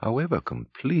 however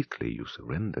completely you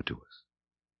surrender to us.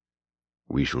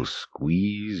 We shall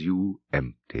squeeze you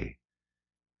empty,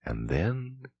 and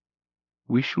then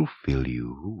we shall fill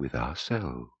you with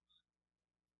ourselves."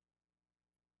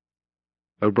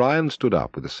 O'Brien stood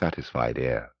up with a satisfied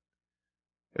air.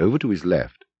 Over to his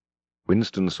left,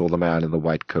 Winston saw the man in the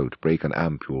white coat break an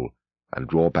ampule and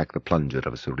draw back the plunger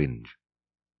of a syringe.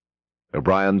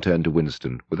 O'Brien turned to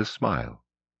Winston with a smile.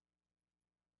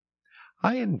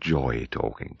 "I enjoy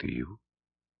talking to you.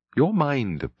 Your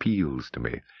mind appeals to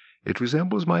me. It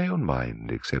resembles my own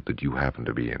mind, except that you happen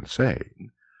to be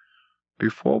insane.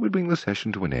 Before we bring the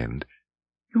session to an end,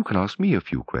 you can ask me a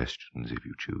few questions if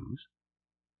you choose."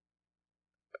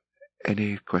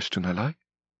 "Any question I like?"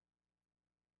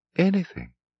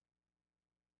 "Anything."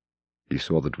 He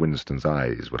saw that Winston's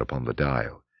eyes were upon the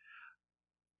dial.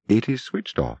 "It is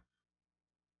switched off.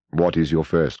 What is your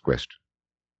first question?"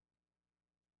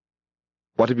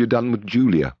 "What have you done with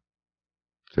Julia?"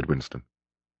 said Winston.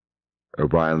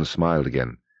 O'Brien smiled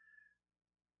again.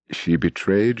 "She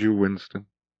betrayed you, Winston.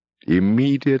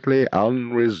 Immediately,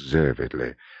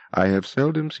 unreservedly. I have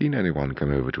seldom seen anyone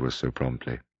come over to us so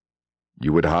promptly.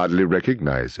 You would hardly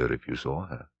recognize her if you saw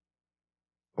her.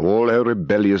 All her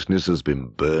rebelliousness has been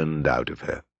burned out of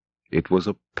her. It was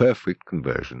a perfect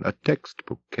conversion, a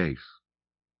textbook case."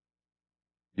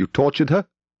 "You tortured her?"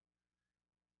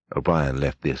 O'Brien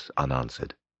left this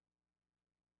unanswered.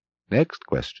 "Next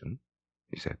question,"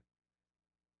 he said.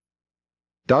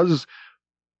 Does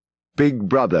Big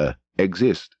Brother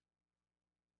exist?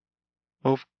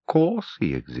 Of course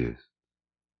he exists.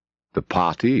 The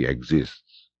party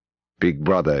exists. Big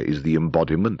Brother is the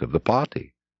embodiment of the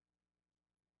party.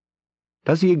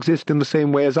 Does he exist in the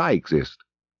same way as I exist?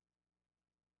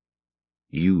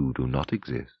 You do not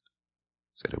exist,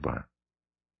 said O'Brien.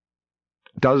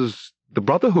 Does the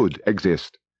Brotherhood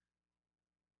exist?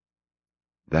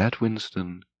 That,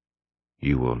 Winston,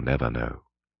 you will never know.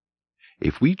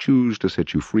 If we choose to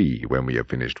set you free when we have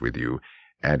finished with you,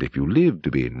 and if you live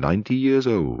to be 90 years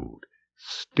old,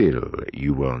 still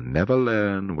you will never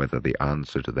learn whether the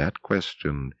answer to that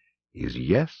question is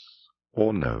yes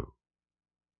or no.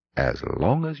 As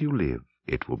long as you live,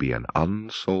 it will be an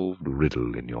unsolved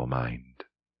riddle in your mind.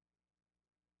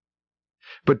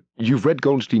 But you've read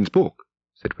Goldstein's book,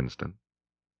 said Winston.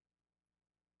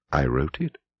 I wrote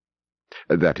it.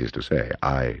 That is to say,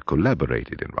 I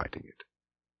collaborated in writing it.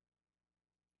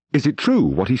 Is it true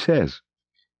what he says?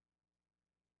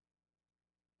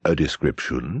 A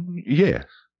description, yes.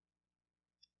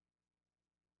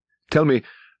 Tell me,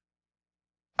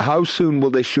 how soon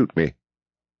will they shoot me?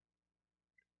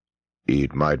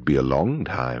 It might be a long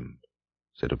time,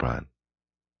 said O'Brien.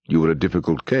 You are a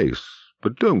difficult case,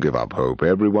 but don't give up hope.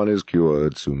 Everyone is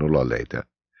cured sooner or later.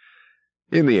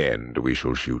 In the end, we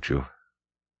shall shoot you.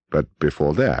 But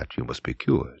before that, you must be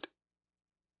cured.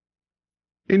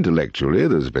 Intellectually,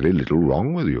 there's very little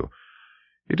wrong with you.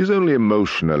 It is only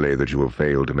emotionally that you have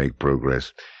failed to make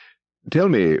progress. Tell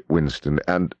me, Winston,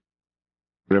 and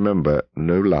remember,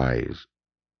 no lies.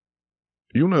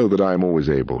 You know that I am always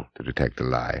able to detect a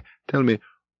lie. Tell me,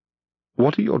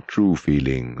 what are your true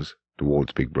feelings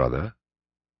towards Big Brother?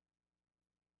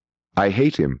 I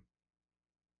hate him.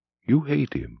 You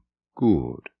hate him?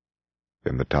 Good.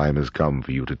 Then the time has come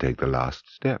for you to take the last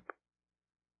step.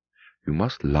 You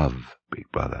must love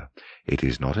Big Brother. It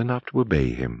is not enough to obey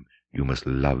him. You must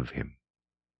love him.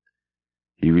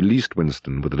 He released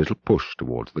Winston with a little push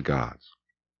towards the guards.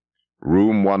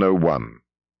 Room 101,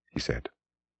 he said.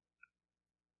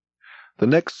 The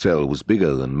next cell was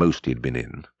bigger than most he had been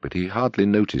in, but he hardly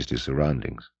noticed his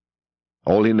surroundings.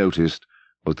 All he noticed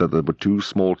was that there were two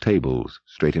small tables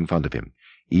straight in front of him,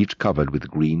 each covered with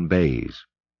green baize.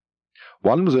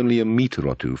 One was only a metre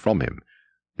or two from him.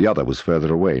 The other was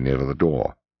further away, nearer the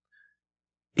door.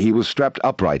 He was strapped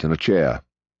upright in a chair,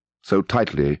 so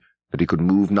tightly that he could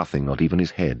move nothing, not even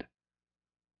his head.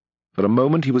 For a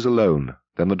moment he was alone.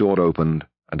 Then the door opened,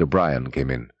 and O'Brien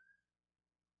came in.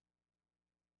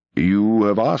 You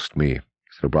have asked me,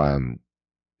 said O'Brien,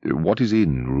 what is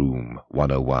in room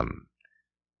 101?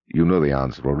 You know the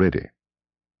answer already.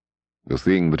 The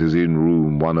thing that is in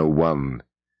room 101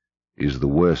 is the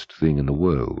worst thing in the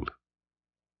world.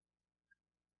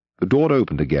 The door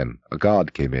opened again. A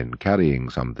guard came in, carrying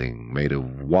something made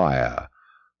of wire,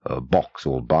 a box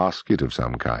or basket of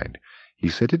some kind. He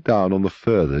set it down on the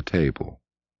further table.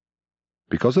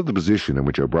 Because of the position in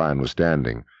which O'Brien was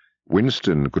standing,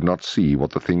 Winston could not see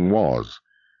what the thing was.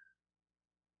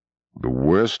 The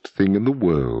worst thing in the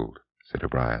world, said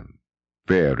O'Brien,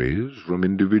 varies from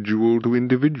individual to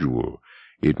individual.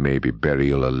 It may be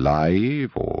burial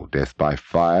alive, or death by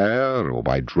fire, or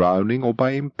by drowning, or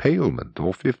by impalement,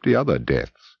 or 50 other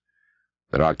deaths.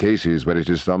 There are cases where it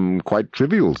is some quite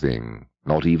trivial thing,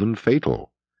 not even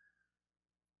fatal.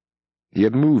 He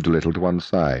had moved a little to one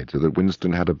side, so that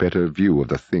Winston had a better view of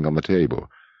the thing on the table.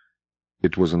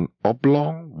 It was an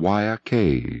oblong wire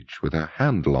cage with a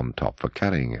handle on top for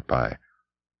carrying it by.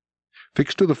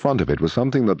 Fixed to the front of it was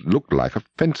something that looked like a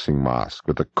fencing mask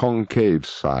with the concave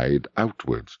side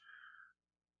outwards.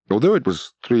 Although it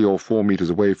was 3 or 4 meters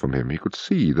away from him, he could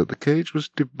see that the cage was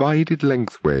divided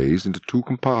lengthways into 2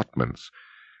 compartments,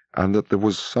 and that there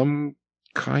was some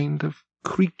kind of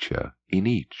creature in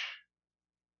each.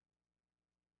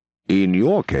 In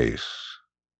your case,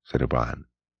 said O'Brien,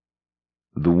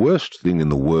 the worst thing in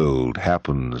the world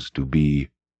happens to be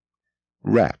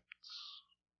rats.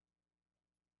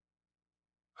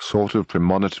 A sort of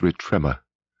premonitory tremor,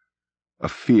 a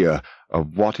fear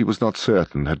of what he was not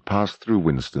certain, had passed through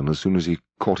Winston as soon as he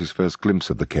caught his first glimpse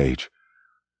of the cage.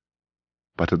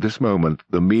 But at this moment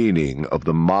the meaning of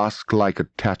the mask-like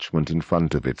attachment in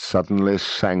front of it suddenly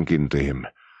sank into him.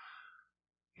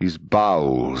 His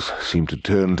bowels seemed to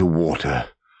turn to water.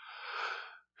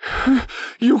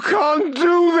 "You can't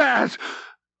do that!"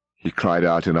 he cried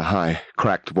out in a high,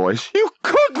 cracked voice. "You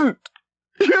couldn't!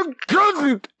 You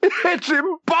couldn't! It's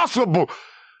impossible!"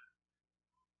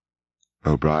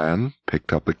 O'Brien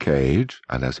picked up the cage,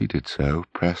 and as he did so,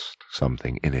 pressed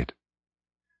something in it.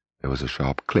 There was a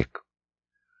sharp click.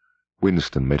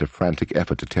 Winston made a frantic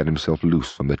effort to tear himself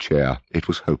loose from the chair. It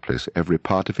was hopeless. Every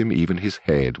part of him, even his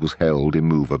head, was held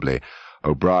immovably.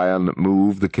 O'Brien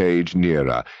moved the cage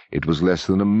nearer. It was less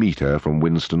than a metre from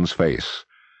Winston's face.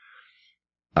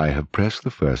 "I have pressed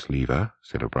the first lever,"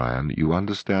 said O'Brien. "You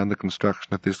understand the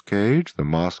construction of this cage? The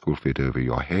mask will fit over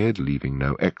your head, leaving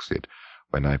no exit.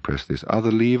 When I press this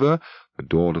other lever, the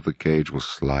door of the cage will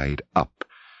slide up.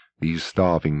 These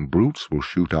starving brutes will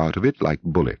shoot out of it like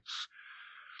bullets."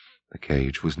 The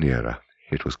cage was nearer.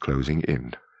 It was closing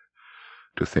in.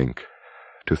 To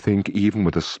think even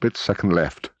with a split-second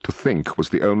left, to think was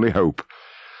the only hope.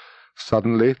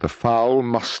 Suddenly the foul,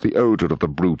 musty odour of the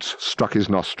brutes struck his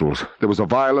nostrils. There was a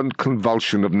violent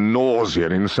convulsion of nausea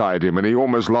inside him, and he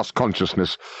almost lost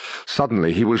consciousness.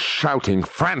 Suddenly he was shouting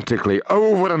frantically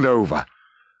over and over.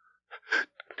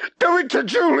 "Do it to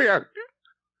Julia!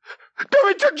 Do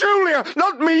it to Julia!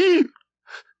 Not me!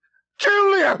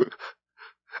 Julia!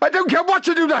 I don't care what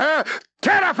you do to her!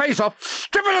 Tear her face off!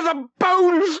 Strip her to the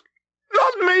bones!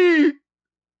 Not me!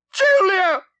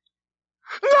 Julia!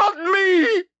 Not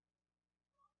me!"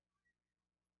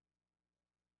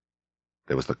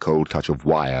 There was the cold touch of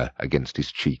wire against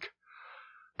his cheek.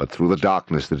 But through the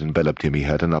darkness that enveloped him he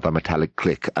heard another metallic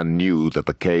click, and knew that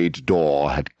the cage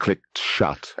door had clicked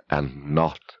shut and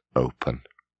not open.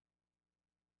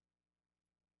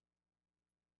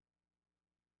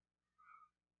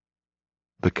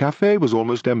 The cafe was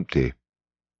almost empty.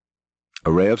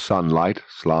 A ray of sunlight,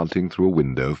 slanting through a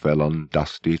window, fell on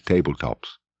dusty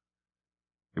tabletops.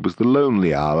 It was the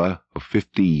lonely hour of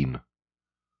 15.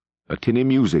 A tinny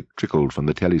music trickled from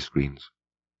the telescreens.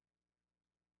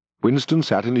 Winston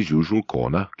sat in his usual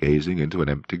corner, gazing into an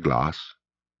empty glass.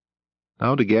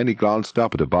 Now and again he glanced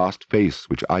up at a vast face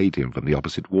which eyed him from the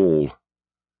opposite wall.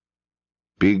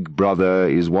 "Big Brother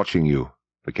is watching you,"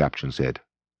 the caption said.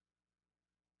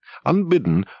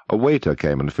 Unbidden, a waiter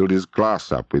came and filled his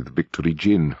glass up with Victory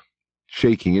gin,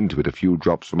 shaking into it a few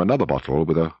drops from another bottle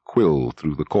with a quill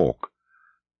through the cork.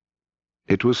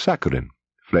 It was saccharin,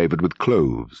 flavoured with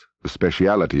cloves, the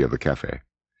speciality of the cafe.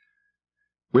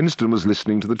 Winston was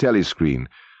listening to the telescreen.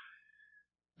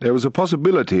 There was a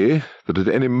possibility that at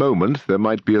any moment there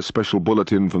might be a special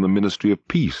bulletin from the Ministry of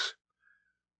Peace.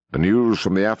 The news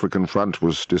from the African front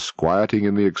was disquieting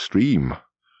in the extreme.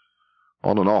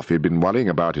 On and off he'd been worrying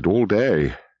about it all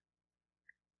day.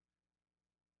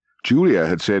 Julia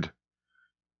had said,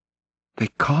 "They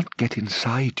can't get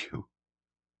inside you."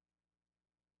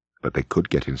 But they could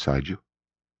get inside you.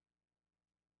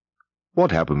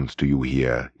 "What happens to you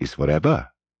here is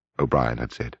forever," O'Brien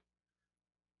had said.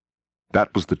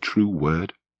 That was the true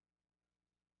word.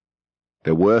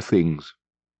 There were things,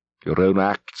 your own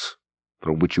acts,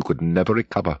 from which you could never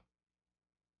recover.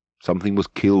 Something was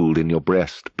killed in your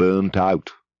breast, burnt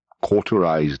out,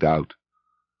 cauterized out.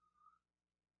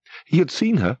 He had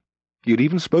seen her. He had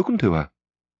even spoken to her.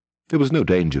 There was no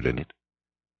danger in it.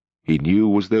 He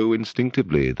knew as though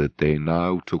instinctively that they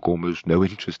now took almost no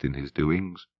interest in his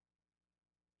doings.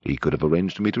 He could have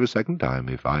arranged to meet her a second time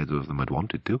if either of them had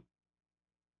wanted to.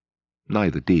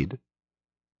 Neither did.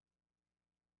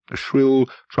 A shrill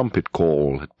trumpet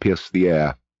call had pierced the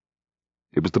air.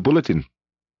 It was the bulletin.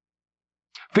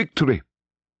 Victory!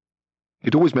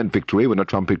 It always meant victory when a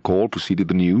trumpet call preceded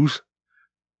the news.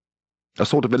 A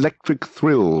sort of electric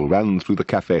thrill ran through the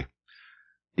cafe.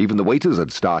 Even the waiters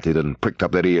had started and pricked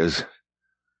up their ears.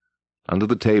 Under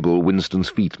the table, Winston's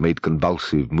feet made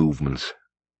convulsive movements.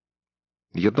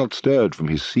 He had not stirred from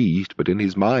his seat, but in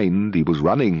his mind he was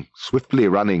running, swiftly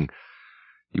running.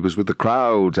 He was with the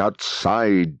crowds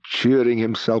outside, cheering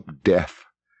himself deaf.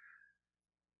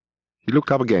 He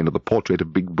looked up again at the portrait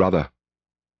of Big Brother,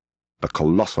 the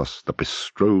colossus that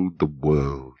bestrode the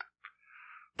world,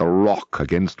 the rock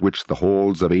against which the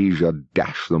hordes of Asia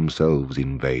dashed themselves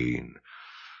in vain.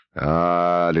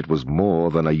 Ah, it was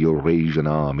more than a Eurasian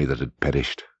army that had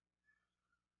perished.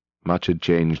 Much had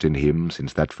changed in him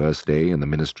since that first day in the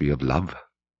Ministry of Love.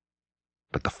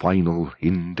 But the final,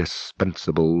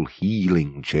 indispensable,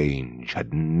 healing change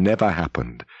had never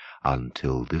happened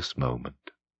until this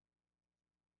moment.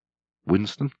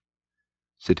 Winston,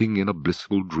 sitting in a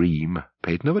blissful dream,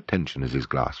 paid no attention as his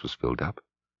glass was filled up.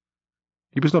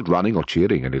 He was not running or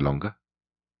cheering any longer.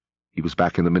 He was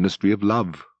back in the Ministry of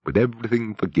Love, with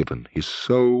everything forgiven, his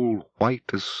soul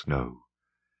white as snow.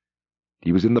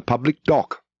 He was in the public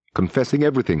dock, confessing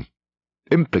everything,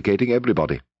 implicating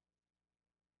everybody.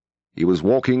 He was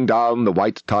walking down the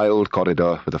white-tiled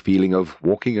corridor with a feeling of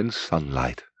walking in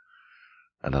sunlight,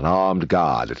 and an armed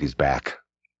guard at his back.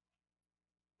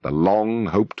 The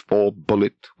long-hoped-for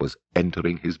bullet was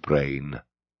entering his brain.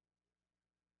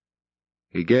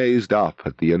 He gazed up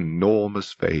at the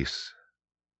enormous face.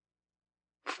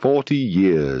 40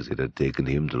 years it had taken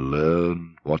him to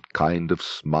learn what kind of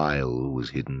smile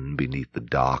was hidden beneath the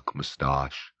dark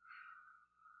moustache.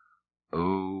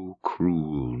 Oh,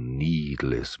 cruel,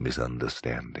 needless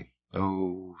misunderstanding!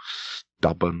 Oh,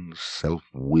 stubborn,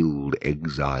 self-willed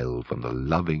exile from the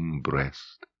loving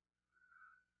breast!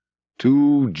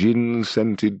 2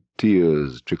 gin-scented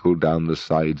tears trickled down the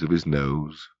sides of his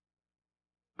nose.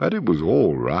 But it was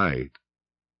all right.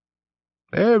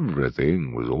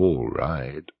 Everything was all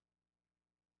right.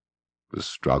 The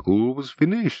struggle was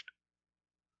finished.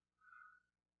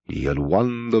 He had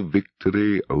won the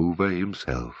victory over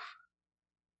himself.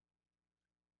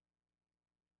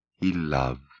 He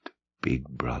loved Big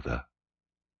Brother.